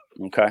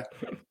 Okay.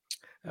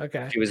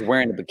 She was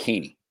wearing a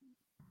bikini.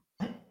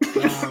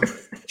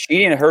 She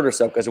didn't hurt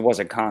herself because it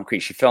wasn't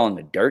concrete. She fell in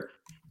the dirt,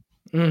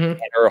 and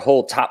her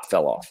whole top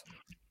fell off.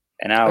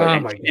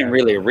 And she didn't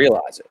really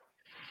realize it.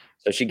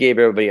 So she gave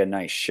everybody a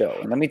nice show.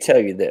 And let me tell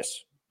you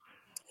this: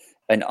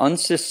 an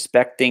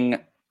unsuspecting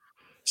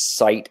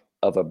sight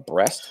of a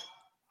breast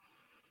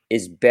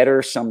is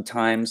better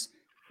sometimes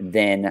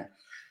than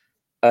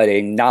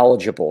a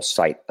knowledgeable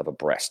sight of a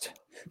breast.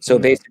 So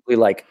basically,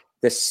 like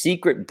the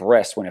secret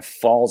breast when it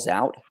falls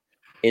out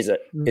is a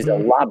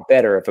lot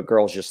better if a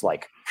girl's just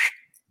like.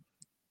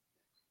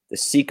 The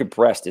secret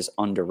breast is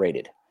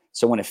underrated.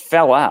 So when it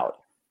fell out,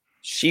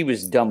 she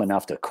was dumb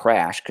enough to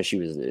crash because she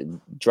was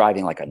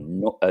driving like a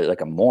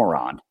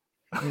moron.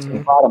 So the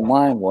bottom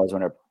line was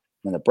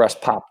when the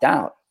breast popped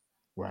out,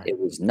 it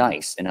was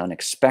nice and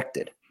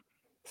unexpected.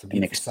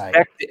 An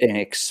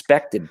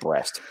expected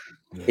breast.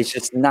 It's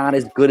just not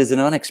as good as an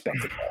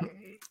unexpected breast.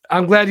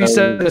 I'm glad you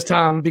said this,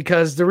 Tom,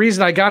 because the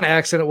reason I got in an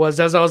accident was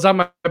as I was on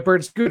my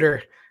bird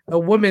scooter, a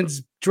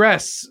woman's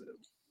dress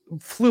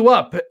flew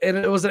up and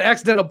it was an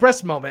accidental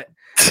breast moment.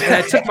 And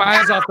I took my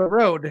eyes off the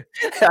road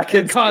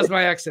and caused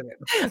my accident.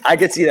 I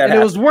could see that. And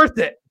it was worth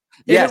it.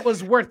 Yeah, it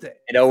was worth it.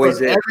 It always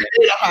is. Every day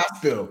at the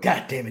hospital.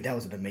 God damn it, that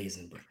was an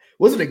amazing breast.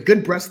 Was it a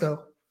good breast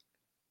though?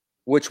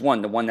 Which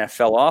one? The one that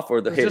fell off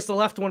or the just the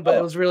left one, but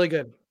it was really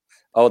good.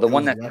 Oh, the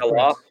one that fell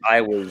off.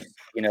 I was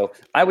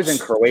in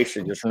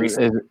Croatia just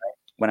recently.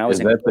 When I was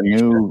the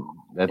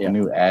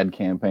new ad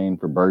campaign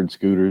for bird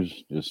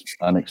scooters, just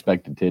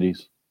unexpected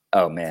titties.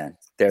 Oh man,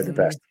 they're the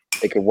best.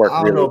 They could work.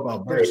 I don't know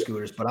about bird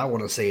scooters, but I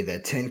want to say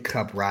that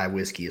 10-cup rye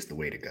whiskey is the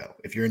way to go.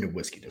 If you're into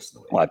whiskey, this is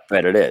the way. Well, I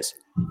bet it is.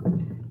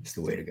 It's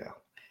the way to go.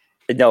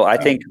 No, I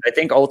think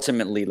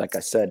ultimately, like I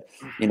said,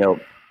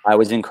 I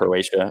was in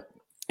Croatia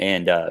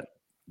and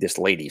this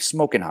lady,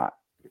 smoking hot,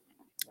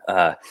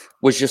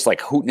 was just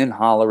like hooting and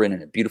hollering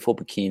in a beautiful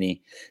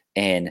bikini,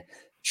 and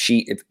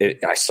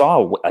I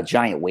saw a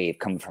giant wave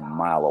coming from a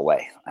mile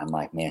away. I'm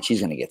like, man,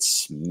 she's gonna get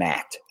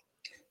smacked.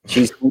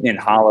 She's hooting and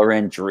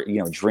hollering,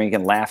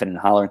 drinking, laughing and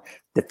hollering.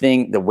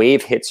 The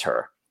wave hits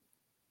her.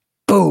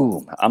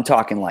 Boom! I'm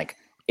talking like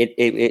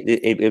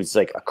it was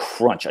like a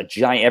crunch, a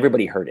giant.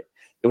 Everybody heard it.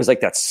 It was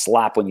like that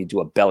slap when you do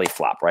a belly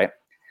flop, right?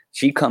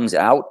 She comes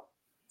out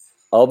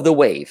of the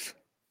wave,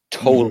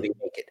 totally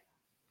naked.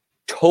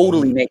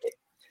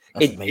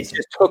 It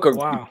just took her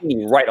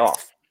bikini right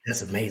off.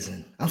 That's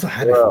amazing. I'm so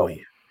happy for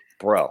you,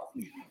 bro.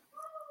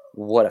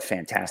 What a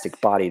fantastic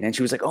body. And then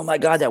she was like, oh my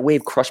God, that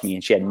wave crushed me.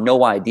 And she had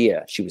no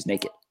idea she was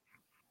naked.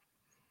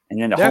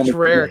 And then that's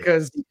rare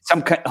because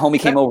some homie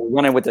came over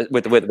running with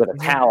a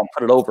towel and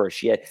put it over her.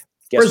 She had,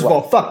 first of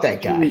all, fuck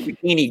that guy.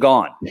 Bikini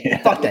gone.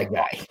 Fuck that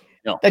guy.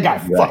 No, that guy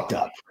fucked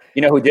up.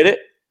 You know who did it?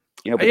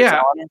 You know,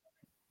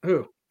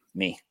 who?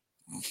 Me.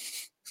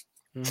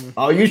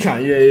 Oh, you're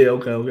trying. Yeah.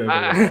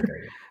 Okay.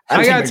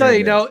 I gotta tell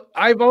you,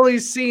 I've only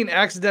seen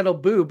accidental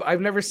boob.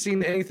 I've never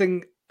seen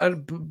anything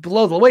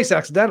below the waist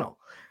accidental.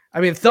 I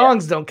mean,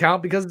 thongs don't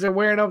count because they're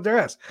wearing up their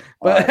ass.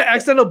 But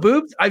accidental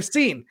boobs, I've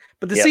seen.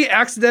 But to see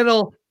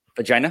accidental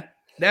vagina,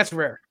 that's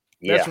rare.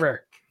 That's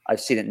rare. I've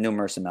seen it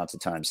numerous amounts of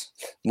times,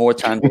 more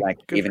times than I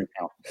can even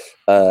count.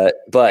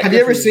 But have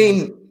you ever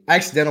seen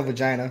accidental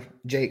vagina,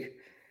 Jake?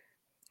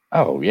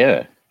 Oh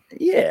yeah.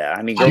 Yeah,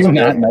 I mean, do you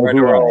not know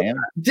who I am?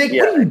 Jake,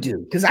 what do you do?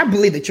 Because I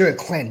believe that you're a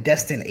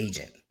clandestine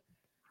agent.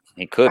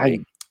 It could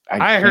be.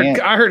 I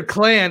heard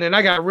clan, and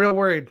I got real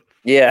worried.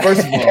 Yeah.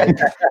 First of all,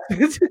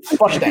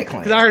 fuck that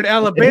clan. Because I heard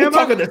Alabama. We're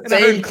talking the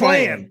same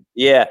clan.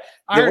 Yeah.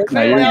 I heard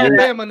clan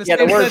Alabama.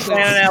 The word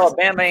clan in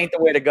Alabama ain't the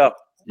way to go.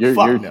 You're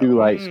too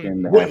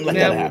light-skinned. Wouldn't let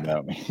that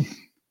happen.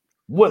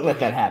 Wouldn't let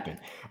that happen.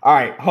 All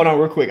right, hold on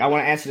real quick. I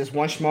want to answer this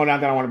one schmo,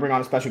 then I want to bring on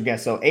a special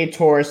guest. So A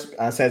Taurus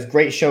says,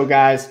 great show,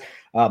 guys.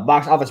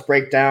 Box office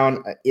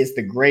breakdown is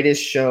the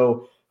greatest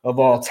show of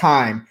all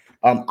time.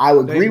 I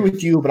would agree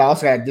with you, but I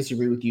also got to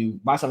disagree with you.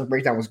 Box office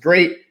breakdown was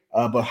great.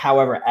 But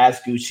however,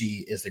 Ask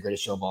Gucci is the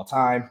greatest show of all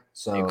time.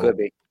 So it could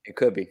be.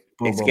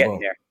 Boom, It's boom, getting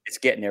boom. there. It's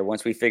getting there.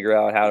 Once we figure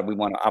out how we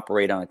want to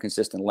operate on a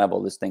consistent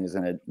level, this thing is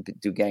going to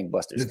do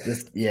gangbusters.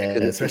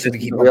 Especially if we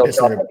keep on real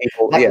pissing talk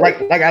people.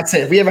 like I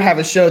said, if we ever have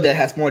a show that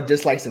has more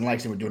dislikes than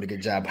likes, then we're doing a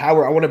good job.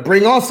 However, I want to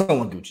bring on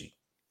someone, Gucci.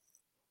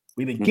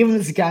 We've been giving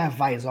this guy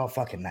advice all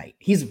fucking night.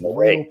 He's a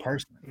real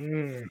person.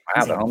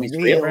 Wow, the homie's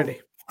real ready.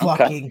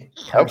 Fucking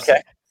person.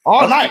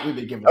 All night we've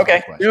been giving this guy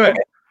questions.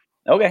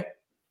 Okay.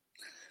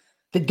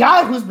 The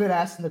guy who's been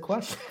asking the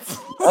questions.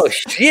 Oh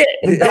shit!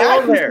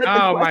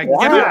 Oh my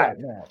god!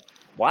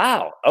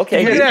 Wow.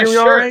 Okay. Look at that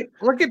shirt.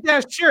 Look at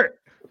that shirt.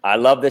 I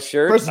love this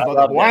shirt. First of all,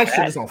 the Hawaiian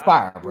shirt is on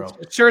fire, bro.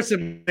 The shirt's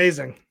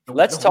amazing.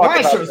 Let's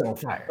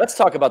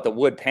talk about the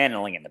wood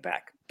paneling in the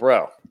back,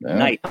 bro.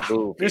 Nice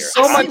move. There's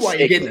so much. Why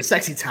you're getting a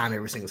sexy time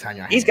every single time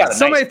you're. He's got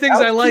so many things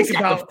I like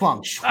about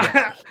funk.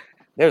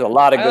 There's a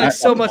lot of good. I like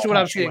so much what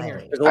I'm seeing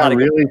here. There's a lot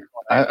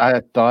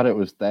I thought it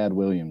was Thad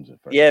Williams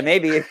at first. Yeah,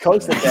 maybe it's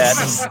close to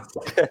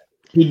that.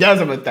 He does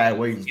have a Thad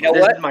Williams. You know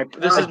what?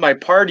 This is my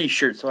party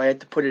shirt, so I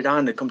had to put it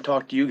on to come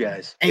talk to you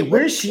guys. Hey,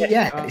 where is she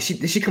at?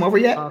 Did she come over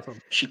yet?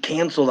 Awesome. She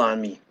canceled on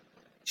me.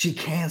 She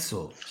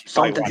canceled.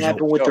 Something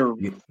happened with her.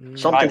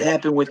 Something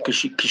happened with because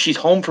she's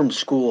home from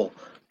school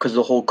because of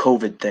the whole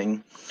COVID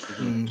thing.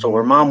 Mm-hmm. So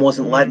her mom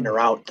wasn't letting her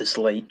out this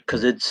late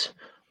because it's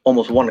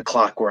almost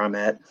 1:00 where I'm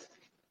at.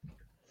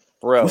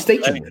 Bro, what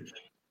state you in?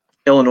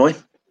 Illinois.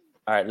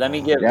 All right, let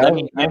me talk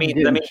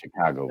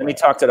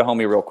to the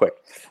homie real quick.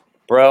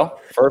 Bro,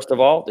 first of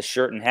all, the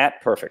shirt and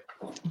hat, perfect.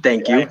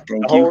 Thank you.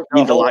 Thank you.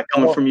 Means a lot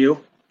coming from you.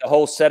 The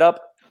whole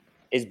setup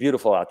is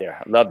beautiful out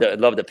there. I love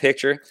the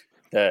picture,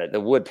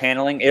 the wood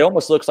paneling. It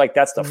almost looks like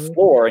that's the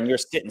floor and you're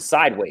sitting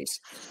sideways.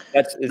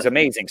 It's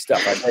amazing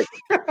stuff. I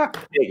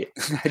dig it.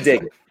 I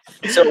dig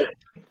it.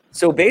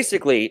 So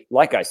basically,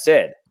 like I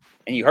said,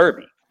 and you heard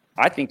me,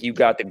 I think you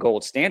got the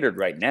gold standard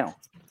right now.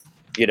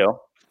 You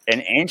know,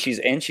 and she's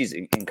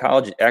in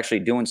college actually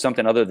doing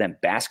something other than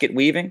basket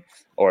weaving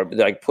or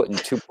like putting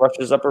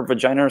toothbrushes up her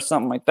vagina or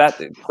something like that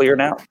to clear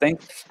it out thing.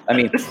 I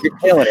mean, you're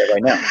killing it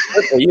right now.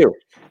 Good for you.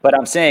 But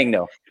I'm saying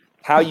though,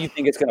 how you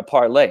think it's going to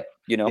parlay?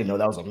 You know,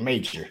 that was a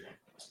major.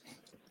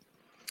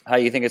 How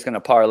you think it's going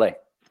to parlay?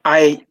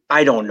 I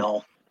don't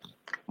know.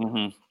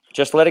 Mm-hmm.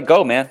 Just let it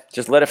go, man.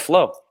 Just let it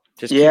flow.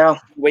 Just keep the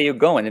way you're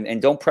going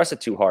and don't press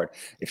it too hard.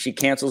 If she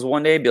cancels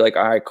one day, be like,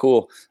 all right,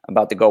 cool. I'm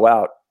about to go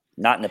out.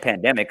 Not in the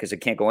pandemic because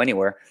it can't go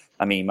anywhere.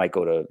 I mean, you might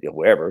go to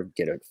wherever,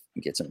 get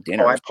some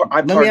dinner. I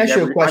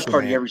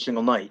party every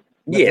single night.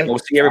 Yeah,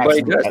 mostly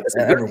everybody does.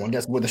 Everyone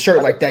does. With a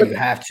shirt like that, you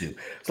have to.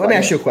 So let me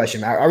ask you a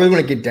question. I really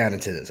want to get down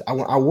into this. I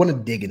want to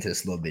dig into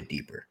this a little bit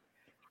deeper.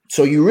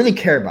 So you really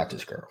care about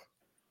this girl,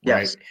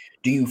 right? Yes.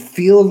 Do you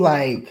feel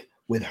like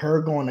with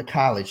her going to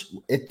college,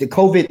 if the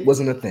COVID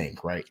wasn't a thing,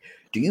 right?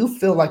 Do you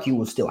feel like you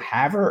would still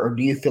have her, or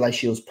do you feel like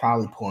she was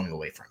probably pulling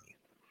away from you?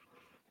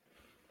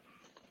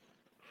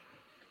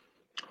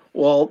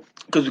 Well,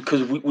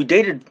 because we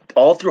dated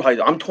all through high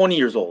school. I'm 20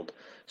 years old.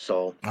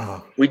 So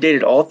we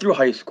dated all through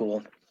high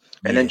school.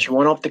 And then she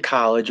went off to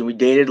college and we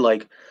dated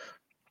like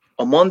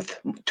a month,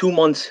 2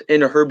 months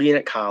into her being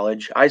at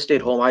college. I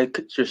stayed home. I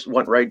just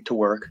went right to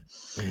work.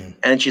 Mm-hmm.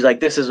 And she's like,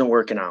 this isn't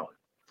working out.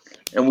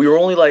 And we were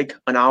only like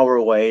an hour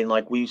away and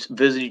like we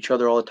visit each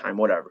other all the time,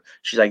 whatever.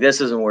 She's like,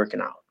 this isn't working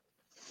out.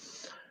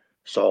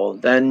 So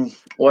then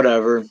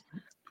whatever.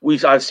 We've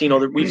seen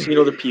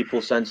other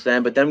people since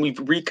then, but then we've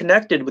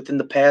reconnected within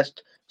the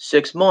past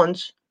 6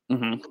 months.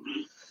 Mm-hmm.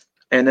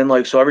 And then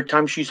like, so every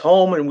time she's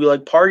home and we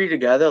like party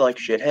together, like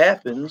shit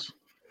happens.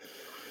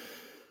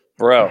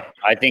 Bro,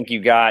 I think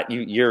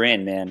you're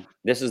in, man.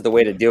 This is the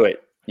way to do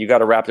it. You got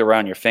to wrap it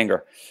around your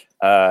finger.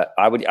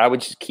 I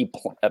would just keep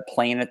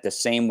playing it the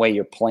same way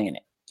you're playing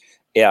it.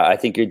 Yeah, I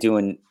think you're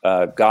doing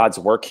God's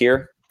work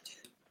here.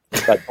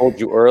 I told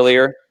you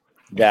earlier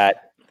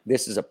that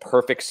this is a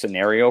perfect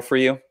scenario for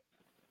you.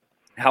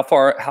 How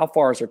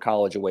far is her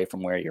college away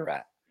from where you're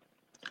at?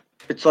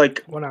 It's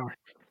like 1 hour.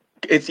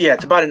 It's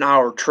about an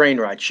hour train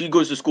ride. She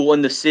goes to school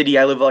in the city.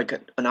 I live like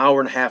an hour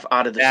and a half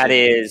out of the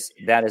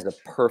city. That is a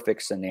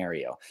perfect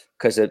scenario.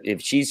 Because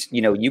if she's,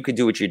 you could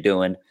do what you're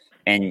doing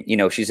and,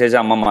 she says,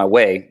 I'm on my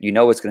way,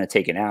 it's going to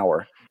take an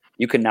hour.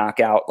 You can knock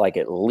out like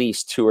at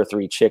least 2 or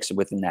 3 chicks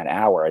within that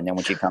hour. And then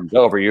when she comes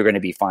over, you're going to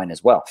be fine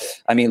as well.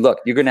 I mean, look,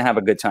 you're going to have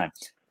a good time.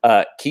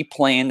 Keep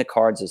playing the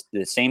cards as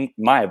the same.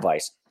 My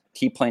advice.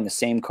 Keep playing the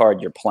same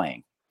card you're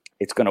playing.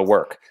 It's going to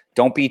work.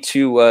 Don't be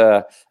too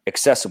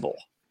accessible.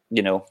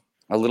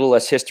 A little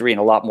less history and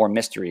a lot more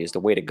mystery is the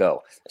way to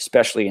go,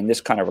 especially in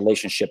this kind of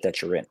relationship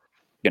that you're in,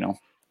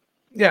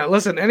 Yeah,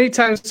 listen,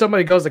 anytime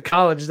somebody goes to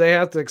college, they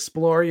have to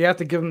explore. You have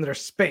to give them their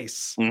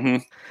space.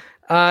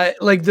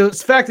 Mm-hmm. Like the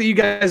fact that you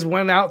guys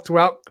went out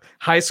throughout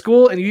high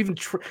school and you even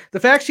the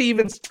fact she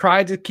even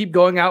tried to keep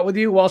going out with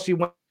you while she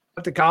went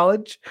to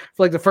college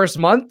for like the first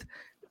month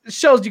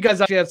shows you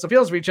guys actually had some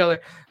feels for each other.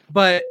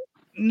 But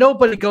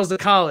nobody goes to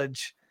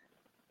college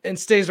and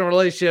stays in a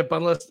relationship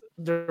unless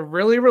they're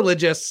really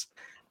religious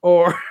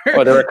or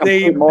they're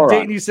they've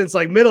dating you since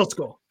like middle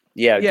school.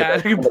 Yeah,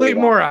 a complete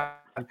moron.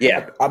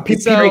 Yeah.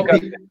 People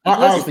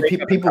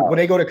when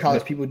they go to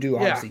college, people do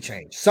obviously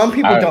change. Some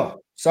people don't.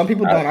 Some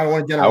people don't. I don't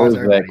want to generalize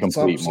everybody. I was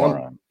that complete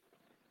moron.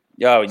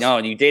 Yo, no,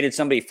 you dated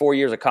somebody 4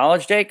 years of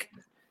college, Jake?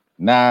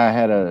 Nah, I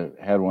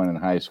had one in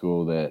high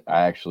school that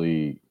I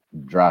actually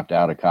dropped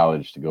out of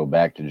college to go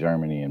back to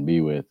Germany and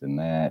be with, and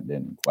that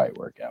didn't quite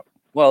work out.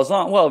 Well,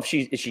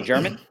 is she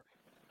German?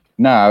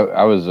 No,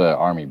 I was an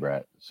Army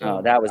brat.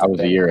 So I was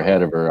a year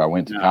ahead of her. I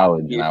went to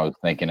college and I was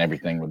thinking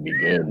everything would be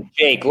good.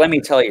 Jake, let me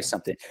tell you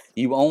something.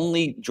 You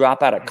only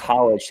drop out of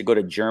college to go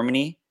to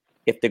Germany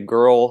if the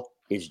girl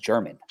is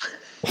German.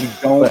 You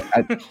don't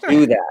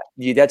do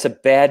that. That's a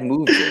bad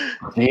move, Jake.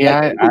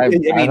 Yeah, I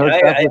would drop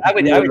out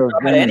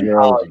of any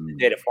college to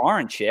date a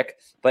foreign chick,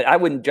 but I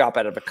wouldn't drop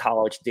out of a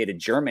college to date a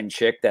German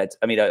chick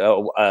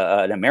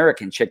an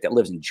American chick that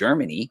lives in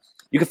Germany.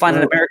 You can find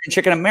an American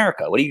chick in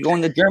America. What are you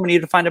going to Germany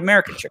to find an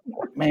American chick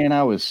for? Man,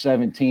 I was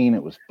 17.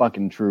 It was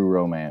fucking true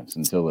romance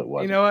until it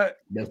wasn't. You know what?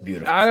 That's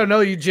beautiful. I don't know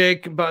you,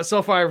 Jake, but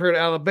so far I've heard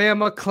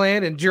Alabama,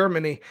 Klan, and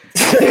Germany.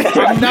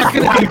 I'm not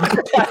gonna.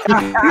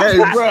 Hey,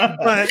 bro.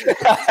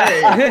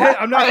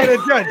 I'm not gonna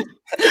judge.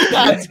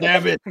 God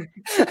damn it!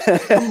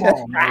 Come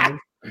on, man.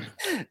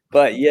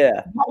 But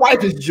yeah, my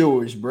wife is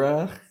Jewish,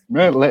 bro.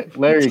 Man,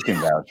 Larry can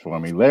vouch for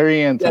me.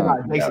 Larry and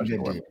Tom.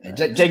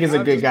 Jake is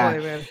a good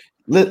guy.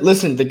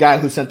 Listen, the guy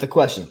who sent the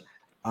question.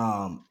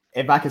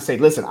 If I could say,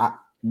 listen,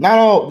 not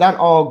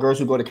all girls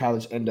who go to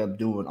college end up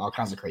doing all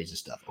kinds of crazy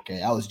stuff.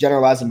 Okay, I was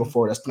generalizing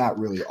before. That's not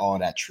really all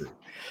that true.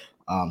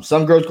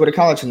 Some girls go to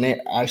college and they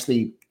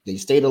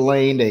stay the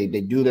lane, they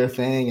do their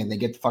thing, and they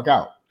get the fuck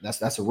out.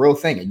 That's a real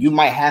thing, and you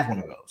might have one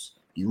of those.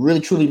 You really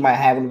truly might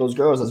have one of those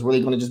girls that's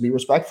really going to just be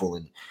respectful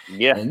and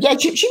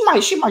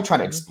she might try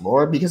to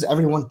explore because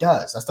everyone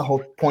does. That's the whole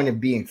point of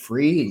being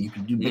free, and you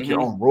can make your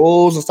own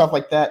rules and stuff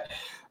like that.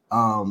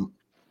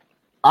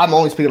 I'm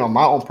only speaking on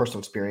my own personal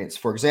experience.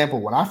 For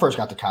example, when I first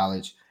got to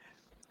college,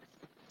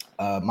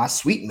 my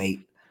suite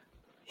mate,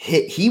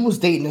 he was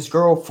dating this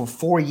girl for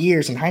 4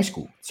 years in high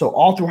school. So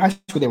all through high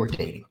school, they were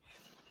dating.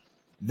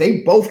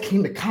 They both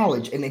came to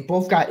college and they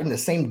both got in the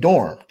same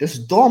dorm. This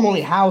dorm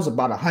only housed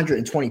about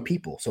 120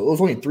 people. So it was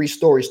only 3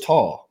 stories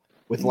tall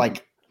with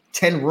like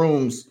 10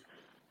 rooms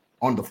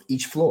on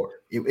each floor.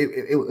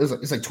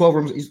 It's like 12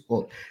 rooms,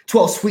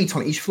 12 suites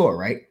on each floor,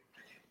 right?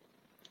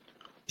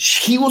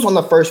 He was on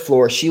the first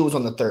floor. She was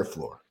on the third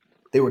floor.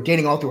 They were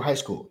dating all through high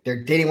school.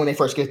 They're dating when they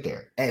first get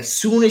there. As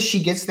soon as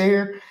she gets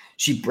there,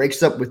 she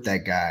breaks up with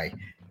that guy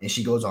and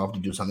she goes off to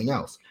do something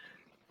else.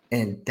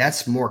 And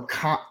that's more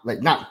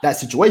not that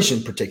situation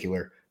in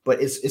particular,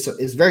 but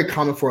it's very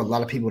common for a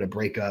lot of people to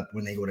break up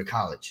when they go to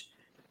college.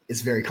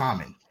 It's very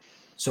common.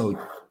 So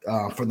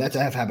for that to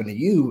have happened to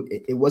you,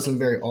 it wasn't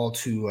very all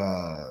too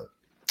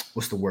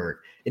what's the word?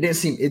 It didn't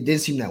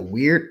seem that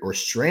weird or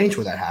strange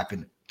when that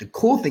happened. The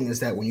cool thing is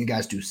that when you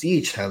guys do see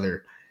each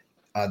other,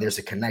 there's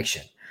a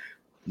connection.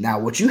 Now,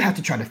 what you have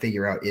to try to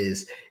figure out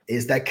is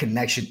that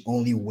connection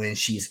only when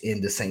she's in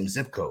the same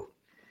zip code?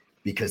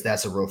 Because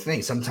that's a real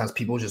thing. Sometimes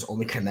people just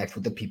only connect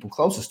with the people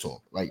closest to them,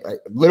 like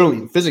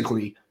literally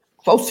physically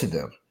close to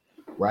them,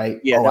 right?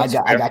 Yeah.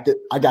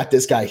 I got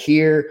this guy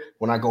here.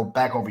 When I go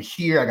back over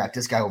here, I got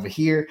this guy over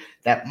here.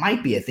 That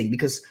might be a thing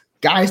because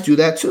guys do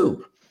that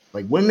too.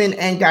 Like women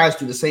and guys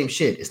do the same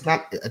shit. It's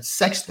not a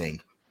sex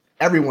thing.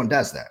 Everyone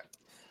does that.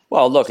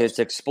 Well, look, it's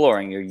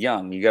exploring. You're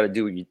young. You got to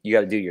do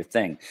your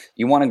thing.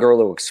 You want a girl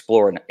to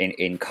explore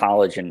in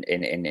college and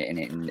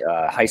in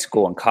high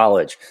school and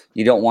college.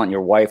 You don't want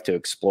your wife to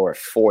explore at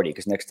 40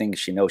 because next thing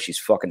she knows, she's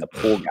fucking the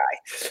pool guy.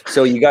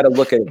 So you got to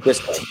look at it this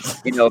way.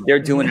 If they're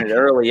doing it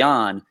early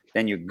on,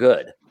 then you're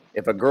good.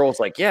 If a girl's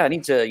like, yeah, I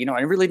need to,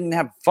 I really didn't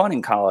have fun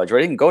in college or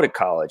I didn't go to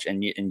college,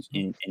 and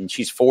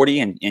she's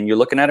 40 and you're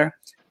looking at her,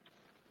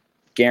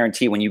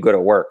 guarantee when you go to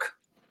work,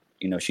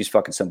 she's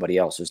fucking somebody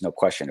else. There's no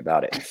question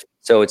about it.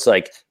 So it's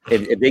like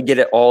if they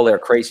get all their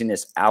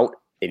craziness out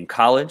in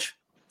college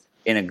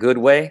in a good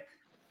way,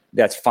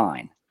 that's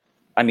fine.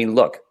 I mean,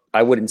 look,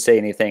 I wouldn't say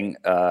anything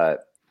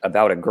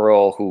about a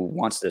girl who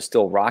wants to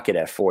still rock it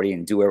at 40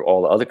 and do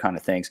all the other kind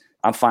of things.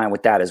 I'm fine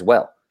with that as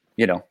well,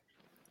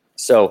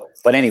 So,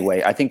 but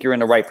anyway, I think you're in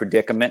the right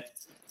predicament.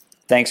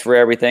 Thanks for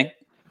everything.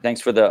 Thanks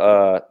for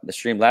the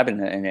Stream Lab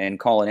and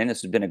calling in.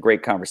 This has been a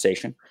great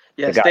conversation.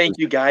 Yes, thank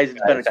you guys.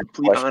 It's been a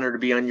complete honor to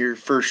be on your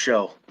first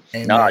show.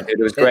 No, dude,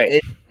 it was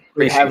great.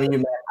 Great having you,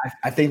 man.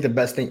 I think the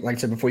best thing, like I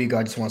said before you go,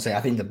 I just want to say,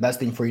 I think the best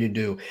thing for you to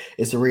do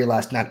is to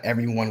realize not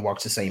everyone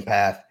walks the same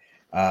path,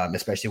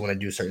 especially when they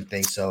do certain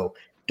things. So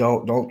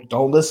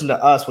don't listen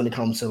to us when it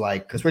comes to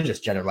because we're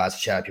just generalizing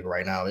shit out people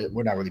right now.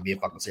 We're not really being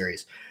fucking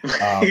serious.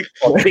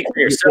 Speak for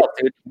yourself,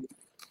 dude.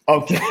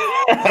 Okay.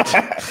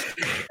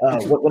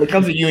 When it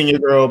comes to you and your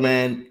girl,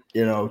 man,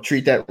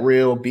 treat that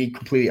real, be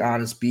completely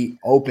honest, be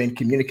open.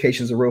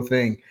 Communication is a real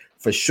thing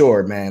for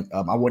sure, man.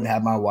 I wouldn't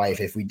have my wife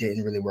if we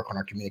didn't really work on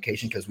our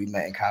communication because we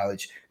met in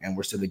college and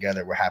we're still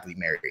together. We're happily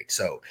married.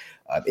 So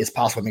it's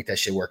possible to make that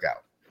shit work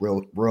out.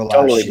 Real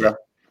totally, shit. Bro.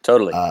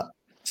 Totally.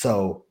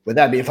 So with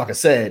that being fucking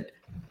said,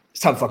 it's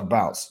time to fucking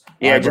bounce.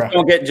 Yeah, right,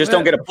 don't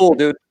get a pool,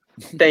 dude.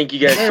 Thank you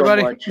guys so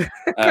much.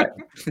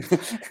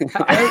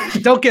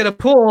 Don't get a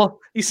pool.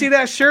 You see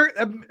that shirt?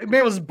 That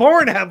man was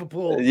born to have a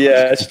pool.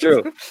 Yeah, that's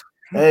true.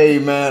 Hey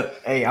man,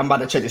 hey, I'm about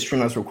to check the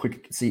stream notes real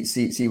quick.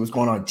 See what's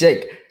going on.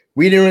 Jake,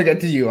 we didn't really get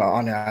to you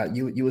on that.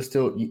 You were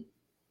still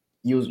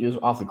you was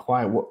awfully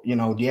quiet. What, do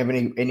you have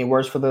any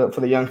words for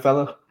the young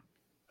fella?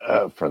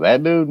 For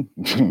that dude?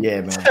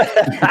 Yeah, man.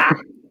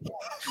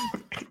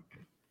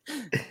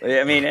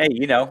 I mean,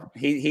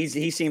 hey,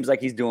 he seems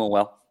like he's doing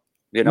well.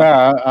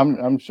 Nah,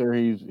 I'm sure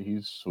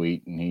he's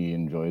sweet and he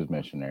enjoys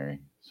missionary.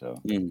 So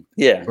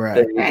yeah,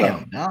 right.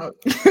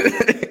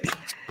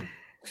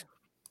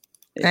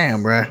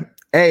 Damn, bro.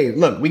 Hey,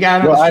 look, we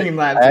got another stream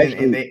live,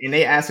 and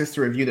they asked us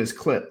to review this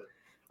clip.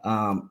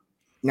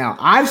 Now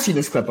I've seen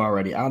this clip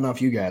already. I don't know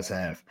if you guys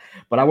have,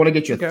 but I want to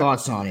get your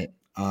thoughts on it.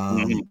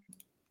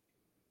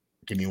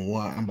 Give me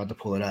one. I'm about to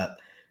pull it up.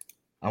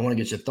 I want to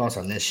get your thoughts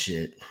on this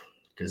shit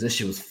because this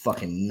shit was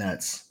fucking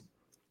nuts.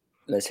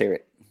 Let's hear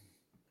it.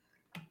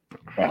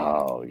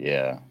 Oh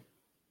yeah.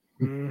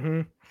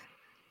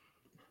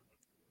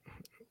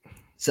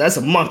 So that's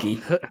a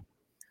monkey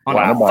on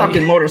a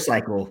fucking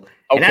motorcycle.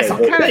 Okay, and that's a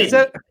baby.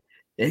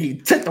 And he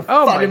took the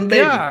fucking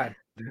baby. God.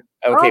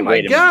 Okay,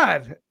 wait a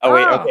minute. Oh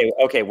wait,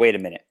 okay, wait a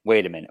minute.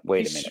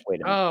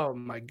 Oh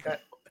my God.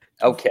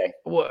 Okay.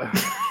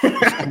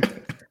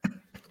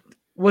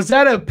 Was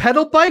that a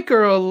pedal bike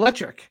or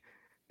electric?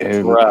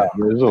 It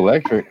was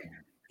electric.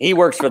 He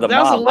works for the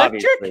that mob, was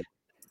electric? obviously.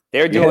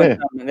 They're doing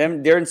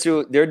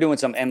they're doing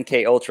some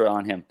MK Ultra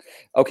on him.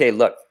 Okay,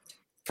 look.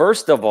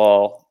 First of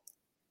all,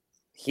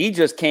 he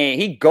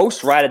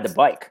ghost rided the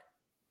bike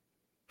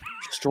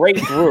straight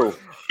through.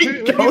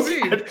 And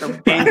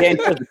then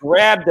just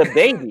grabbed the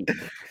baby.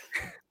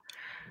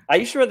 Are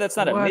you sure that's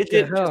not a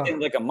midget just in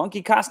like a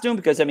monkey costume?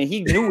 Because I mean,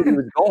 he knew what he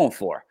was going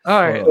for.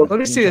 All right, let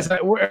me see this.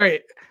 All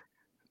right.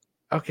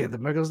 Okay,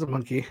 there goes the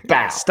monkey.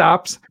 Bow.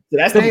 Stops. So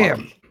that's the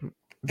monkey.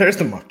 There's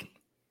the monkey.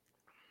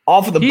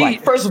 All for the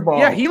bike. First of all,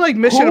 yeah, he like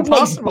Mission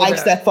Impossible.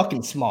 Bikes that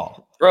fucking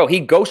small, bro. He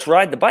ghost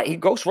rode the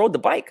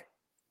bike.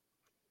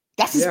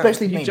 That's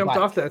especially made. He jumped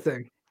off that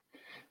thing.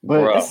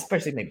 But that's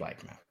especially made bike,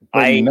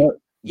 man.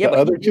 The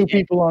other two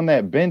people on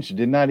that bench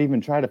did not even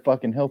try to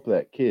fucking help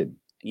that kid.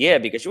 Yeah,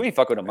 because you ain't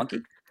fuck with a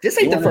monkey. This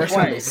ain't the first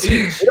time they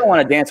see it. You don't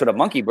want to dance with a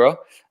monkey, bro.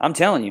 I'm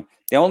telling you.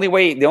 The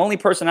only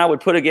person I would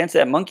put against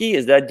that monkey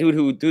is that dude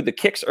who threw the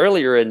kicks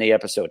earlier in the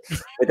episode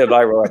with the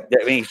viral.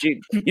 I mean,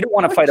 you don't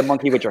want to fight a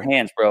monkey with your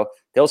hands, bro.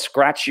 They'll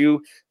scratch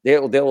you.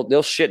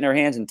 They'll shit in their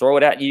hands and throw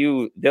it at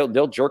you.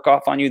 They'll jerk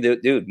off on you.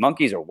 Dude,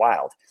 monkeys are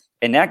wild.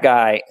 And that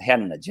guy had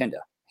an agenda.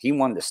 He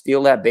wanted to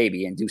steal that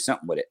baby and do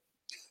something with it.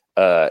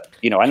 I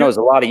know there's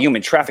a lot of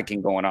human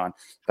trafficking going on,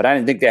 but I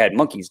didn't think they had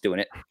monkeys doing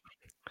it.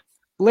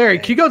 Larry,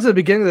 can you go to the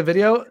beginning of the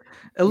video?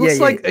 It looks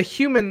like a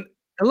human.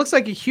 It looks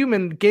like a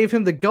human gave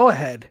him the go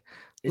ahead.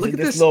 Look at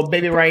this little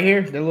baby right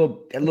here. That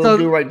little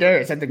dude right there.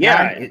 Is that the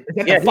guy? Is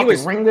that the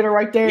fucking ringleader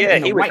right there? Yeah,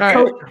 in the white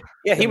coat.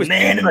 Yeah, he was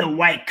man in the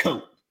white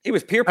coat. He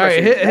was peer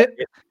pressure.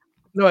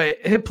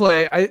 Hit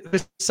play.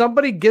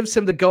 Somebody gives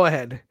him the go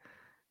ahead.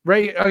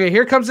 Right. Okay.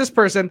 Here comes this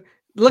person.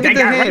 Look at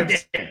the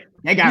hands.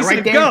 That guy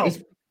right there. Go.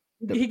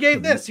 He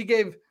gave this. He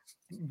gave.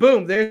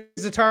 Boom. There's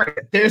the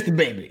target. There's the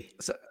baby.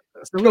 So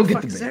go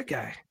get that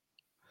guy,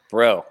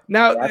 bro.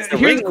 Now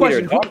here's the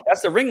question: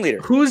 that's the ringleader.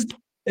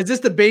 Is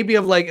this the baby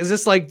of is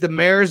this like the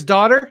mayor's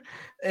daughter?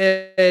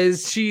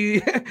 Is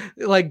she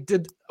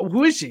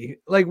who is she?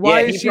 Like,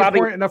 why is she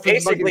important enough for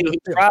basically he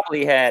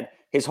probably had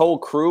his whole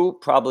crew,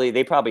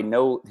 they probably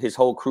know his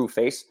whole crew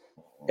face.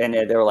 And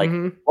they're like,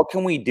 what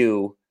can we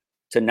do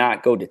to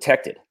not go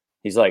detected?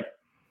 He's like,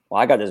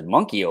 well, I got this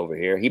monkey over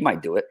here. He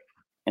might do it.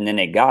 And then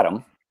they got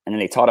him. And then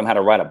they taught him how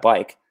to ride a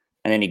bike.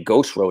 And then he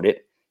ghost rode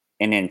it.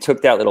 And then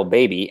took that little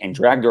baby and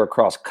dragged her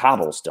across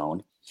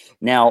cobblestone.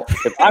 Now,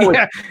 if I was,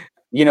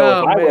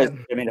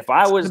 if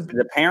I was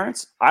the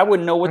parents, I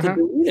wouldn't know what to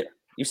do either.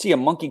 You see a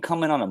monkey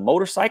coming on a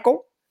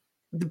motorcycle.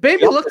 The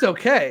baby looked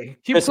okay.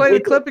 Can you play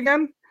the clip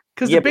again?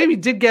 Because the baby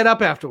did get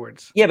up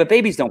afterwards. Yeah, but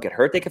babies don't get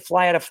hurt. They could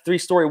fly out of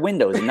 3-story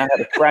windows and not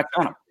have a crack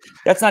on them.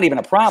 That's not even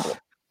a problem.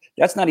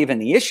 That's not even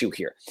the issue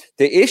here.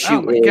 The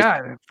issue is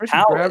First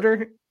you grabbed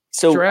her.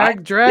 So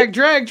drag.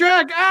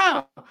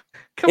 Oh,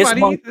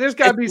 come on. There's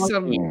got to be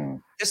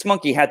some. This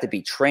monkey had to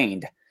be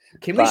trained.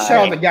 Can we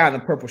show the guy in the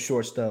purple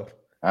shorts though?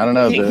 I don't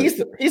know. He's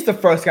the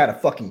first guy to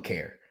fucking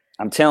care.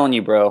 I'm telling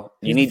you, bro.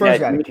 You need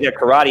that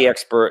karate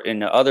expert in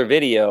the other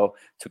video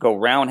to go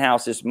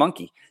roundhouse this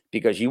monkey,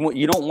 because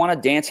you don't want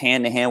to dance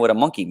hand to hand with a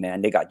monkey,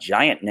 man. They got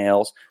giant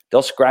nails.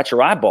 They'll scratch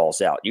your eyeballs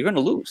out. You're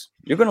gonna lose.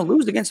 You're gonna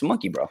lose against a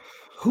monkey, bro.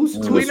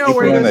 Do we know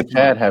where in the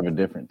chat have a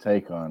different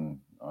take on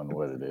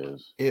what it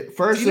is?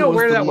 First, it was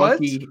where the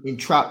monkey in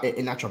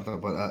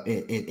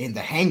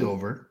The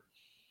Hangover.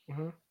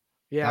 Mm-hmm.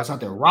 Yeah, that's out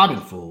there robbing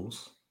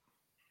fools.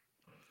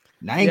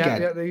 Now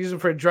they use them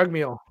for a drug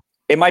meal.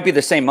 It might be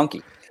the same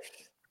monkey.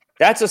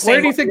 That's the same.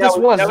 Where do you think this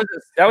was?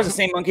 That was the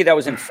same monkey that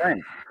was in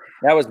Friend.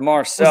 That was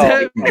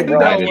Marcel.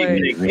 No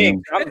way.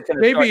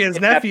 Maybe his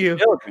nephew.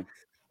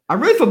 I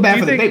really feel bad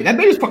for the baby. That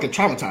baby's fucking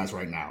traumatized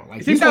right now.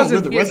 Like he's gonna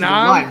live the rest of his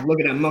life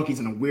looking at monkeys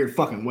in a weird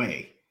fucking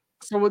way.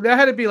 So that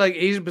had to be like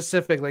Asia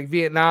Pacific, like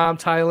Vietnam,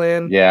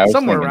 Thailand,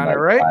 somewhere around like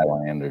there, right?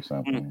 Thailand or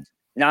something.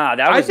 Nah,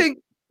 that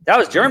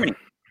was Germany.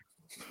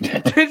 Hey,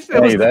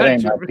 that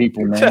ain't my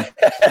people, man.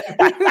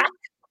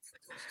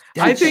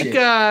 I think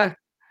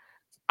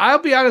I'll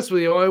be honest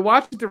with you. When I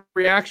watched the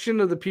reaction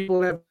of the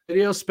people in that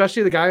video,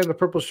 especially the guy in the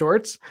purple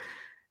shorts,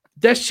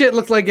 that shit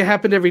looked like it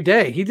happened every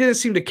day. He didn't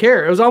seem to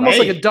care. It was almost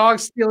like a dog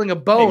stealing a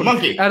bone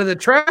out of the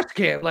trash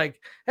can.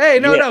 Like, hey,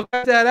 no,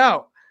 cut that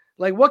out.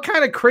 Like, what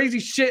kind of crazy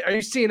shit are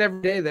you seeing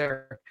every day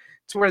there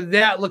to where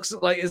that looks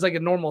like is like a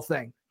normal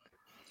thing?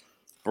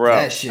 Bro,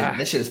 that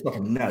shit is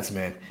fucking nuts,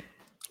 man.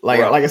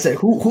 Like I said,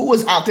 who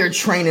was out there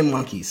training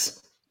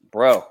monkeys?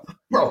 Bro,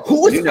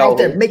 who was out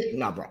there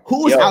making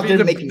Who was out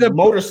there making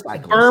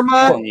motorcycles?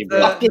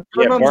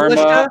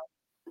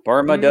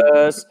 Burma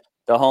does.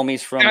 The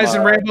homies from guys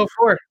in Rainbow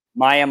 4.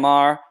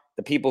 Myanmar,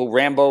 the people who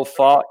Rambo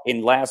fought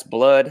in Last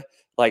Blood,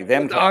 like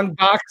them on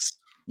box.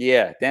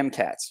 Yeah, them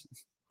cats.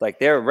 Like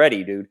they're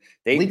ready, dude.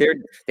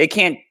 They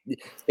can't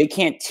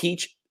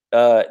teach.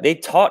 They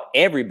taught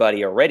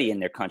everybody already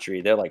in their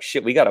country. They're like,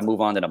 shit, we got to move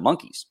on to the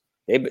monkeys.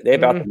 They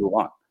about to move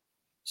on.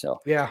 So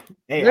yeah,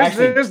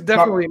 there's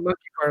definitely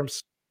monkey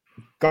farms.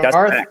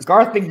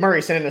 Garth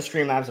McMurray sent in a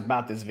Streamlabs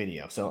about this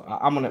video. So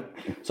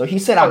So he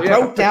said, I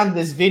broke down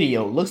this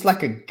video. Looks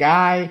like a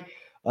guy.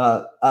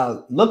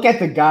 Look at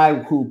the guy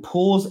who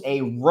pulls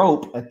a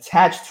rope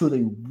attached to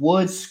the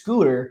wood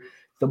scooter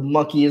the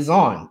monkey is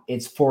on.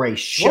 It's for a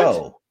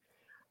show.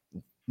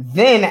 What?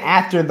 Then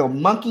after the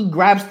monkey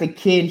grabs the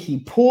kid, he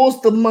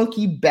pulls the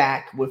monkey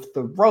back with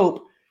the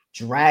rope,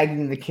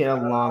 dragging the kid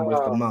along with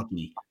the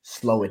monkey.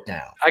 Slow it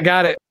down. I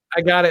got it.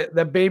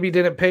 That baby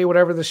didn't pay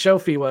whatever the show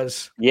fee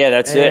was. Yeah,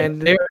 that's it.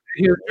 And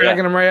he was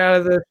dragging him right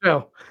out of the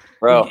show.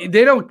 Bro,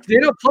 they don't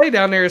play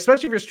down there,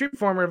 especially if you're a street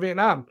performer in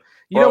Vietnam.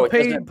 You don't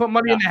pay, put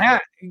money in the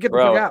hat. You get the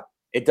fuck out.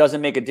 It doesn't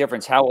make a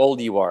difference how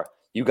old you are.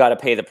 You got to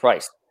pay the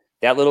price.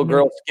 That little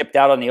girl skipped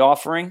out on the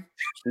offering.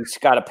 She's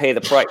got to pay the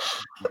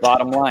price.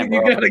 Bottom line, bro.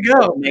 You gotta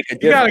go. You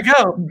gotta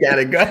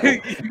go.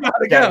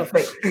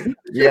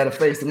 You gotta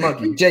face the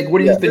monkey. Jake, what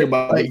do you think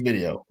about this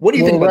video? What do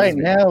you think about right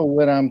now?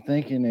 What I'm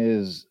thinking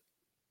is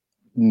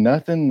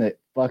nothing that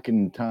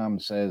fucking Tom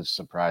says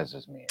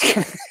surprises me.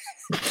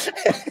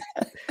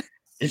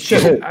 It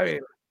should. I mean,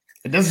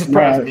 it doesn't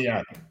surprise me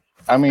either.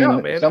 I mean,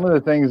 some of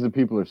the things that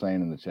people are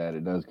saying in the chat,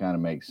 it does kind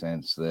of make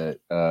sense that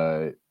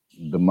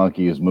the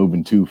monkey is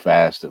moving too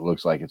fast. It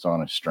looks like it's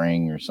on a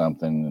string or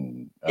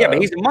something. And but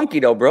he's a monkey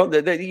though, bro.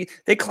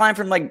 They climb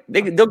from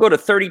they'll go to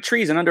 30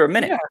 trees in under a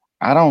minute. Yeah.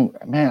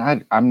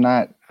 I'm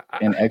not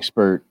an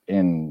expert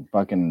in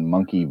fucking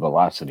monkey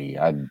velocity.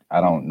 I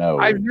don't know.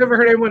 I've never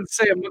heard anyone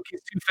say a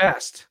monkey's too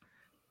fast.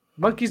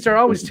 Monkeys are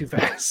always too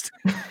fast.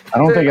 I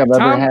don't think I've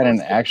ever had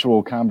an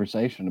actual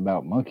conversation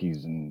about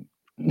monkeys and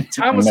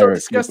Tom was so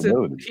disgusted.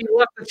 He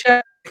left the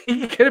chat.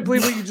 He couldn't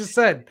believe what you just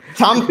said.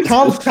 Tom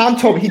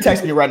told me, he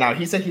texted me right now.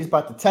 He said he's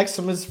about to text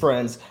some of his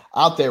friends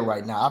out there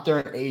right now, out there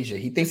in Asia.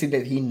 He thinks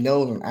that he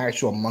knows an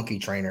actual monkey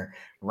trainer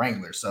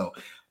wrangler. So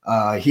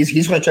he's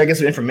going to try to get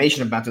some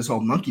information about this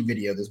whole monkey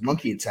video, this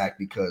monkey attack,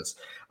 because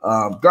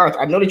Garth,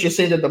 I know that you're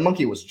saying that the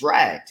monkey was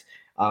dragged,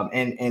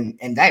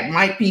 and that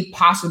might be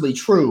possibly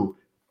true.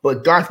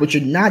 But Garth, what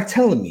you're not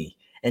telling me,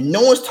 and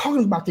no one's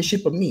talking about this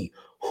shit but me,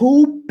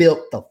 who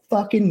built the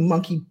fucking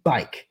monkey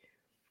bike?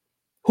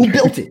 Who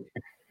built it?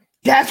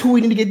 That's who we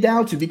need to get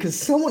down to, because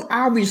someone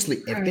obviously,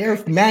 if they're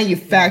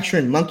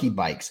manufacturing monkey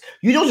bikes,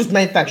 you don't just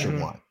manufacture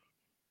one.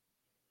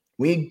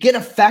 When you get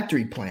a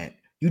factory plant,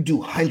 you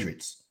do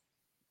hundreds.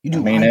 You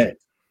do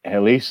hundreds.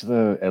 At least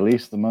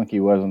the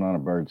monkey wasn't on a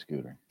bird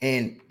scooter.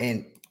 And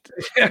you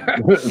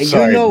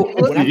know,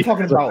 when I'm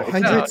talking about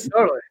hundreds,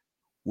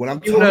 when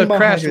I'm talking about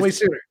crash way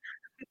sooner.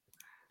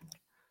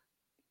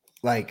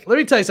 Like, let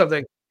me tell you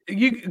something.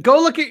 You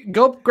go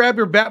grab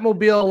your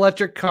Batmobile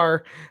electric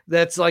car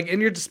that's like in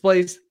your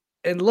displays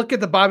and look at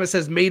the bottom. It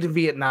says "Made in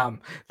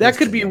Vietnam." That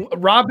could be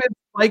Robin,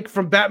 like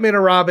from Batman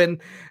or Robin.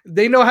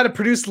 They know how to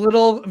produce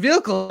little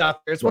vehicles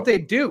out there. It's what they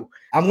do.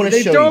 I'm going to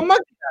show you.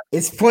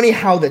 It's funny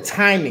how the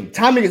timing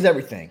is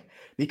everything,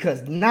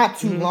 because not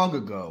too long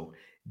ago,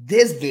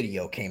 this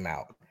video came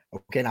out.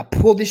 Okay, and I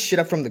pulled this shit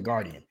up from The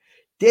Guardian.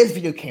 This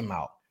video came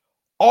out.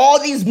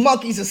 All these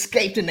monkeys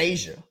escaped in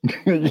Asia.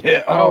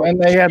 Yeah. Oh,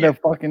 and they had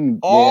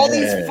fucking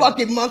these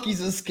fucking monkeys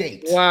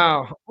escaped.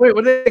 Wow. Wait,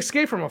 would they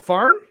escape from a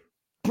farm?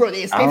 Bro,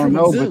 they escaped from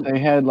a zoo. But they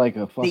had like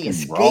a fucking. They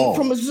escaped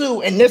from a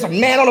zoo, and there's a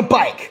man on a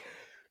bike.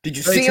 Did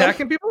you see him?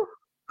 Attacking people?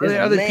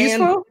 Are they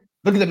peaceful?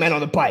 Look at the man on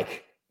the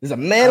bike. There's a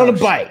man on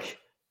the bike.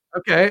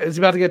 Okay, is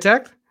he about to get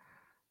attacked?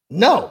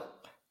 No,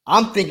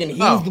 I'm thinking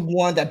he's the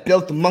one that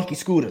built the monkey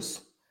scooters.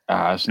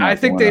 I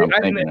think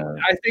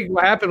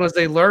what happened was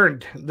they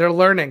learned. They're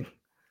learning.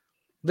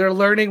 They're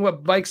learning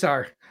what bikes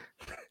are.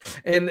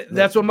 And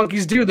that's what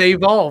monkeys do. They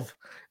evolve.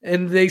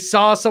 And they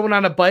saw someone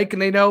on a bike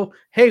and they know,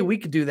 hey, we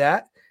could do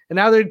that. And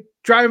now they're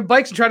driving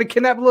bikes and trying to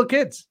kidnap little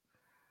kids.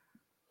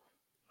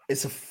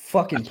 It's a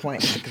fucking plan.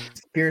 It's a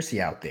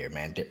conspiracy out there,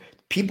 man.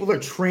 People are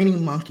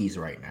training monkeys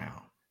right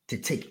now to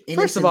take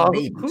innocent First of all,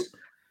 babies.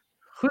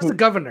 Who's the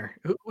governor?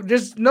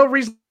 There's no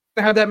reason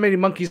to have that many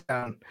monkeys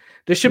down.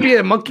 There should be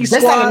a monkey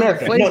That's squad. not in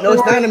America. No,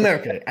 it's not in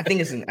America. I think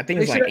it's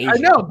like Asia. I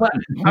know, but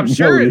I'm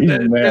sure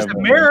there's a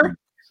mayor,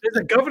 there's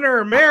a governor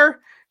or mayor.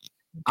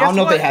 I don't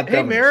know if they have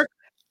governors. Mayor.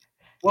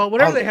 Well,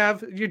 whatever they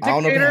have, your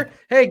dictator.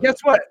 Hey,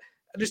 guess what?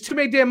 There's too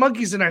many damn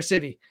monkeys in our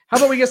city. How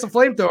about we get some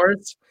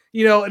flamethrowers?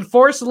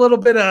 Enforce a little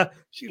bit of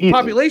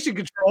population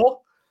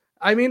control.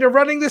 I mean, they're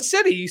running the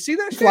city. You see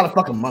that? There's a lot of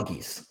fucking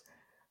monkeys.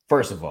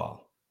 First of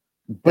all,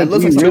 but it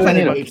looks like some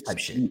Planet of the Apes type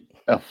shit.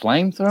 A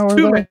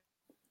flamethrower.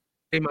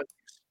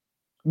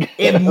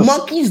 If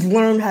monkeys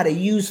learn how to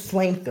use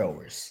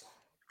flamethrowers,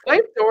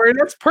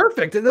 that's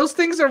perfect. And those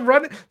things are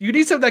running. You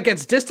need something that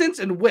gets distance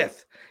and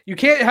width. You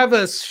can't have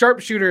a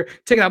sharpshooter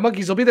taking out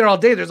monkeys. They'll be there all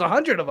day. There's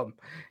 100 of them.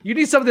 You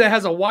need something that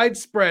has a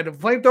widespread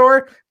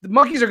flamethrower. The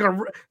monkeys are going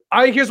to.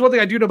 Here's one thing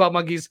I do know about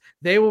monkeys.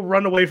 They will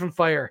run away from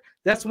fire.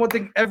 That's one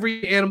thing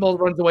every animal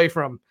runs away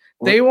from.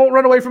 They won't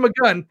run away from a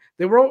gun.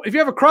 They won't. If you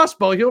have a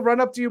crossbow, he'll run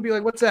up to you and be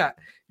like, "What's that?"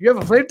 You have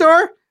a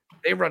flamethrower?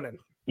 They run in.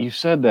 You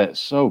said that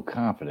so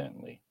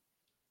confidently.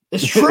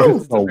 It's true.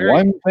 The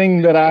one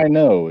thing that I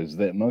know is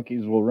that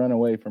monkeys will run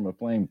away from a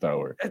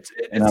flamethrower,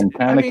 and I'm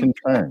kind of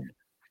concerned.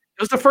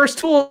 It was the first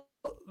tool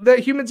that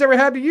humans ever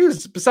had to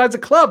use besides a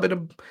club,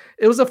 and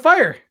it was a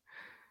fire.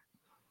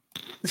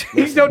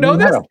 You don't know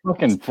this? Not a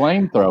fucking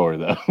flamethrower,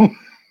 though.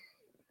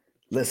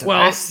 Listen,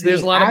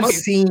 there's a lot of monkeys.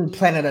 I've seen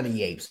Planet of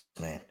the Apes,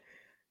 man.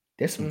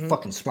 There's some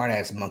fucking smart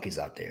ass monkeys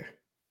out there.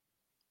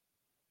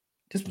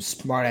 There's some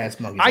smart ass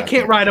monkeys. I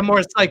can't ride a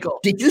motorcycle.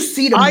 Did you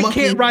see the monkey? I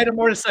can't ride a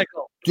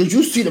motorcycle. Did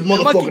you see the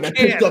motherfucker that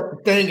picked up the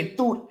thing and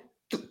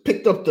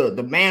picked up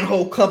the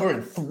manhole cover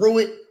and threw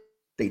it?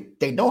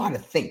 They know how to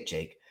think,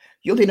 Jake.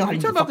 You know how to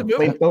use a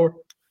flamethrower.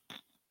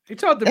 You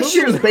talking about the movie?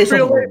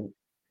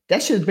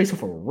 That shit is based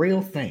off a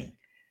real thing.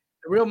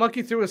 The real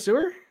monkey through a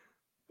sewer?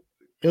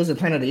 It was in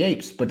Planet of the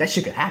Apes, but that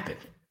shit could happen.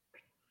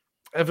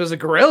 If it was a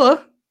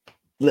gorilla.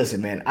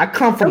 Listen, man, I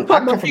come from the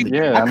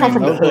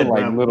hood.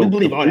 Like, we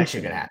believe all that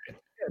shit could happen.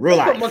 Real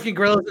life. Monkey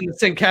gorillas in the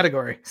same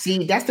category.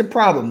 See, that's the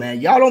problem, man.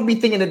 Y'all don't be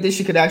thinking that this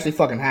shit could actually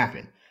fucking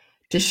happen.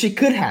 This shit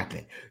could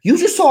happen. You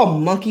just saw a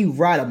monkey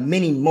ride a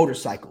mini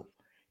motorcycle.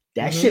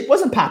 That shit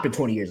wasn't popping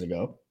 20 years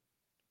ago.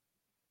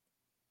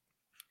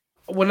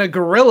 When a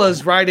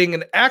gorilla's riding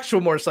an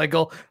actual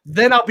motorcycle,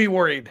 then I'll be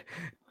worried.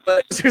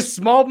 But if there's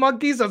small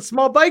monkeys on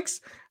small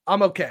bikes,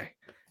 I'm okay.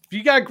 If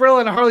you got a gorilla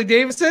and a Harley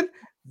Davidson,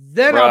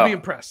 then I'll be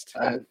impressed.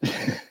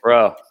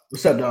 Bro.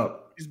 What's up, dog?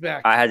 He's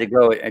back. I had to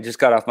go. I just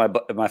got off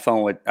my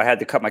phone. I had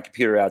to cut my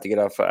computer out to get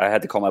off. I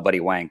had to call my buddy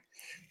Wang.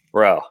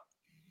 Bro,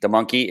 the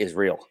monkey is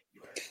real.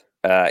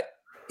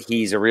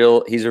 He's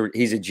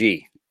a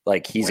G.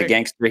 Like, he's a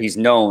gangster. He's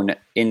known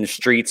in the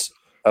streets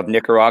of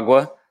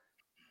Nicaragua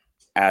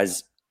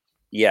as,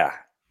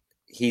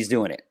 he's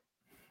doing it.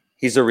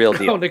 He's a real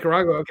deal. Oh,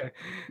 Nicaragua. Okay.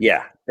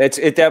 Yeah.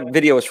 That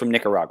video is from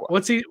Nicaragua.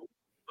 What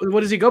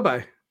does he go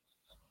by?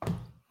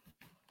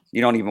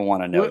 You don't even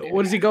want to know.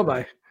 What does he go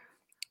by?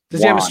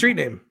 Does he have a street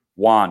name?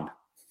 Juan.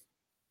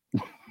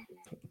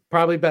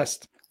 Probably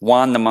best.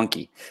 Juan the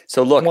monkey.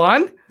 So look.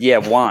 Juan? Yeah,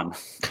 Juan.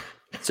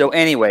 So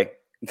anyway,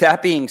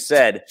 that being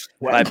said,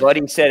 my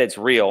buddy said it's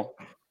real.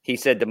 He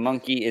said the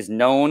monkey is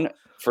known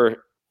for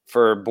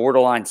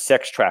borderline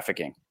sex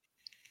trafficking.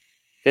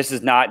 This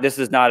is not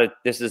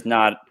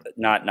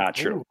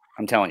true.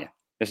 I'm telling you.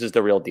 This is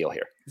the real deal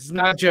here. This is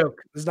not a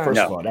joke. First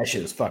of all, that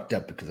shit is fucked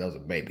up because I was a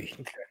baby.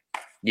 Okay.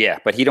 Yeah,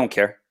 but he don't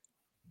care.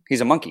 He's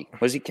a monkey.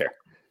 What does he care?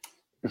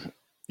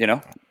 You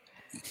know?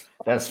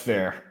 That's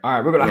fair. All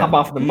right, we're gonna hop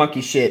off the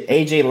monkey shit.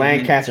 AJ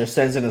Lancaster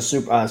sends in a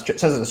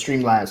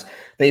Streamlabs.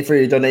 Thank you for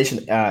your donation,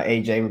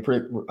 AJ.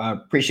 We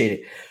appreciate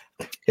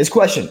it. His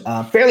question: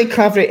 fairly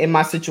confident in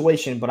my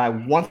situation, but I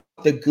want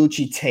the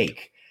Gucci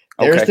take.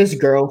 There's this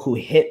girl who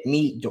hit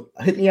me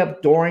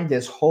up during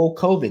this whole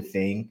COVID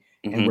thing,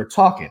 and we're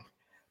talking.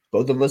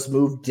 Both of us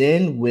moved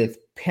in with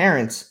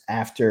parents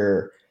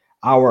after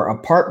our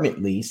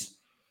apartment lease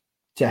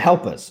to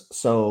help us,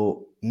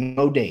 so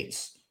no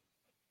dates.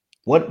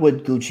 What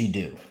would Gucci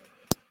do?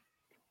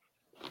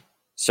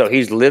 So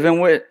he's living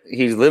with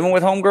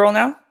homegirl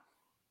now?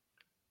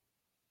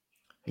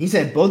 He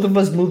said both of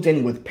us moved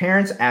in with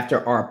parents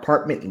after our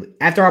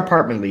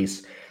apartment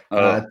lease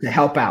to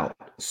help out.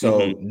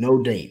 So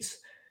no dates.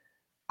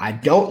 I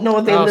don't know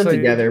if they live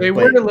together. They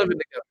were living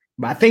together.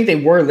 But I think they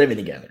were living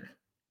together.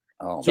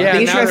 Oh, so I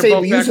think he's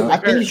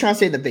trying to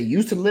say that they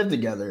used to live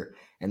together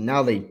and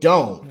now they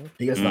don't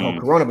because of the whole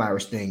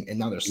coronavirus thing, and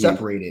now they're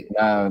separated.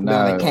 No,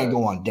 they can't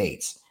go on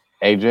dates.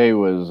 AJ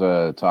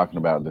was talking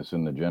about this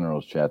in the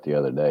generals chat the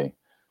other day.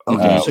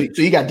 Okay,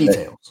 so you got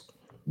details.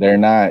 They're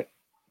not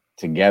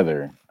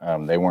together.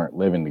 They weren't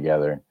living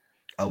together.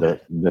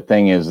 Okay. The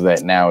thing is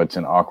that now it's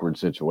an awkward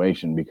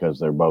situation because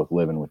they're both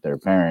living with their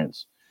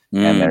parents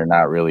and they're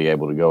not really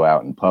able to go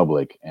out in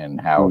public. And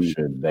how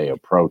should they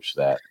approach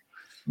that?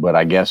 But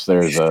I guess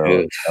there's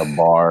a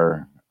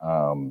bar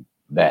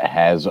that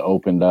has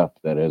opened up,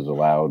 that has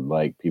allowed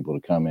like people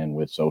to come in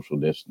with social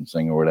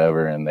distancing or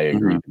whatever, and they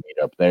agreed to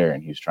meet up there,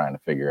 and he's trying to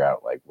figure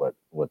out like what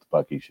the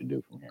fuck he should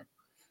do from here.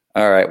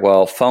 All right.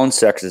 Well, phone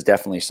sex is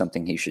definitely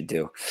something he should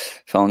do.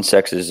 Phone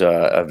sex is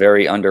a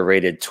very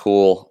underrated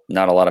tool.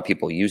 Not a lot of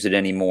people use it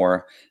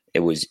anymore. It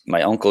was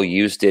my uncle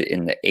used it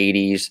in the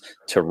 80s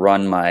to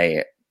run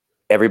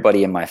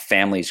everybody in my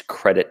family's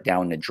credit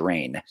down the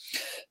drain.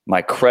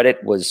 My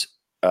credit was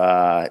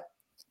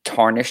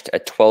tarnished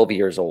at 12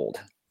 years old.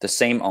 The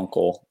same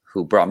uncle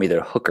who brought me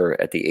the hooker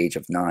at the age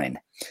of 9.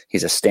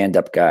 He's a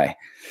stand-up guy.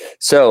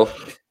 So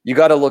you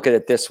got to look at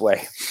it this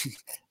way.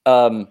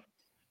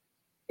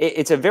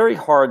 It's a very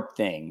hard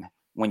thing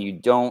when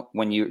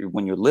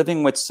you're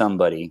living with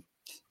somebody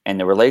and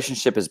the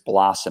relationship is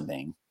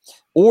blossoming,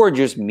 or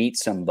just meet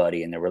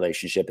somebody and the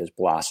relationship is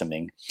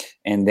blossoming,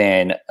 and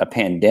then a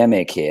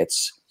pandemic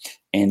hits,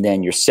 and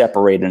then you're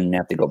separated and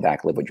have to go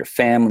back live with your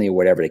family or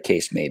whatever the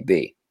case may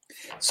be.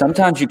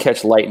 Sometimes you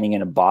catch lightning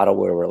in a bottle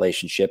with a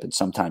relationship, and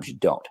sometimes you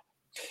don't.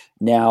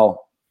 Now,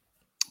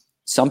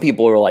 some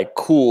people are like,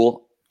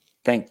 cool,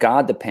 thank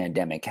God the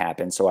pandemic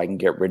happened so I can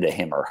get rid of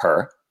him or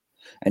her.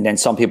 And then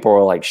some people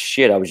are like,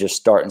 shit, I was just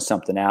starting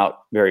something out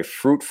very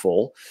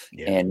fruitful,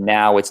 and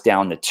now it's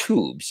down the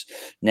tubes.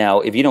 Now,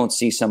 if you don't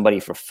see somebody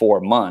for 4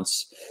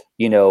 months,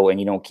 and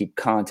you don't keep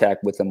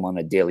contact with them on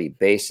a daily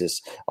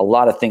basis, a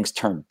lot of things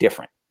turn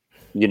different.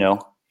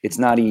 It's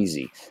not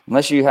easy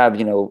unless you have,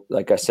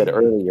 like I said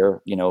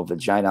earlier,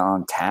 vagina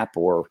on tap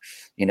or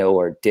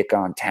dick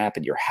on tap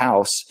at your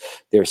house.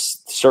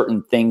 There's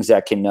certain things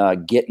that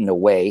can get in the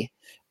way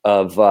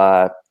of,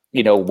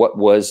 what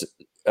was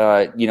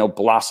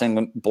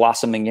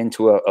blossoming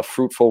into a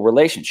fruitful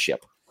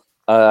relationship.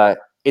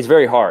 It's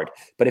very hard,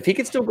 but if he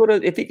could still go to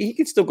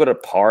the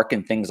park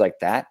and things like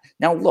that.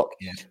 Now, look,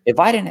 if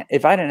I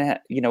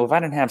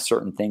didn't have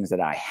certain things that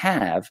I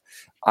have,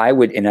 I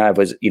would, and I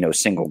was,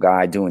 single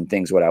guy doing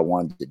things what I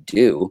wanted to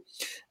do.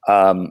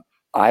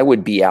 I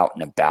would be out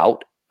and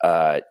about,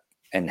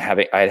 and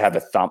I'd have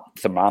a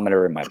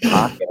thermometer in my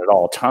pocket at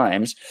all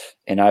times,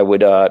 and I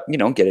would,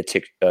 get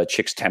a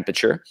chick's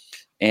temperature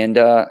and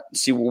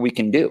see what we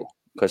can do,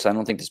 because I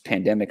don't think this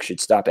pandemic should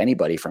stop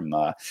anybody from,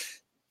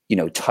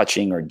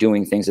 touching or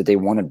doing things that they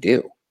want to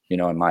do,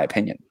 in my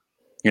opinion,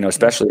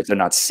 especially if they're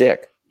not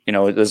sick,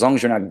 as long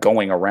as you're not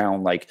going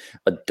around like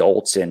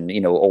adults and,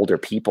 older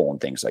people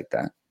and things like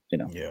that,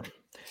 Yeah.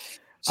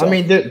 So, I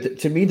mean,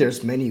 to me,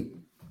 there's many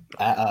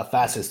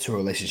facets to a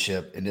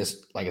relationship. And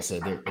this, like I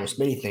said, there's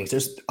many things.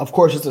 There's, of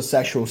course, it's the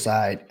sexual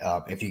side.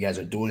 If you guys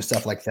are doing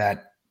stuff like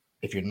that,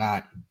 if you're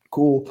not,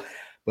 cool.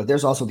 But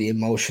there's also the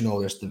emotional,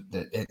 there's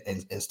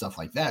and stuff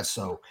like that.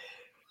 So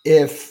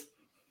if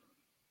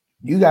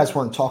you guys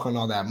weren't talking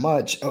all that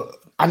much,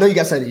 I know you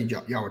guys said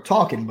y'all were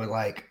talking, but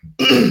like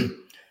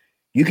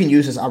you can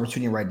use this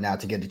opportunity right now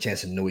to get the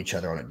chance to know each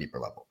other on a deeper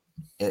level.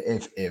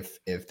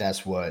 If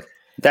that's what.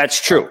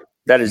 That's true.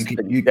 That is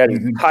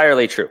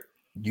entirely true.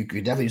 You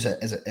could definitely use it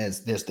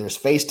as there's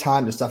FaceTime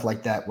and stuff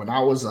like that. When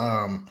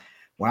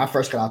I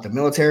first got out the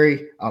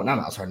military, not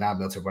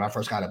military. When I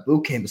first got a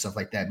boot camp and stuff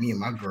like that, me and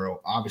my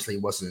girl obviously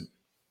wasn't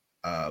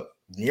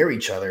near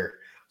each other,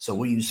 so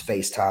we used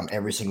FaceTime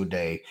every single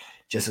day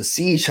just to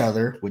see each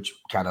other, which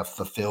kind of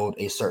fulfilled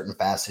a certain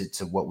facet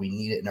to what we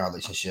needed in our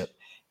relationship,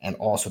 and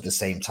also at the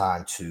same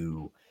time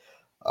to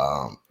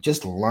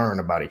just learn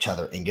about each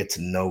other and get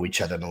to know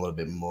each other a little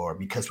bit more,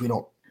 because we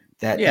don't.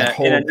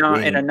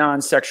 In a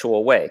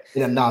non-sexual way.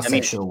 In a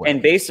non-sexual way.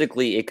 And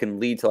basically it can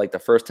lead to like the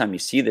first time you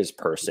see this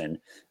person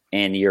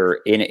and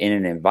you're in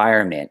an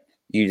environment,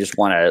 you just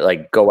want to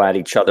like go at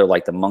each other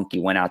like the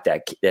monkey went out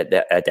at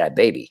that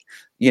baby,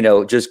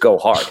 just go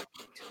hard.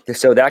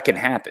 So that can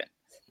happen.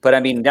 But I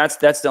mean, that's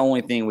the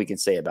only thing we can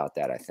say about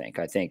that. I think,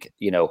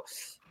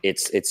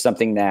 it's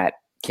something that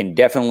can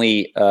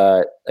definitely,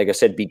 like I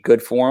said, be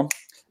good for them.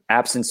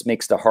 Absence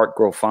makes the heart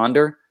grow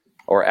fonder,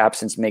 or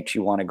absence makes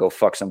you want to go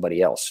fuck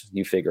somebody else.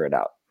 You figure it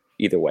out.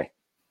 Either way.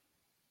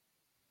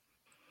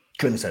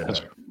 Couldn't say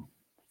that.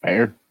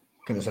 Fair.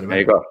 Couldn't say that. There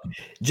you go.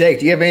 Jake,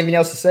 do you have anything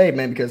else to say,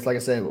 man? Because like I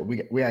said,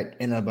 we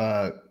end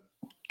up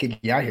kicking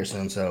you out here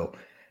soon. So,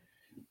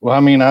 well, I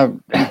mean,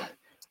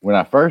 when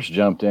I first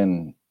jumped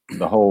in,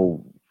 the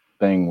whole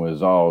thing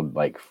was all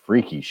like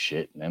freaky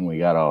shit, and then we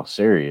got all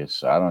serious.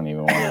 So I don't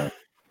even want to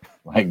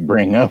like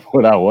bring up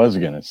what I was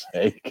gonna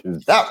say,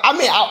 because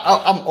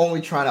I'm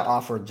only trying to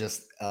offer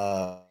just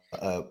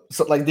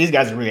so like these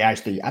guys are really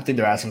actually, I think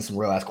they're asking some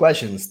real ass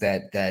questions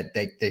that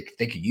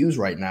they could use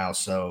right now.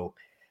 So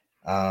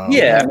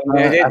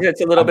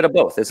it's a little bit of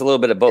both. It's a little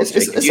bit of both.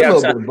 It's a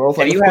little bit of both.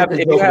 Like, if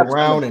you have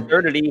some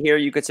absurdity here,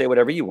 you could say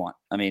whatever you want.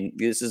 I mean,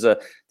 this is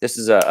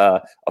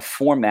a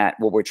format.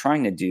 What we're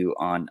trying to do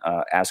on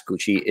Ask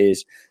Gucci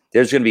is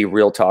there's going to be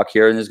real talk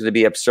here, and there's going to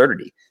be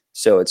absurdity.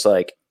 So it's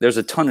like there's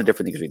a ton of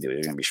different things we do.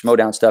 There's going to be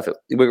schmodown stuff.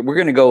 We're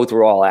going to go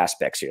through all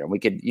aspects here, and we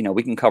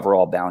can cover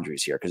all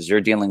boundaries here, because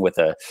you're dealing with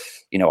a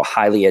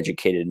highly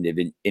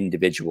educated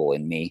individual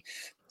in me,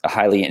 a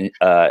highly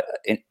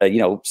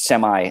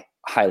semi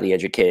highly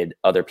educated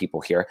other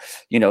people here.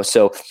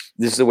 So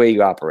this is the way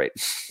you operate.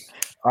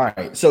 All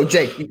right. So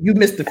Jake, you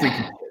missed the freaky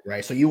shit,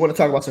 right? So you want to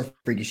talk about some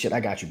freaky shit? I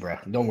got you, bro.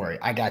 Don't worry.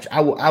 I got you.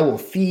 I will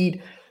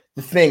feed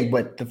the thing,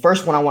 but the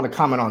first one I want to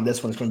comment on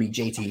this one is going to be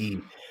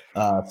JTE.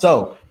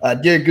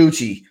 Dear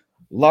Gucci,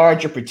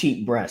 large or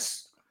petite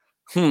breasts?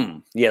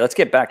 Yeah, let's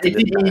get back to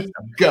this kind of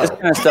stuff. Go. This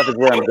kind of stuff is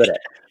where I'm good at.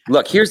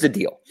 Look, here's the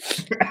deal.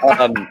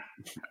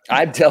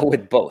 I've dealt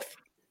with both.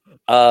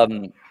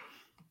 I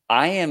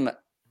am,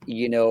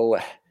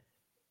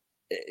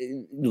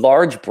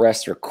 large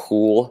breasts are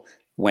cool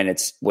when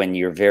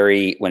you're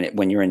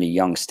in the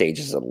young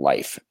stages of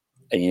life,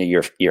 and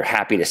you're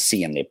happy to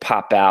see them. They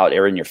pop out,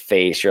 they're in your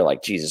face. You're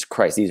like, Jesus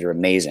Christ, these are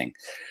amazing.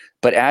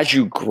 But as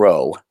you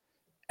grow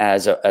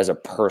as a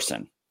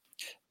person,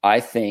 I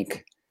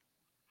think,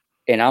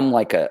 and I'm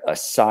like a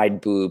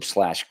side boob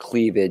 /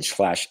 cleavage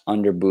 /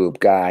 under boob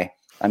guy.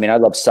 I mean, I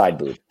love side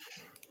boob.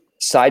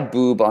 Side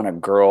boob on a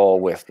girl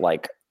with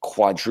like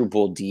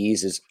quadruple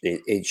D's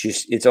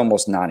it's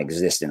almost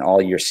non-existent.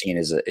 All you're seeing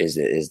is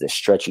the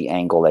stretchy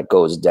angle that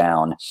goes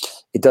down.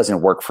 It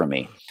doesn't work for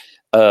me.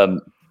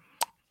 In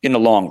the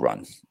long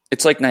run,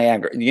 it's like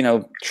Niagara,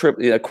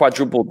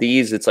 quadruple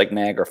D's. It's like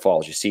Niagara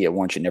Falls. You see it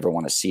once, you never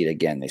want to see it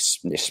again. They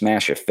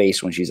smash your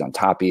face when she's on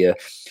top of you.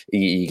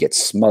 You get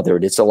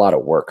smothered. It's a lot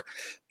of work.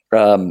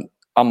 I'm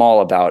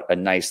all about a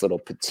nice little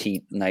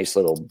petite, nice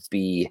little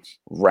B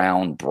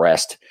round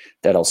breast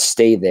that'll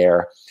stay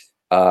there,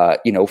 for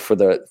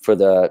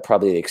the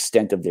probably the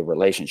extent of the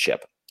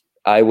relationship.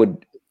 I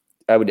would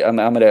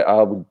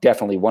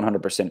definitely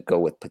 100% go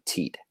with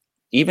petite,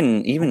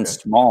 even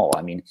small.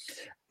 I mean,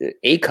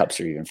 A cups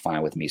are even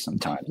fine with me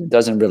sometimes. It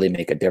doesn't really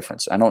make a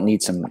difference. I don't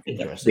need some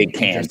big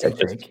cans that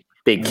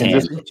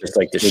just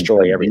like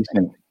destroy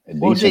everything.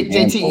 Well,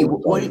 JTE,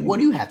 what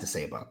do you have to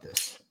say about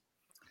this?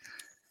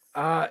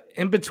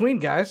 In between,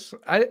 guys.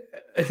 I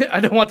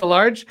don't want the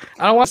large.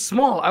 I don't want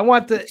small. I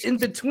want the in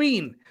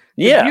between.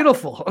 Yeah,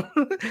 beautiful.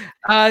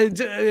 A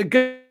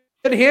good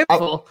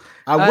handful.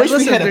 I wish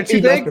we had a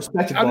female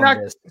perspective on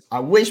this. I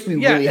wish we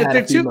really had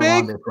a female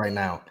on this right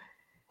now.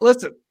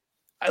 Listen.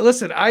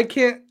 I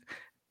can't.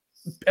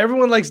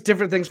 Everyone likes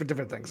different things for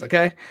different things.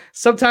 Okay.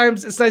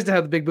 Sometimes it's nice to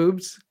have the big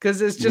boobs because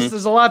it's just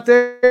there's a lot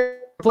there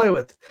to play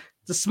with.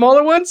 The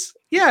smaller ones,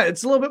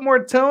 it's a little bit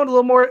more toned, a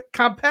little more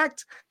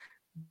compact.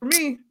 For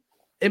me,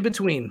 in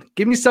between.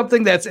 Give me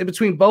something that's in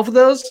between both of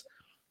those.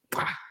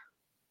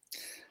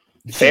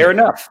 Fair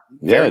enough.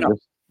 Fair enough.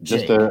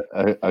 Just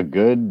a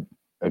good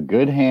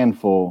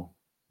handful,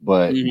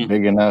 but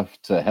big enough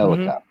to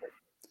helicopter.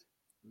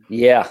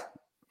 Yeah.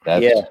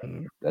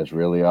 That's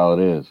really all it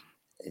is.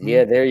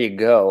 Yeah, there you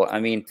go. I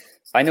mean,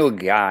 I know a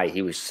guy,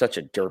 he was such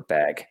a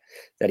dirtbag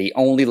that he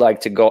only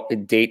liked to go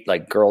date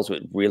like girls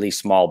with really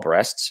small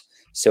breasts.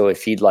 So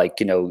if he'd like,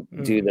 do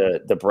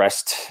the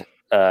breast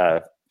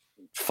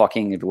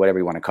fucking, whatever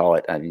you want to call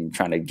it. I mean,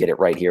 trying to get it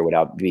right here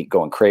without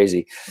going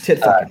crazy. Tit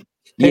fucking.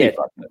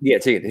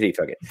 Titty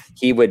fucking.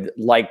 He would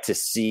like to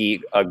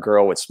see a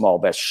girl with small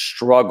breasts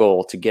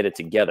struggle to get it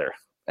together.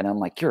 And I'm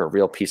like, you're a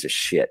real piece of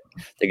shit.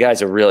 The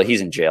guy's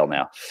he's in jail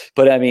now.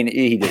 But I mean,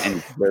 he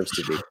deserves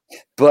to be.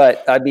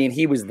 But I mean,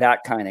 he was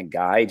that kind of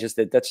guy.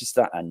 That's just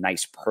not a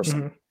nice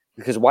person.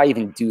 Because why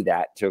even do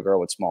that to a girl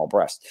with small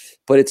breasts?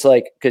 But it's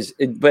like,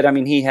 but I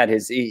mean, he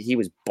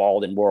was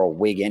bald and wore a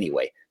wig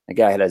anyway. The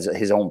guy had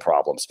his own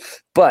problems.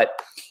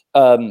 But,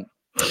 what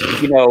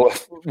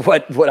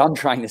I'm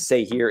trying to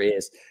say here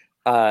is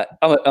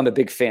I'm a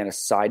big fan of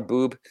side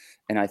boob.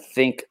 And I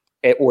think,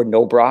 or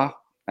no bra.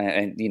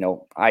 And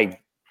I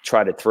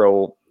try to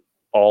throw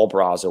all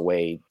bras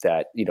away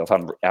that, if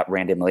I'm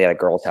randomly at a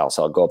girl's house,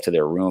 I'll go up to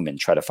their room and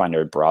try to find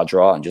their bra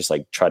drawer and just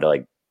like try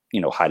to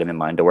hide them in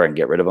my underwear and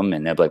get rid of them.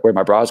 And they're like, where'd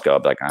my bras go?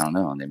 I'm like, I don't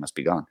know. And they must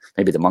be gone.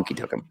 Maybe the monkey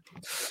took them.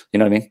 You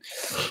know what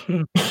I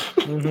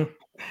mean?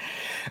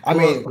 I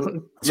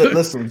mean,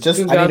 listen,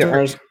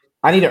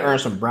 I need to earn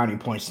some brownie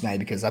points tonight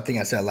because I think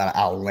I said a lot of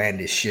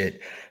outlandish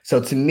shit.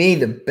 So to me,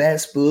 the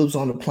best boobs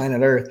on the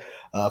planet Earth,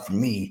 for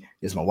me,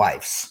 is my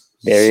wife's.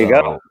 There you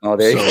go. Oh,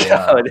 there you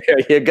go. There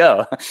you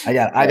go. I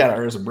got to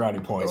earn some brownie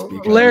points.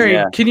 Larry,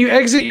 can you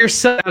exit your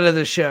son out of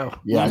the show?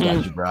 Yeah, I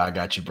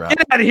got you, bro.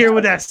 Get out of here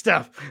with that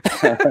stuff.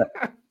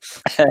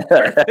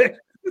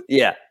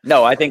 Yeah.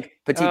 No, I think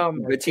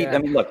petite. I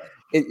mean, look,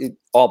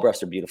 all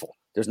breasts are beautiful.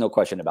 There's no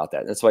question about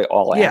that. That's why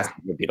all ass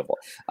are beautiful.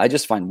 I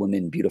just find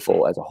women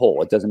beautiful as a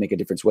whole. It doesn't make a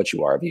difference what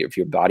you are. If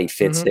your body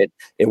fits it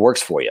works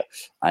for you.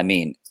 I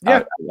mean,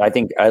 I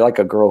think I like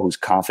a girl who's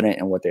confident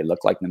in what they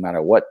look like, no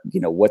matter what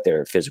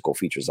their physical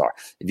features are.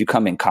 If you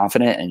come in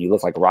confident and you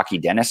look like Rocky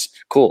Dennis,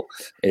 cool.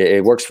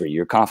 It works for you.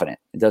 You're confident.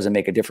 It doesn't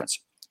make a difference.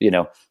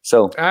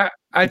 So I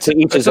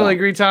totally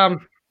agree,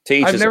 Tom.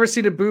 I've never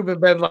seen a boob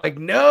and been like,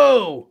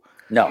 no.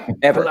 No,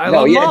 ever.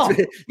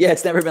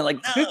 It's never been like,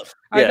 no.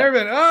 I've never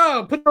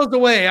been, put those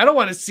away. I don't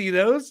want to see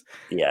those.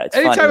 Yeah, it's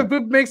anytime funny. A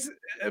boob makes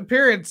an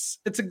appearance,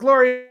 it's a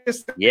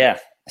glorious thing. Yeah,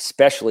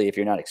 especially if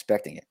you're not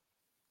expecting it.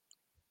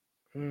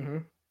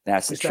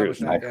 That's the truth.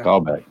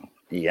 Callback.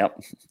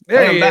 Yep.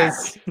 There he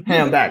is. Hey,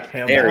 I'm back.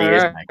 There he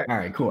is. All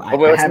right, cool. Oh,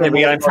 wait, I had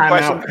we got a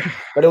timeout,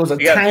 but it was a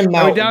timeout.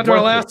 Are we down to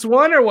our last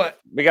one or what?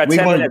 We got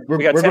 10 minutes.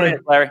 We got 10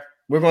 minutes, Larry.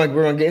 We're going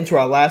to get into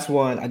our last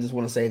one. I just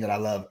want to say that I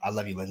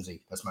love you,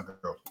 Lindsay. That's my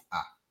girl.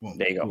 Boom,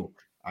 there you go. Cool.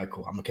 All right,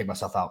 cool. I'm gonna kick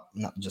myself out.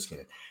 No, just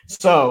kidding.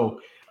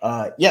 So,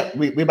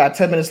 we about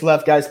 10 minutes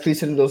left, guys. Please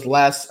hit those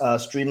last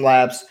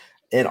Streamlabs,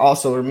 and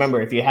also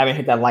remember, if you haven't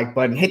hit that like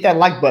button, hit that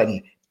like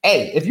button.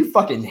 Hey, if you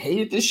fucking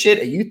hated this shit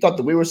and you thought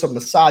that we were some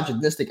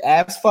misogynistic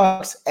ass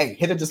fucks, hey,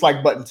 hit the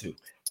dislike button too.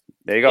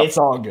 There you go. It's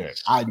all good.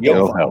 I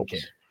don't fucking care.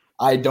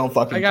 I don't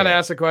fucking. I gotta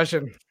ask a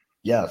question.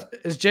 Yeah.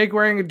 Is Jake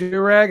wearing a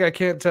do-rag? I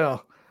can't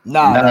tell.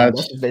 Nah,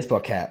 that's his baseball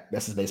cap.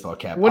 That's his baseball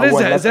cap. What is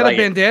that? Is that a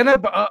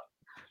bandana?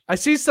 I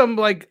see some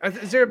like.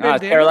 Is there a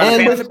bandana?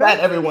 And with that,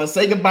 everyone,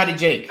 say goodbye to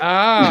Jake.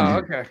 Ah,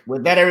 okay.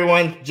 With that,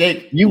 everyone,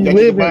 Jake, you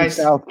live in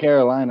South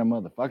Carolina,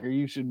 motherfucker.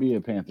 You should be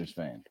a Panthers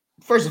fan.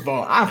 First of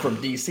all, I'm from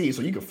DC,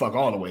 so you can fuck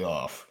all the way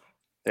off.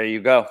 There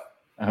you go.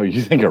 Oh,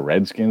 you think a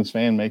Redskins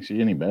fan makes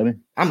you any better?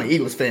 I'm an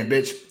Eagles fan,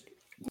 bitch.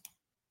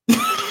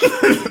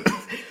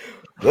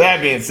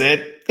 That being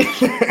said,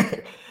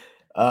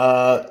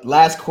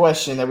 last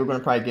question that we're going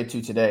to probably get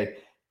to today.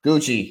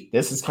 Gucci,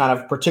 this is kind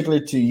of particular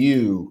to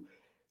you.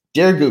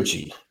 Dear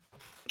Gucci,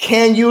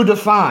 can you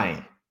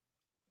define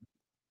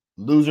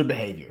loser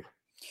behavior?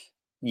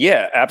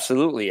 Yeah,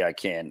 absolutely I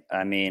can.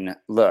 I mean,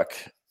 look,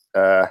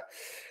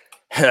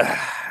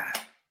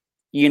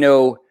 you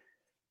know,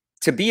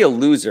 to be a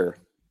loser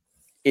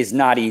is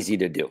not easy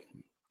to do.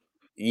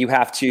 You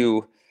have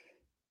to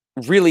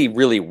really,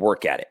 really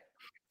work at it.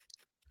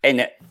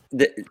 And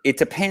it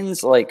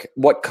depends like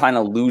what kind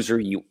of loser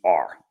you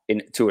are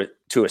to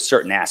a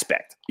certain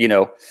aspect. You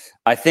know,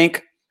 I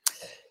think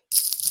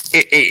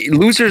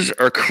losers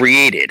are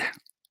created,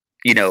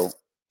 you know,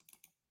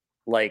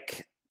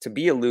 like to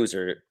be a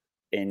loser,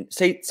 and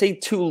say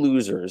two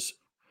losers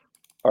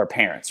are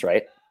parents,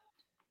 right?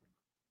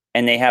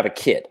 And they have a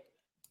kid.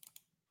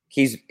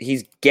 He's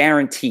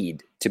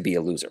guaranteed to be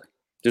a loser.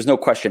 There's no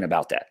question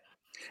about that.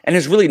 And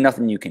there's really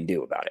nothing you can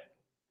do about it.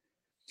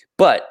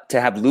 But to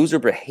have loser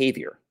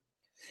behavior,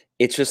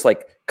 it's just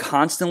like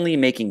constantly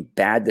making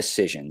bad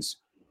decisions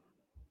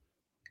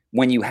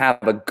when you have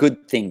a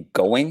good thing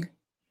going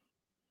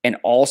and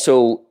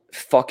also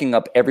fucking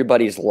up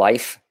everybody's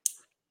life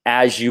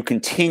as you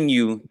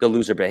continue the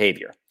loser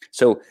behavior.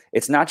 So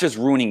it's not just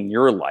ruining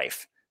your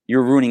life,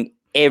 you're ruining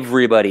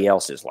everybody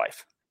else's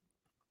life.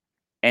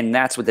 And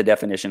that's what the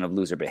definition of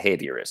loser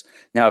behavior is.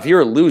 Now, if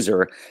you're a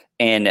loser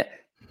and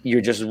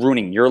you're just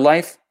ruining your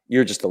life,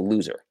 you're just a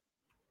loser.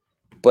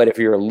 But if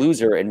you're a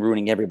loser and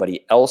ruining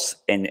everybody else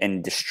and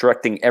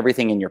destructing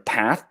everything in your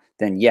path,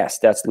 then yes,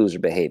 that's loser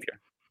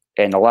behavior.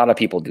 And a lot of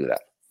people do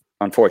that,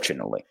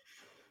 unfortunately.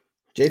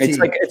 JT.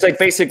 It's like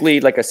basically,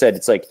 like I said,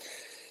 it's like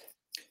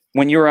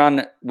when you're on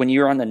the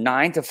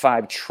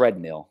 9-to-5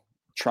 treadmill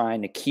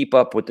trying to keep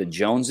up with the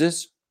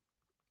Joneses,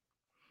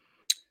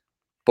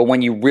 but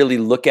when you really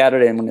look at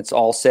it and when it's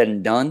all said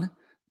and done,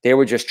 they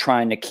were just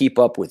trying to keep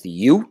up with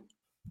you.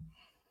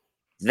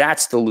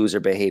 That's the loser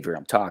behavior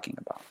I'm talking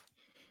about.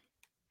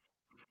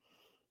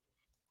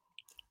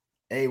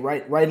 Hey,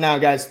 right now,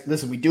 guys,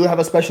 listen, we do have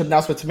a special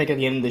announcement to make at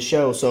the end of the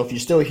show. So if you're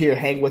still here,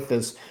 hang with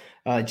us.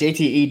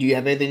 JTE, do you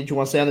have anything that you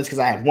want to say on this? Because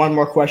I have one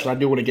more question I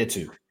do want to get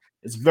to.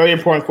 It's a very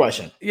important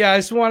question. Yeah, I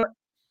just want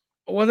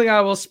one thing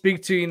I will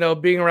speak to, you know,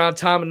 being around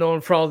Tom and knowing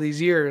him for all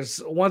these years.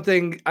 One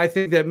thing I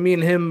think that me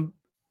and him,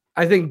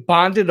 I think,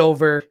 bonded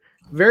over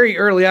very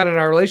early on in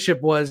our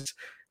relationship was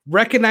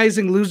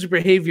recognizing loser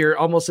behavior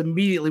almost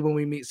immediately when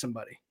we meet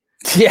somebody.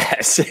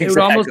 Yes, exactly. It would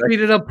almost be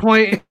to the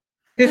point.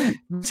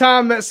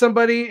 Tom met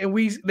somebody and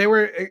they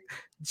were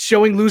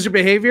showing loser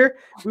behavior.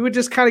 We would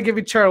just kind of give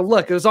each other a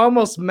look. It was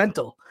almost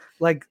mental.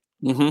 Like,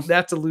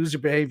 that's a loser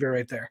behavior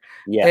right there.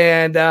 Yeah.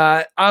 And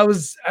I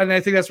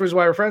think that's the reason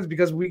why we're friends,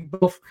 because we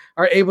both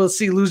are able to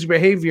see loser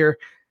behavior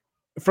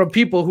from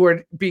people who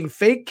are being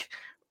fake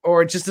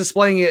or just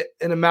displaying it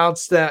in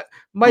amounts that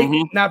might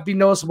not be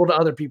noticeable to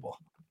other people.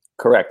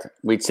 Correct.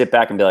 We'd sit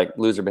back and be like,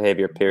 loser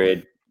behavior,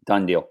 period,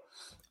 done deal.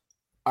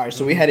 All right,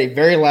 so we had a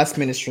very last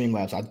minute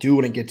Streamlabs I do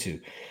want to get to.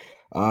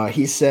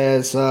 He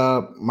says,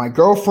 my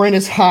girlfriend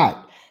is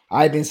hot.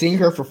 I've been seeing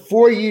her for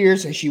 4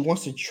 years and she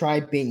wants to try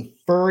being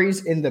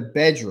furries in the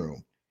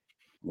bedroom.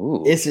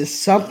 Ooh. Is this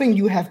something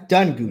you have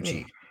done,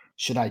 Gucci?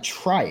 Should I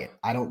try it?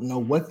 I don't know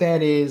what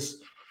that is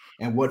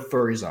and what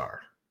furries are.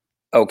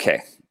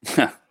 Okay.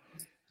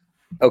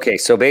 Okay,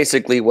 so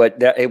basically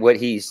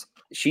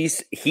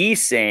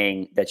he's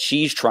saying that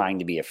she's trying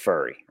to be a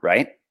furry,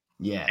 right?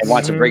 Yeah. And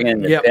wants to bring it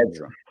in the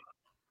bedroom.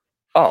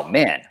 Oh,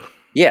 man.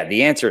 Yeah,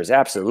 the answer is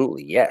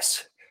absolutely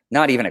yes.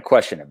 Not even a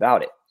question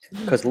about it.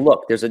 Because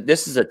look,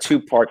 this is a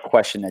two-part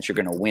question that you're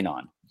going to win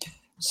on.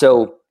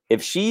 So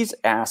if she's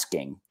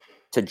asking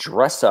to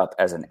dress up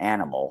as an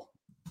animal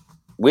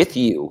with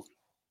you,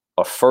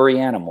 a furry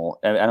animal,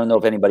 I don't know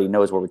if anybody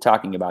knows what we're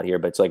talking about here,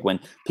 but it's like when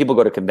people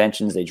go to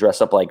conventions, they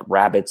dress up like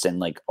rabbits and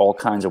like all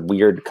kinds of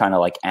weird kind of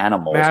like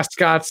animals.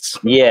 Mascots.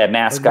 Yeah,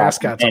 mascots.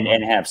 And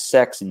have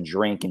sex and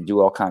drink and do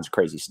all kinds of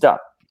crazy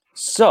stuff.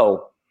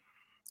 So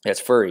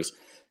that's furries.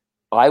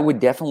 I would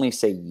definitely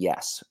say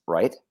yes,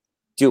 right?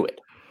 Do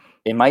it.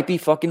 It might be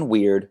fucking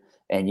weird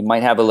and you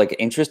might have a like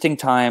interesting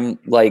time,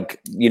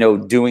 like,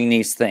 doing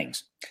these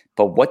things.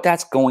 But what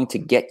that's going to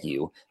get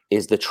you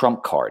is the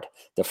trump card,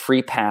 the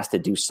free pass to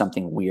do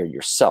something weird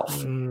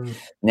yourself.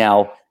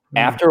 Now,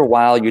 after a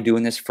while, you're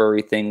doing this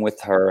furry thing with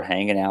her,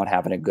 hanging out,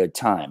 having a good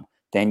time.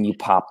 Then you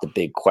pop the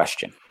big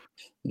question.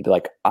 You'd be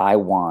like, I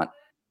want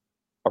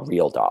a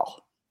real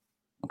doll.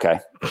 Okay.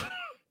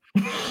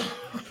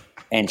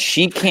 And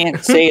she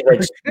can't say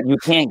that you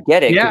can't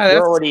get it. Yeah,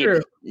 you're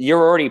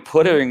already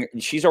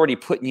she's already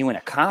putting you in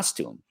a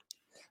costume.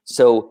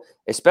 So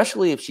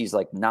especially if she's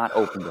like not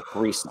open to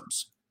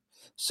threesomes.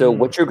 So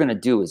what you're going to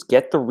do is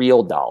get the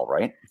real doll,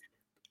 right?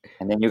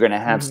 And then you're going to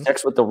have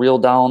sex with the real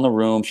doll in the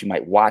room. She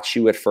might watch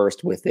you at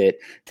first with it.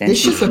 Then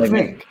she's going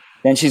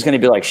to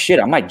be like, shit,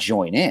 I might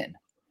join in.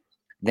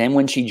 Then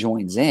when she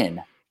joins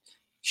in,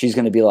 she's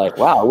going to be like,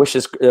 wow, I wish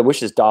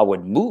this doll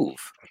would move.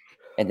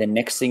 And then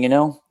next thing you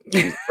know,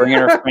 she's bringing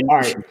her friend.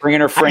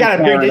 I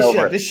gotta bring this shit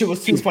up. This shit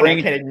was too funny.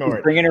 I can't ignore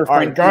it. Bringing her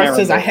friend. Garth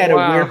says I had a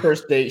weird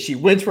first date. She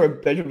went to her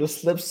bedroom to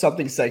slip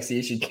something sexy,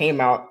 and she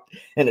came out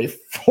in a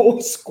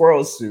full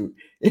squirrel suit.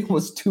 It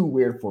was too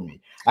weird for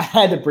me. I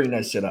had to bring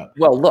that shit up.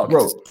 Well, look,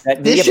 bro,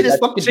 this shit is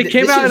fucking. She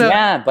came out in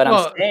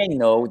I'm saying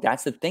though,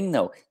 that's the thing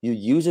though. You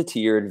use it to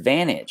your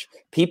advantage.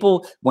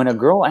 People, when a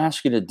girl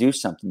asks you to do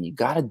something, you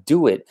got to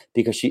do it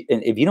because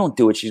and if you don't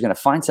do it, she's going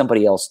to find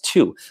somebody else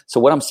too. So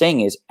what I'm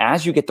saying is,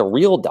 as you get the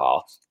real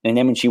doll, and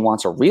then when she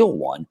wants a real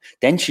one,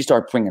 then she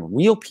starts bringing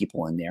real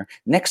people in there.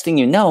 Next thing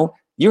you know,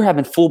 you're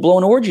having full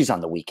blown orgies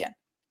on the weekend.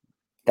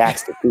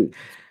 That's the key.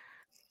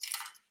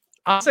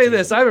 I'll say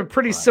this: I have a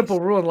pretty simple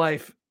rule in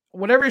life.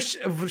 Whenever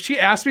if she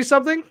asks me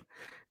something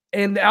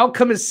and the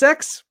outcome is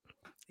sex,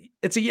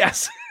 it's a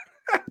yes.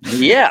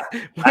 Yeah,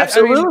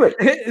 absolutely.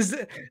 I mean,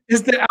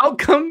 is the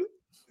outcome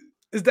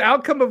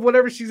of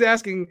whatever she's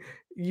asking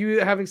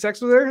you having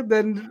sex with her?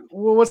 Then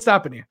what's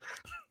stopping you?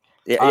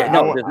 Yeah,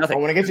 no, there's nothing. I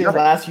want to get to the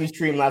last few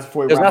stream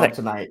before we wrap up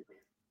tonight.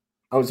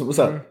 Oh, so what's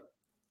up?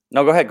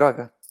 No, go ahead.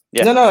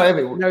 Yeah. No.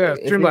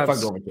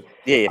 Streamlabs.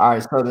 Yeah. All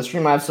right, so the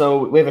Streamlabs.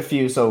 So we have a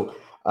few. So,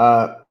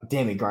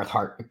 damn it, Garth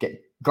Hart.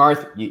 Okay.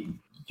 Garth, you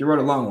wrote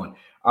a long one.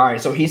 All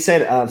right, so he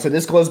said, so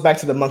this goes back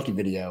to the monkey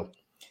video.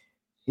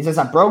 He says,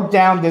 I broke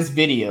down this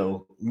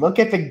video. Look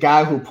at the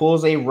guy who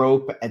pulls a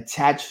rope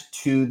attached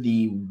to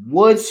the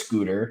wood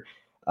scooter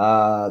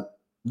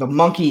the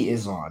monkey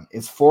is on.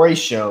 It's for a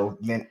show.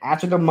 Then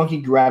after the monkey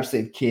grabs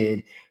the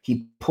kid,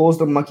 he pulls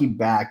the monkey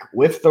back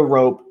with the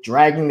rope,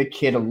 dragging the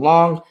kid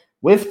along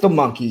with the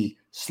monkey.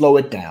 Slow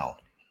it down.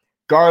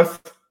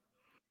 Garth,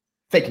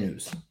 fake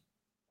news.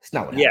 It's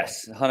not what happened.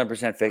 Yes,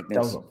 100% fake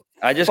news.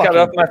 I just got it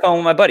off my phone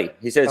with my buddy.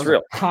 He said it's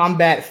real.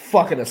 Combat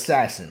fucking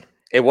assassin.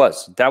 It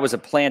was. That was a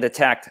planned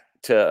attack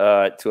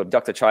to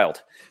abduct a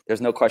child.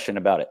 There's no question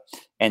about it.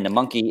 And the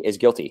monkey is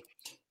guilty.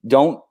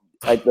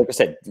 Like I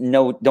said,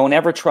 no, don't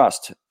ever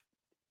trust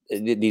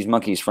these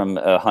monkeys from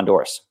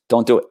Honduras.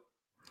 Don't do it.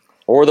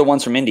 Or the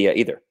ones from India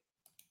either.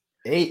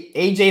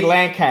 AJ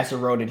Lancaster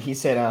wrote it. He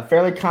said,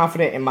 fairly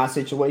confident in my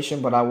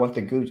situation, but I want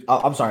the Gucci. Oh,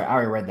 I'm sorry. I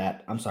already read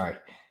that. I'm sorry.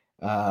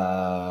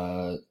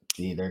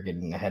 See, they're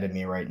getting ahead of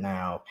me right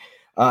now.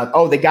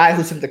 The guy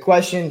who sent the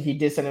question, he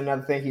did send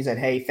another thing. He said,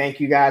 hey, thank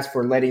you guys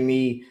for letting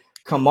me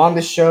come on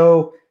the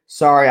show.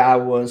 Sorry, I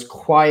was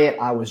quiet.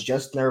 I was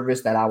just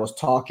nervous that I was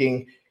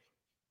talking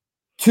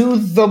to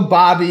the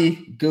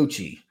Bobby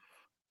Gucci.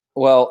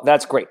 Well,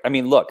 that's great. I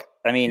mean, look,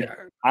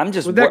 I'm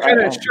just with that kind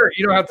of shirt,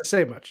 you don't have to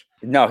say much.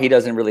 No, he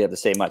doesn't really have to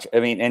say much. I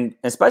mean, and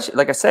especially,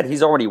 like I said,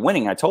 he's already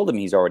winning. I told him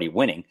he's already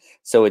winning.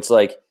 So it's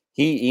like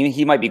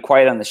he might be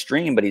quiet on the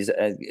stream, but he's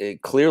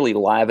clearly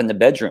live in the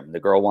bedroom. The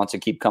girl wants to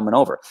keep coming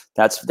over.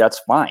 That's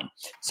fine.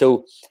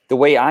 So the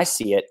way I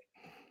see it,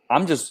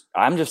 I'm just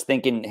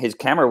thinking his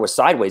camera was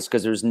sideways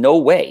because there's no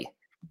way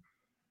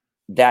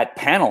that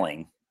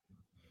paneling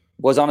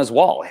was on his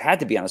wall. It had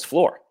to be on his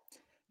floor.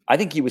 I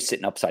think he was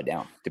sitting upside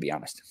down, to be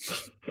honest.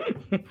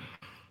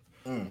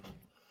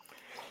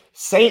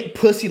 Saint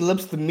Pussy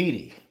Lips the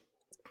Meaty.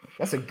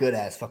 That's a good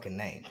ass fucking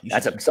name.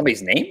 That's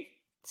somebody's name?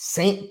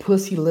 Saint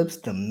Pussy Lips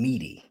the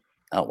Meaty.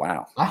 Oh,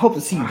 wow. I hope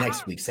to see you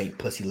next week, Saint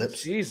Pussy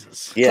Lips.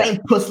 Jesus. Yeah.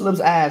 Saint Pussy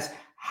Lips asks,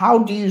 how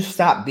do you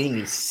stop being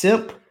a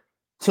simp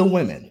to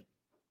women?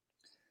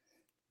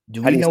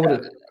 Do we know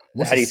what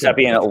how do you stop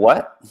being a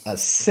what? A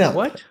simp.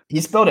 What?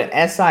 He spelled it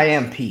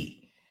SIMP.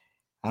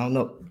 I don't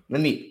know.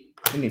 Let me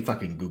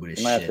fucking Google this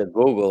shit. I have to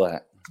Google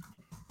that.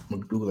 I'm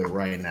gonna Google it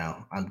right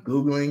now. I'm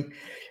Googling.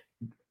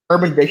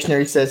 Urban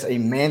Dictionary says a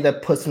man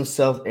that puts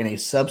himself in a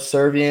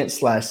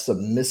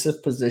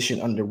subservient/submissive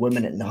position under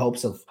women in the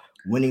hopes of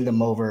winning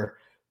them over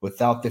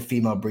without the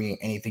female bringing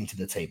anything to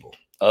the table.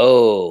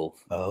 Oh.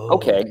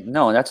 Okay.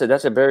 No, that's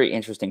a very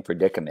interesting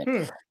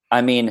predicament.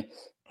 I mean,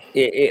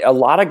 a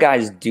lot of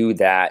guys do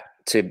that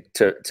to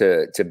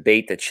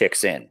bait the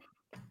chicks in.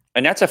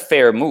 And that's a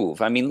fair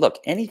move. I mean, look,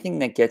 anything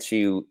that gets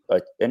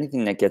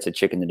a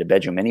chick into the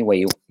bedroom, any way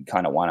you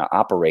kind of want to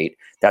operate,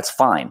 that's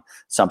fine.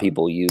 Some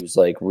people use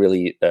like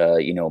really,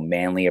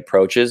 manly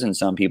approaches, and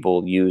some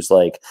people use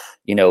like,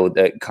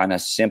 the kind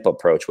of simp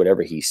approach,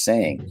 whatever he's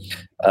saying.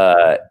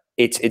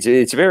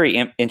 It's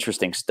very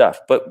interesting stuff.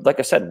 But like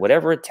I said,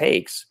 whatever it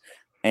takes,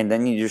 and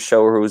then you just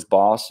show her who's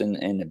boss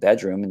in the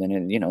bedroom, and then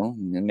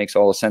it makes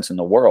all the sense in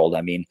the world.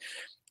 I mean,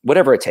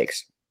 whatever it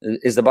takes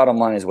is the bottom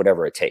line. Is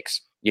whatever it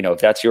takes.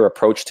 If that's your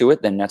approach to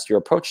it, then that's your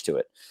approach to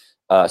it.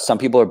 Some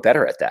people are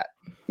better at that.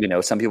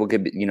 Some people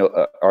could,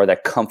 are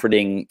that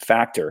comforting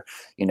factor.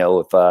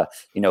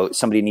 If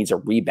somebody needs a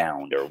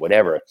rebound or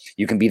whatever,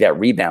 you can be that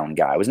rebound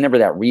guy. I was never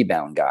that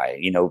rebound guy,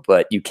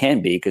 but you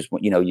can be, because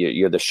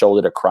you're the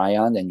shoulder to cry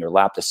on, and your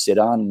lap to sit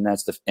on,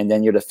 and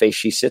then you're the face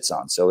she sits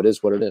on. So it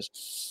is what it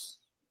is.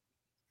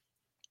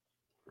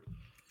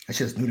 That's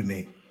just new to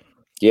me.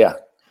 Yeah.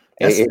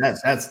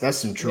 That's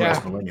some true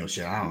ass millennial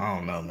shit. I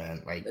don't know,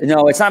 man. Like,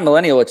 no, it's not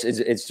millennial.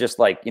 It's just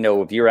like,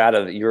 if you're out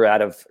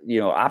of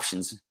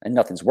options and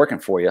nothing's working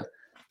for you,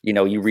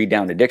 you read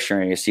down the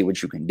dictionary and you see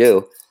what you can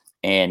do,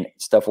 and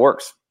stuff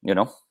works.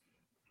 The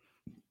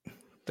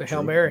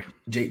Hail Mary.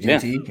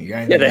 JTE.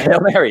 Yeah, the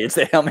Hail Mary. It's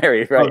the Hail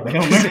Mary, right? Oh, the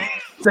Hail Mary.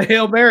 It's the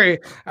Hail Mary.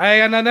 I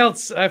got nothing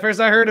else. First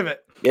I heard of it.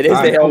 It is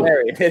the Hail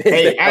Mary.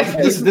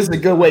 This is a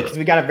good way, because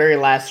we got a very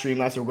last stream.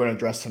 That's what we're going to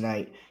address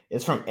tonight.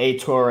 It's from A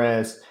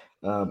Torres.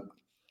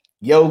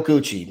 Yo,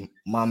 Gucci,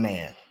 my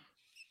man.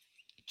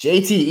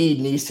 JTE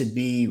needs to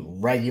be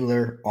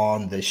regular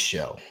on the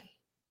show.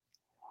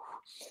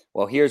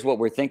 Well, here's what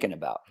we're thinking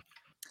about.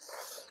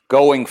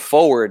 Going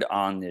forward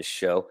on this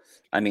show,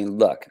 I mean,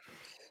 look,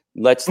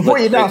 before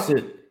you announce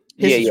it,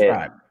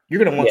 subscribe.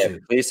 You're going to want to.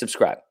 Please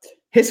subscribe.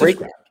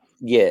 Subscribe.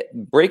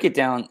 Break it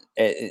down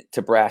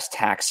to brass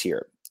tacks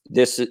here.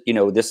 This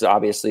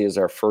obviously is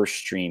our first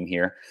stream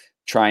here,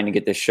 trying to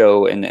get the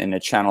show and the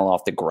channel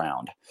off the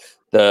ground.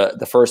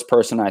 The first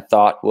person I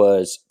thought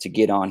was to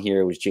get on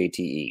here was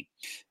JTE.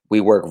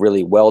 We work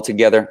really well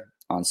together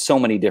on so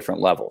many different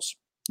levels.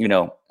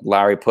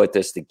 Larry put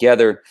this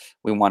together.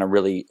 We want to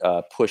really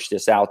push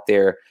this out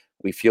there.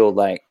 We feel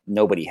like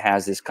nobody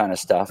has this kind of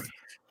stuff.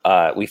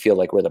 We feel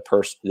like we're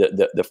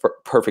the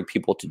perfect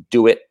people to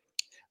do it.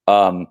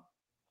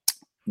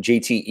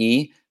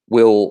 JTE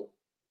will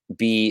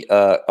be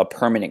a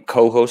permanent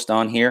co-host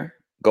on here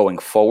going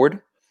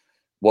forward.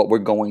 What we're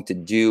going to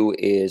do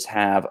is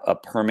have a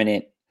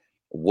permanent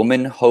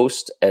woman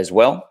host as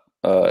well,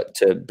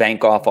 to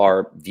bank off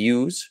our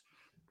views.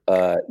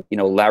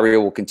 Larry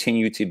will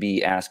continue to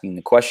be asking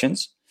the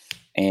questions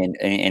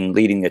and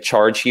leading the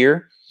charge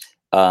here.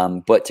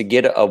 But to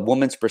get a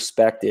woman's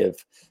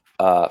perspective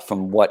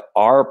from what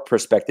our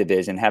perspective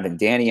is, and having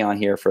Danny on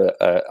here for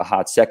a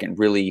hot second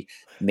really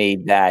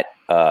made that,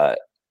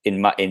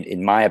 in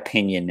my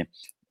opinion,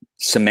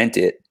 cement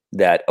it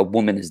that a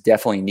woman is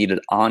definitely needed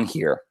on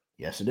here.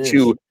 Yes, it is.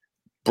 To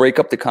break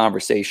up the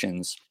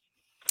conversations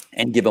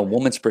and give a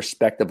woman's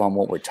perspective on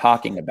what we're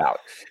talking about.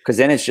 Because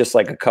then it's just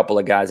like a couple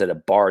of guys at a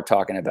bar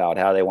talking about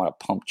how they want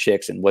to pump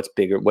chicks and what's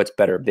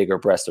better, bigger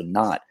breasts or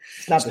not.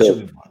 It's not the show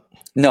we want.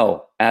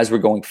 No, as we're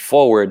going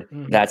forward,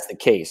 that's the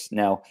case.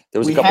 Now,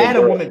 we had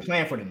a woman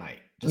plan for tonight.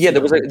 Yeah,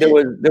 there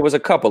was a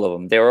couple of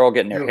them. They were all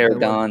getting their hair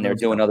done. They're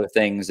doing other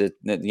things.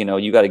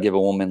 You got to give a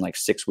woman like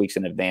 6 weeks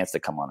in advance to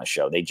come on a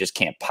show. They just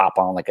can't pop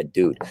on like a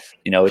dude.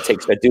 It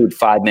takes a dude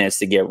 5 minutes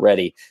to get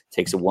ready. It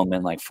takes a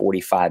woman like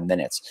 45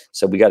 minutes.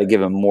 So we got to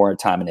give them more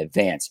time in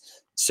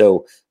advance.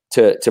 So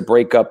to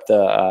break up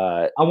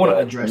the I want to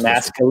address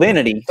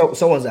masculinity. So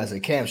someone's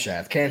asking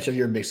Camshaft,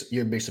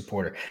 you're a big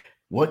supporter.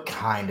 What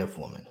kind of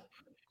woman?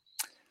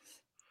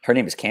 Her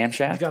name is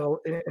Camshaft. You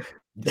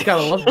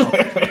gotta love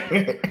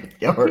it.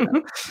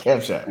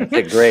 Camshaft. That's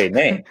a great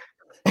name.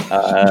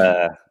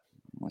 Well,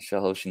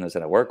 hope she knows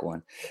how to work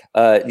one.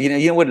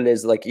 You know what it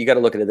is. Like, you got to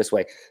look at it this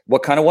way.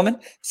 What kind of woman?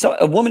 So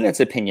a woman that's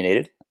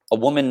opinionated, a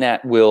woman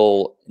that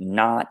will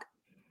not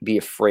be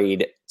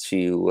afraid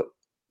to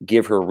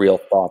give her real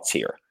thoughts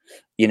here.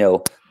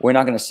 We're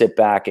not going to sit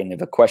back and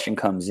if a question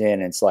comes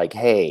in, it's like,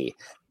 hey,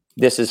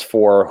 this is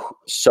for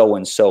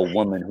so-and-so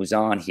woman who's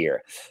on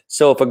here.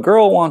 So if a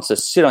girl wants to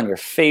sit on your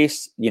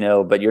face,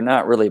 but you're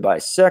not really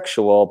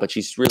bisexual, but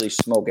she's really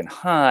smoking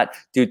hot,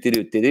 I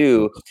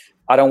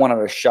don't want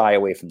her to shy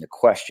away from the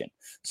question.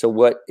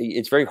 So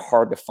it's very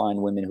hard to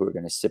find women who are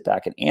going to sit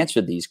back and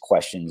answer these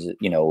questions,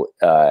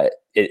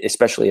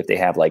 especially if they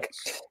have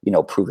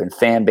proven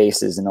fan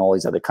bases and all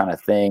these other kind of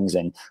things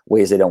and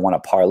ways they don't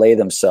want to parlay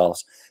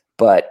themselves.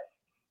 But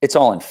it's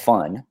all in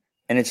fun.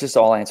 And it's just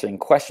all answering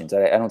questions.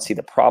 I don't see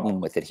the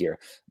problem with it here.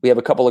 We have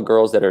a couple of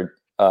girls that are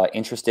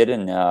interested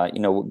in,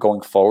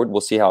 going forward. We'll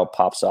see how it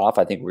pops off.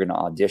 I think we're going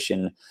to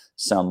audition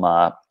some,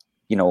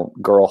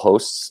 girl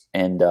hosts,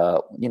 and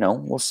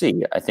we'll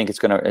see. I think it's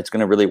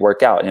gonna really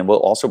work out, and we'll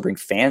also bring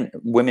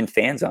women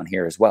fans on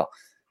here as well,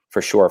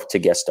 for sure, to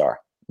guest star.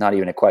 Not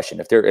even a question.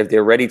 If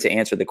they're ready to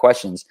answer the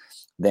questions,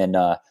 then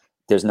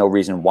there's no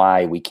reason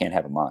why we can't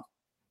have them on.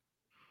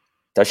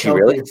 Does she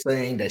really?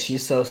 Saying that she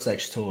sells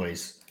sex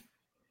toys.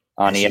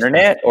 On the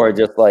internet or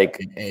just like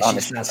and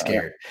she's not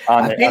scared.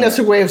 I think that's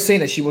her way of saying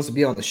that she wants to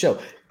be on the show.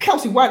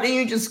 Kelsey, why didn't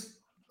you just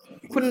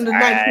put in the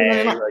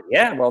 $19.99?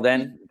 Yeah, well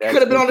then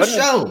could have been on the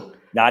show.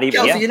 Not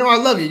even. Kelsey, you know I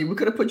love you. We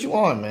could have put you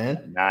on,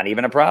 man. Not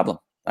even a problem.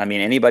 I mean,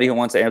 anybody who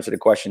wants to answer the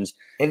questions.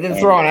 And then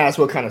throw on ask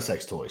what kind of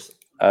sex toys.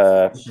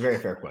 It's a very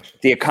fair question.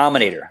 The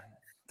accommodator.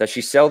 Does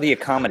she sell the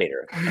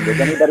accommodator? And does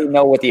anybody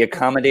know what the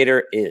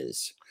accommodator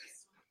is?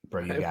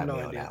 Bro, you got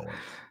me on that one.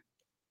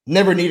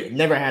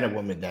 Never had a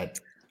woman that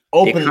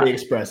openly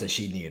expressed that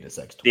she needed a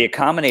sex toy. The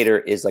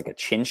accommodator is like a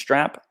chin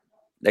strap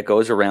that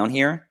goes around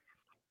here,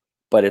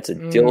 but it's a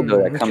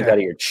dildo that comes out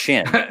of your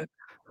chin.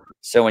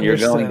 So when you're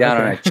going down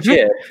on a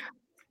chip,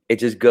 it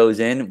just goes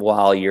in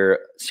while you're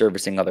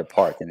servicing other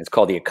parts, and it's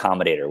called the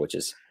accommodator, which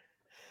is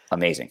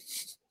amazing.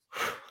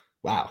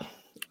 Wow.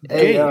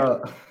 Hey,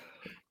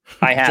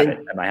 I have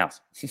it at my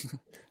house.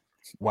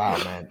 Wow,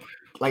 man.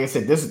 Like I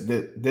said, this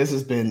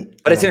has been.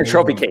 But it's in a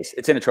trophy case.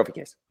 It's in a trophy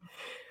case.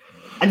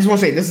 I just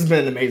want to say this has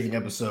been an amazing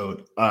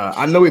episode.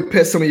 I know we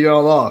pissed some of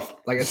y'all off.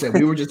 Like I said,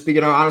 we were just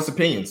speaking our honest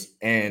opinions,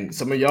 and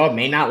some of y'all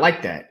may not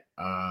like that.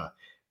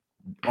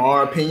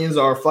 Our opinions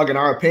are fucking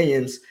our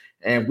opinions,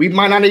 and we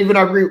might not even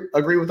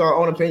agree with our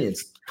own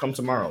opinions come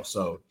tomorrow.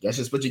 So that's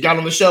just what you got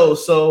on the show.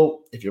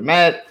 So if you're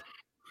mad,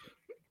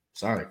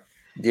 sorry.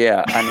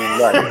 Yeah, I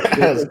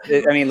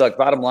mean, look.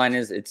 Bottom line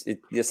is,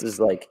 this is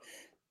like,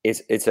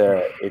 it's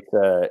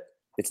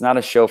not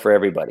a show for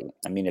everybody.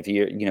 I mean, if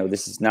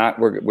this is not,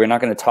 we're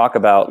not going to talk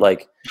about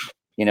like,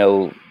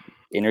 inner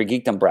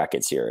geekdom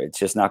brackets here. It's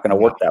just not going to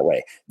work that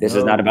way. This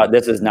is not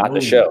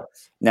the show.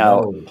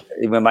 Now,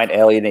 we might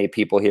alienate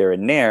people here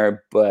and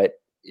there, but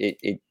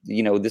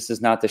this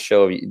is not the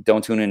show.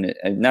 Don't tune in.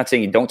 I'm not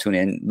saying you don't tune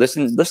in.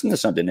 Listen to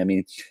something. I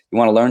mean, you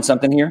want to learn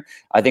something here.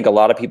 I think a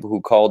lot of people who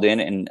called in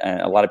and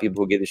a lot of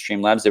people who gave the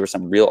Streamlabs, there were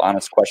some real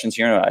honest questions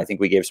here. I think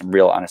we gave some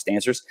real honest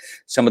answers.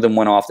 Some of them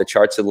went off the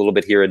charts a little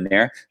bit here and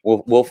there.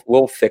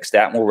 We'll fix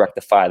that and we'll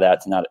rectify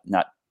that to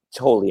not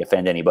totally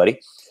offend anybody.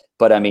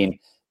 But I mean,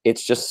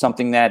 it's just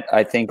something that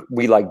I think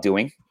we like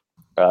doing,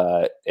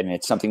 and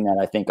it's something that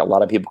I think a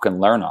lot of people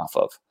can learn off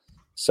of.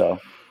 So.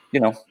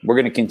 We're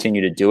going to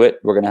continue to do it.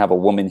 We're going to have a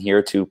woman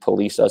here to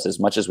police us as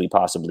much as we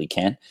possibly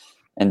can.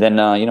 And then,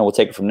 we'll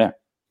take it from there.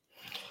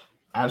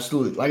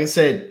 Absolutely. Like I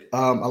said,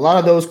 a lot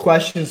of those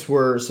questions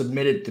were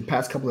submitted the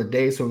past couple of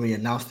days when we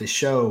announced the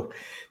show.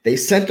 They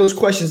sent those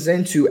questions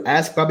into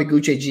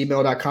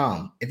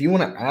askbobbygucci@gmail.com. If you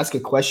want to ask a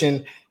question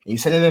and you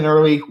send it in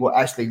early, we'll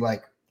actually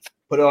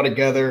put it all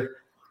together,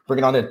 bring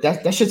it on there.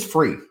 That shit's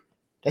free.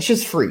 That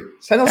shit's free.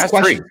 Send those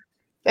questions.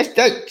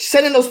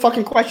 Send in those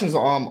fucking questions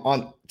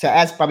on to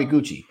Ask Bobby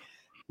Gucci.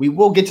 We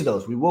will get to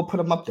those. We will put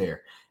them up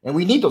there. And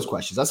we need those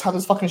questions. That's how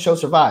this fucking show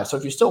survives. So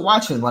if you're still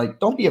watching,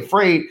 don't be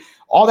afraid.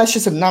 All that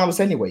shit's anonymous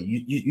anyway.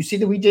 You see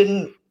that we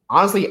didn't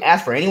honestly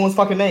ask for anyone's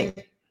fucking name.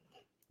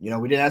 We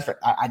didn't ask for,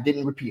 I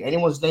didn't repeat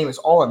anyone's name. It's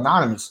all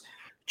anonymous.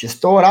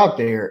 Just throw it out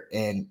there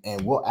and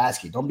we'll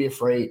ask you. Don't be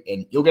afraid.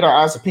 And you'll get our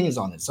honest opinions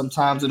on it.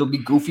 Sometimes it'll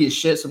be goofy as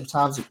shit.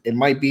 Sometimes it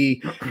might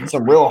be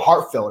some real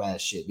heartfelt ass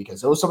shit,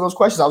 because some of those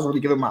questions I was really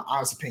giving my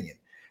honest opinion.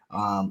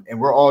 And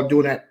we're all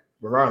doing that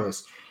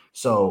regardless.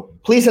 So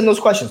please send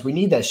those questions. We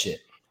need that shit.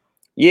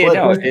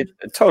 Yeah,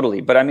 totally.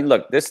 But I mean,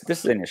 look, this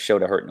isn't a show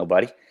to hurt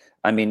nobody.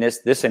 I mean,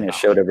 this isn't a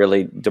show to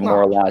really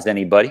demoralize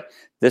anybody.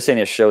 This ain't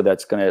a show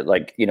that's gonna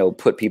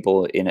put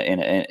people in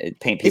a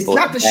paint people.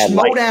 It's not the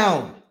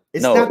Schmodown.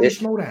 It's not the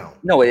Schmodown.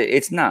 No,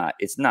 it's not.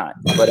 It's not.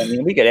 But I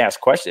mean, we could ask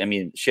questions. I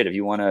mean, shit, if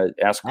you want to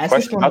ask a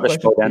question about the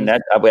Schmodown,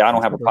 I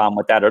don't have a problem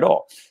with that at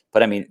all.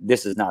 But I mean,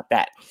 this is not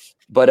that.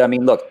 But I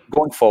mean, look,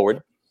 going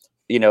forward,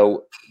 we're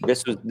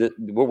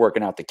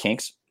working out the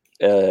kinks.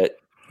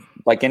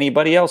 Like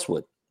anybody else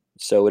would.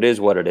 So it is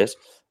what it is.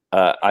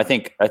 I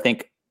think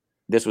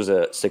this was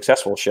a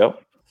successful show.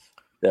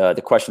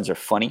 The questions are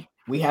funny.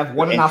 We have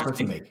one announcement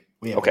to make.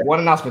 One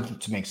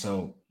announcement to make.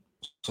 So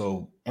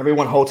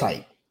everyone hold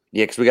tight.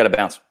 Yeah, because we got to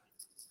bounce.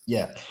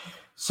 Yeah.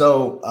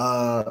 So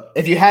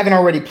if you haven't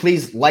already,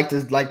 please like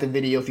the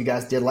video. If you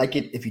guys did like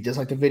it, if you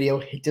dislike the video,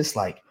 hit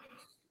dislike.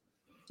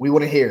 We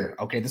want to hear.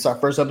 Okay, this is our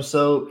first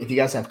episode. If you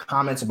guys have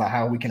comments about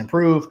how we can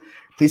improve,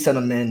 please send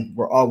them in.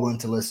 We're all willing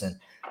to listen.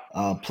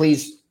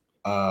 Please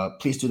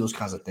do those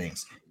kinds of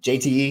things.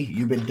 JTE,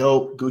 you've been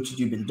dope. Gucci,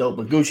 you've been dope.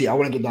 But Gucci, I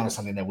want to get down to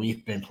something that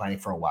we've been planning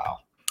for a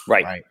while.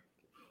 Right.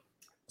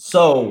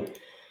 So,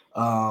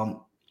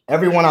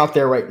 everyone out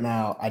there right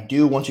now, I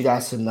do want you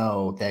guys to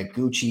know that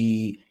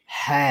Gucci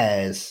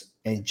has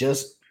and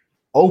just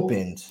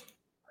opened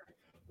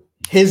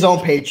his own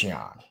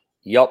Patreon.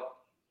 Yup.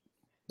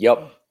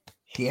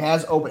 He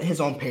has opened his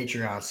own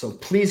Patreon. So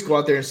please go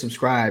out there and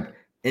subscribe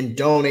and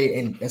donate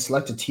and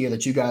select a tier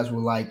that you guys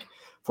would like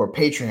for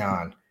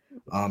Patreon.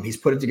 He's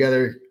put it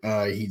together.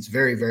 He's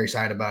very, very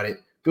excited about it.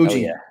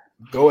 Gucci,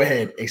 Go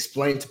ahead.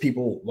 Explain to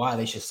people why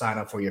they should sign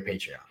up for your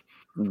Patreon.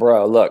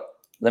 Bro, look,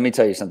 let me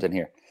tell you something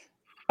here.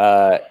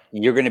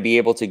 You're going to be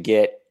able to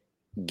get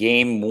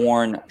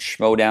game-worn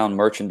Schmodown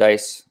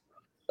merchandise.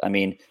 I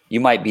mean, you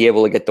might be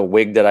able to get the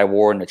wig that I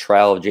wore in the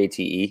trial of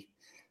JTE.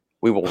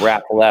 We will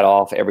raffle that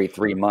off every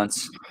 3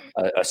 months.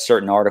 a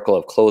certain article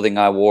of clothing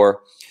I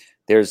wore.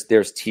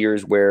 There's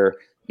tiers where,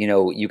 you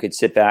know, you could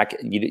sit back,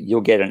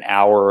 you'll get an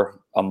hour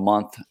a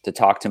month to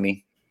talk to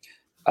me.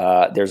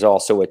 There's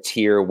also a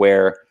tier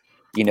where,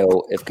 you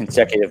know, if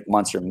consecutive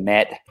months are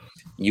met,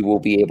 you will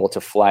be able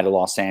to fly to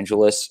Los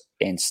Angeles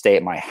and stay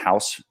at my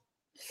house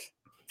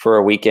for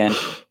a weekend.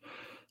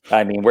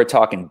 I mean, we're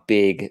talking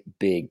big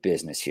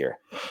business here.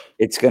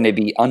 It's going to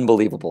be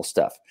unbelievable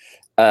stuff.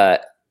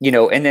 You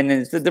know, and then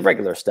there's the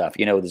regular stuff.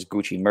 You know, there's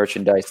Gucci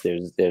merchandise,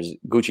 there's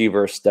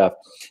Gucci-verse stuff,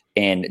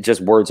 and just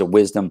words of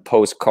wisdom,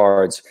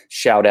 postcards,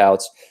 shout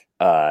outs,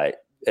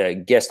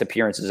 guest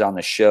appearances on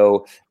the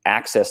show,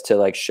 access to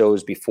like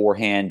shows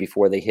beforehand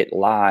before they hit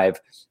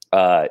live,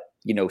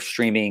 you know,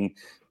 streaming,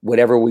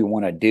 whatever we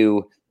want to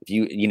do. If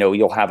you know,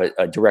 you'll have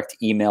a direct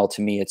email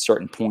to me at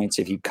certain points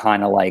if you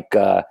kind of like,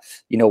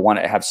 you know, want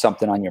to have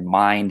something on your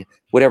mind,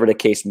 whatever the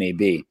case may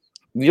be.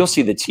 You'll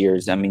see the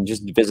tiers. I mean,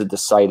 just visit the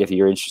site if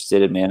you're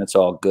interested, man. It's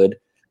all good.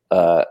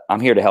 I'm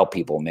here to help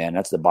people, man.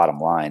 That's the bottom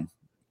line.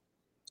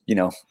 You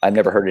know, I've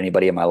never hurt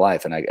anybody in my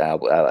life, and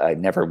I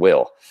never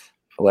will.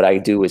 What I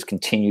do is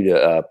continue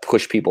to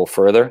push people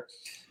further.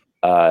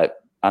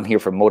 I'm here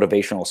for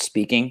motivational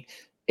speaking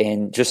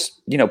and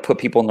just, you know, put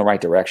people in the right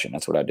direction.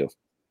 That's what I do.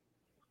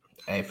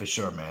 Hey, for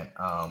sure, man.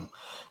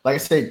 Like I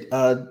said,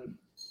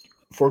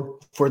 for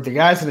the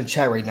guys in the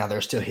chat right now, they're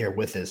still here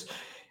with us.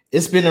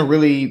 It's been a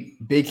really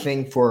big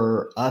thing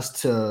for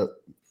us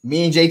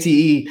me and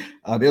JTE.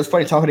 It was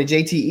funny talking to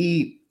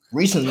JTE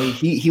recently.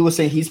 He was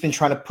saying he's been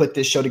trying to put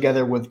this show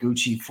together with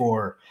Gucci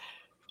for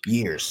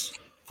years.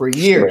 For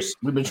years,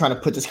 we've been trying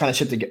to put this kind of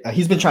shit together.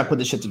 He's been trying to put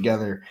this shit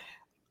together.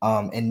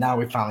 And now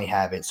we finally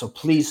have it. So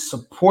please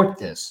support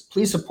this.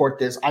 Please support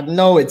this. I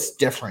know it's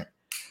different.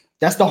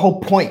 That's the whole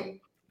point.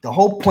 The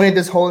whole point of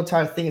this whole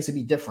entire thing is to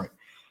be different.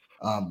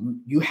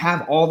 You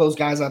have all those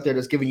guys out there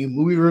that's giving you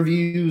movie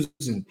reviews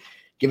and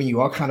giving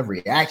you all kind of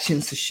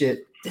reactions to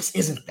shit. This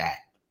isn't that.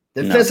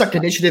 The Finstock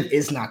Initiative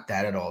is not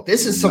that at all.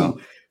 This is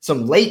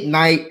some late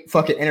night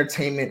fucking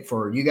entertainment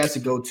for you guys to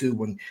go to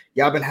when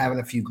y'all been having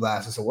a few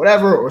glasses or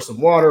whatever, or some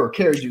water or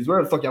carrot juice,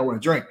 whatever the fuck y'all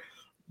want to drink.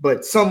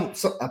 But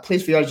a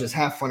place for y'all to just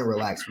have fun and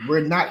relax.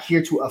 We're not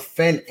here to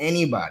offend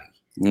anybody.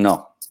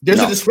 No. There's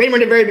a disclaimer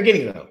in the very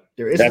beginning, though.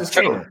 There is a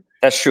disclaimer. True.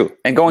 That's true.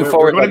 And going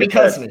forward, we're going to be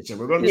cussing and shit.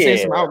 We're going to be saying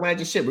some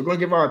outlandish shit. We're going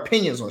to give our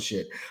opinions on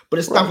shit, but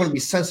it's not going to be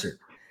censored.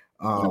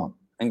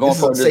 And going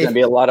forward, there's going to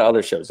be a lot of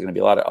other shows. There's going to be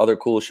a lot of other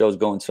cool shows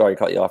going. Sorry,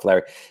 cut you off,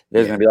 Larry.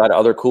 There's going to be a lot of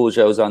other cool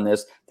shows on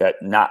this that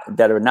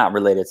are not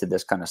related to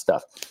this kind of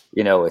stuff.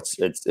 You know,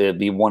 it'd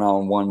be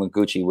one-on-one with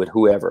Gucci with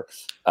whoever,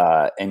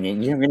 and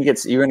you're going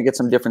to get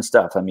some different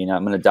stuff. I mean,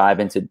 I'm going to dive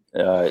into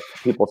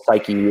people's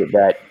psyche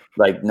that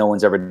like no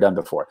one's ever done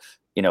before.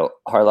 You know,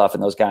 Harloff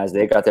and those guys,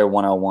 they got their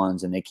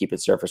one-on-ones and they keep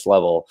it surface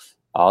level.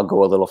 I'll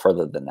go a little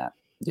further than that.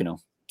 You know,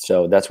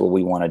 so that's what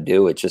we want to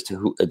do. It's just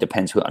it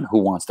depends on who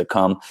wants to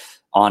come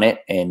on it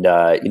and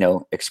you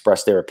know,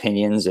 express their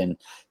opinions and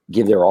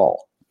give their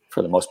all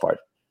for the most part.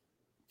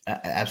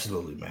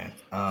 Absolutely, man.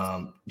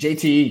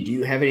 JT, do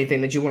you have anything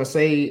that you want to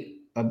say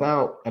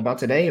about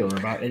today or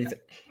about anything?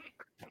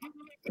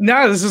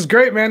 No, this is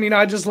great, man. You know,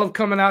 I just love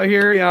coming out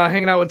here,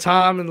 hanging out with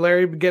Tom and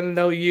Larry, getting to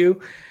know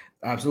you.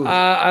 Absolutely.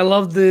 I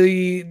love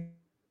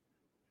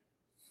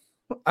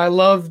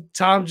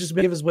Tom just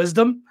give his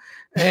wisdom.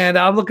 And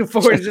I'm looking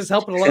forward to just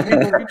helping a lot of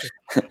people reach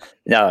it.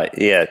 No,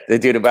 yeah,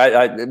 dude.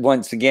 I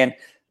once again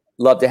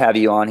love to have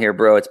you on here,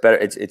 bro. It's better.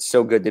 It's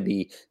so good to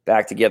be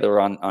back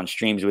together on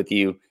streams with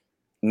you.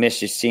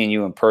 Miss just seeing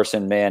you in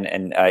person, man.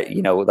 And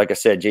you know, like I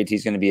said,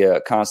 JT's going to be a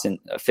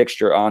constant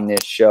fixture on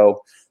this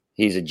show.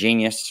 He's a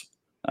genius.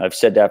 I've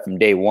said that from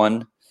day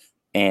one.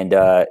 And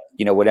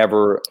you know,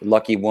 whatever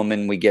lucky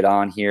woman we get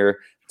on here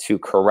to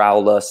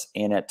corral us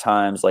in at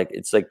times, like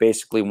it's like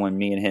basically when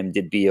me and him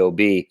did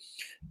BOB.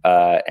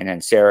 And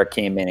then Sarah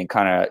came in and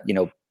kind of,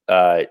 you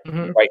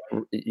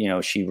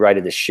know, she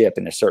righted the ship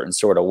in a certain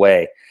sort of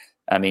way.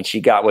 I mean,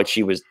 she got what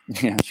she was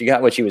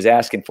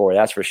asking for.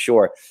 That's for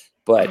sure.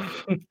 But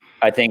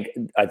I think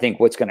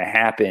what's going to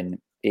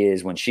happen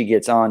is when she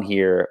gets on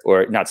here,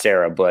 or not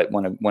Sarah, but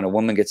when a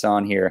woman gets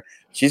on here,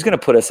 she's going to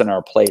put us in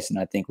our place. And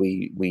I think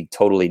we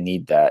totally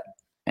need that.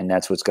 And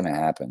that's what's going to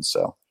happen.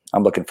 So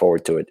I'm looking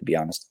forward to it, to be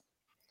honest.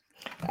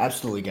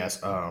 Absolutely,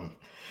 guys.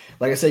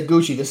 Like I said,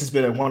 Gucci, this has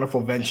been a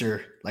wonderful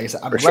venture. Like I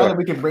said, I'm glad that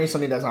we can bring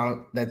something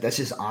that's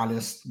just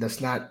honest,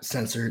 that's not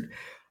censored.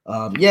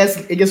 Yes,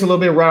 it gets a little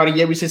bit rowdy.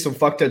 Yeah, we say some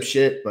fucked up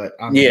shit, but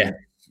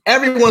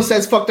everyone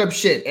says fucked up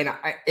shit. And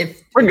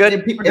if there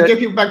are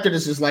people back there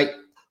that's just like,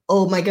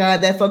 oh my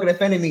God, that fucking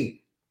offended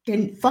me,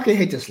 then fucking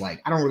hit this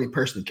like. I don't really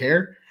personally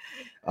care.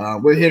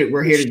 We're here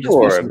to just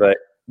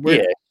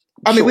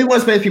I mean, we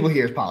want as many people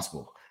here as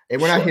possible.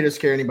 And we're not here to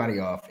scare anybody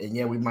off. And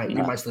yeah, we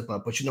might slip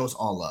up, but you know, it's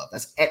all love.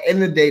 That's at the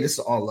end of the day, this is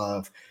all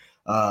love.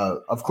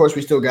 Of course,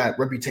 we still got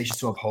reputations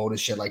to uphold and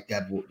shit like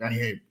that. But we're not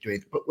here to do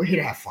anything, but we're here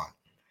to have fun.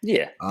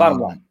 Yeah. Bottom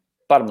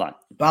line,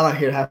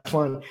 here to have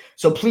fun.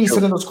 So please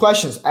send in those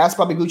questions.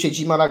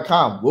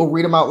 AskBobbyGucci@gmail.com. We'll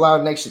read them out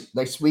loud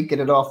next week. Get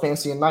it all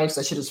fancy and nice.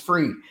 That shit is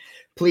free.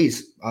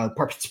 please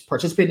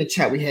participate in the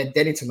chat. We had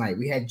Denny tonight.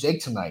 We had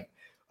Jake tonight.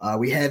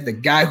 We had the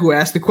guy who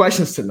asked the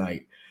questions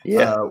tonight.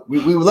 Yeah, we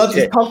would love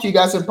to talk to you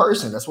guys in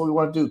person. That's what we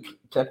want to do.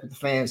 Connect with the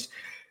fans.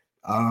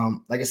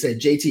 Like I said,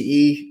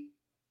 JTE,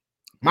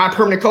 my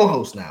permanent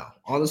co-host now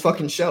on this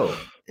fucking show.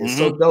 It's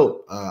so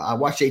dope. I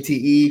watch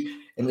JTE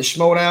in the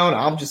Schmodown.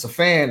 I'm just a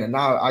fan, and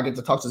now I get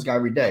to talk to this guy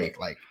every day.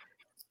 Like,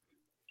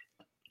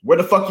 where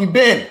the fuck you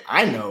been?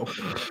 I know.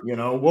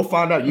 We'll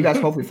find out. You guys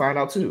hopefully find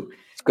out too.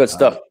 It's good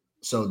stuff.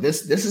 So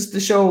this is the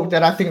show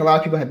that I think a lot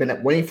of people have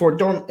been waiting for.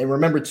 And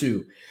remember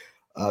too,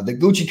 the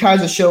Gucci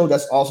Kaiser show.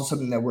 That's also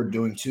something that we're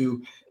doing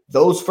too.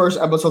 Those first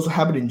episodes will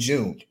happen in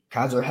June.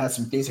 Kaiser has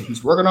some things that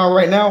he's working on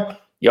right now.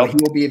 Yep. He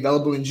will be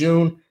available in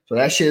June. So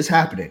that shit is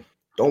happening.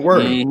 Don't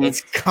worry.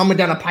 It's coming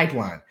down the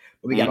pipeline.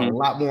 But we got a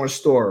lot more in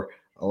store,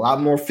 a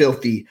lot more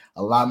filthy,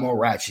 a lot more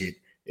ratchet.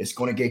 It's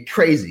going to get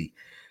crazy.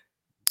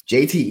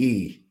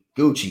 JTE,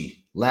 Gucci,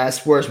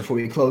 last words before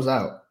we close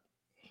out.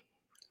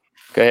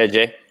 Go ahead,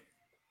 Jay.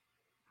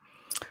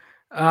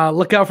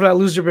 Look out for that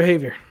loser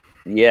behavior.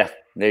 Yeah,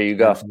 there you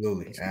go.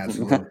 Absolutely.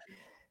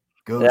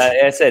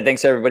 I said,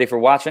 thanks everybody for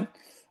watching.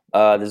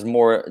 There's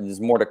more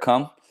to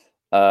come.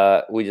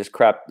 We just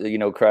cracked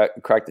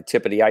the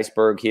tip of the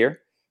iceberg here.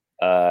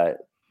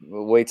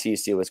 Wait till you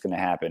see what's going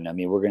to happen. I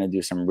mean, we're going to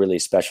do some really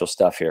special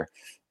stuff here.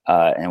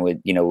 And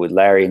with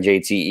Larry and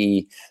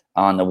JTE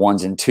on the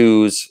 1s and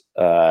 2s,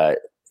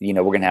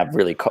 we're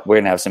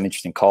going to have some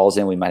interesting calls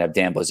in. We might have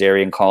Dan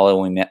Blazarian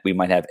calling. We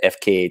might have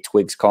FKA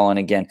Twigs calling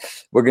again.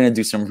 We're going to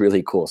do some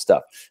really cool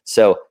stuff.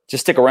 So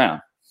just stick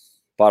around.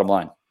 Bottom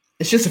line.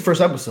 It's just the first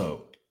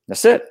episode.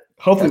 That's it.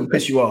 Hopefully we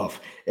piss you off.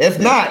 If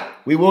not,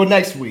 we will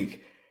next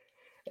week.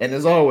 And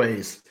as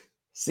always,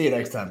 see you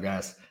next time,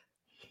 guys.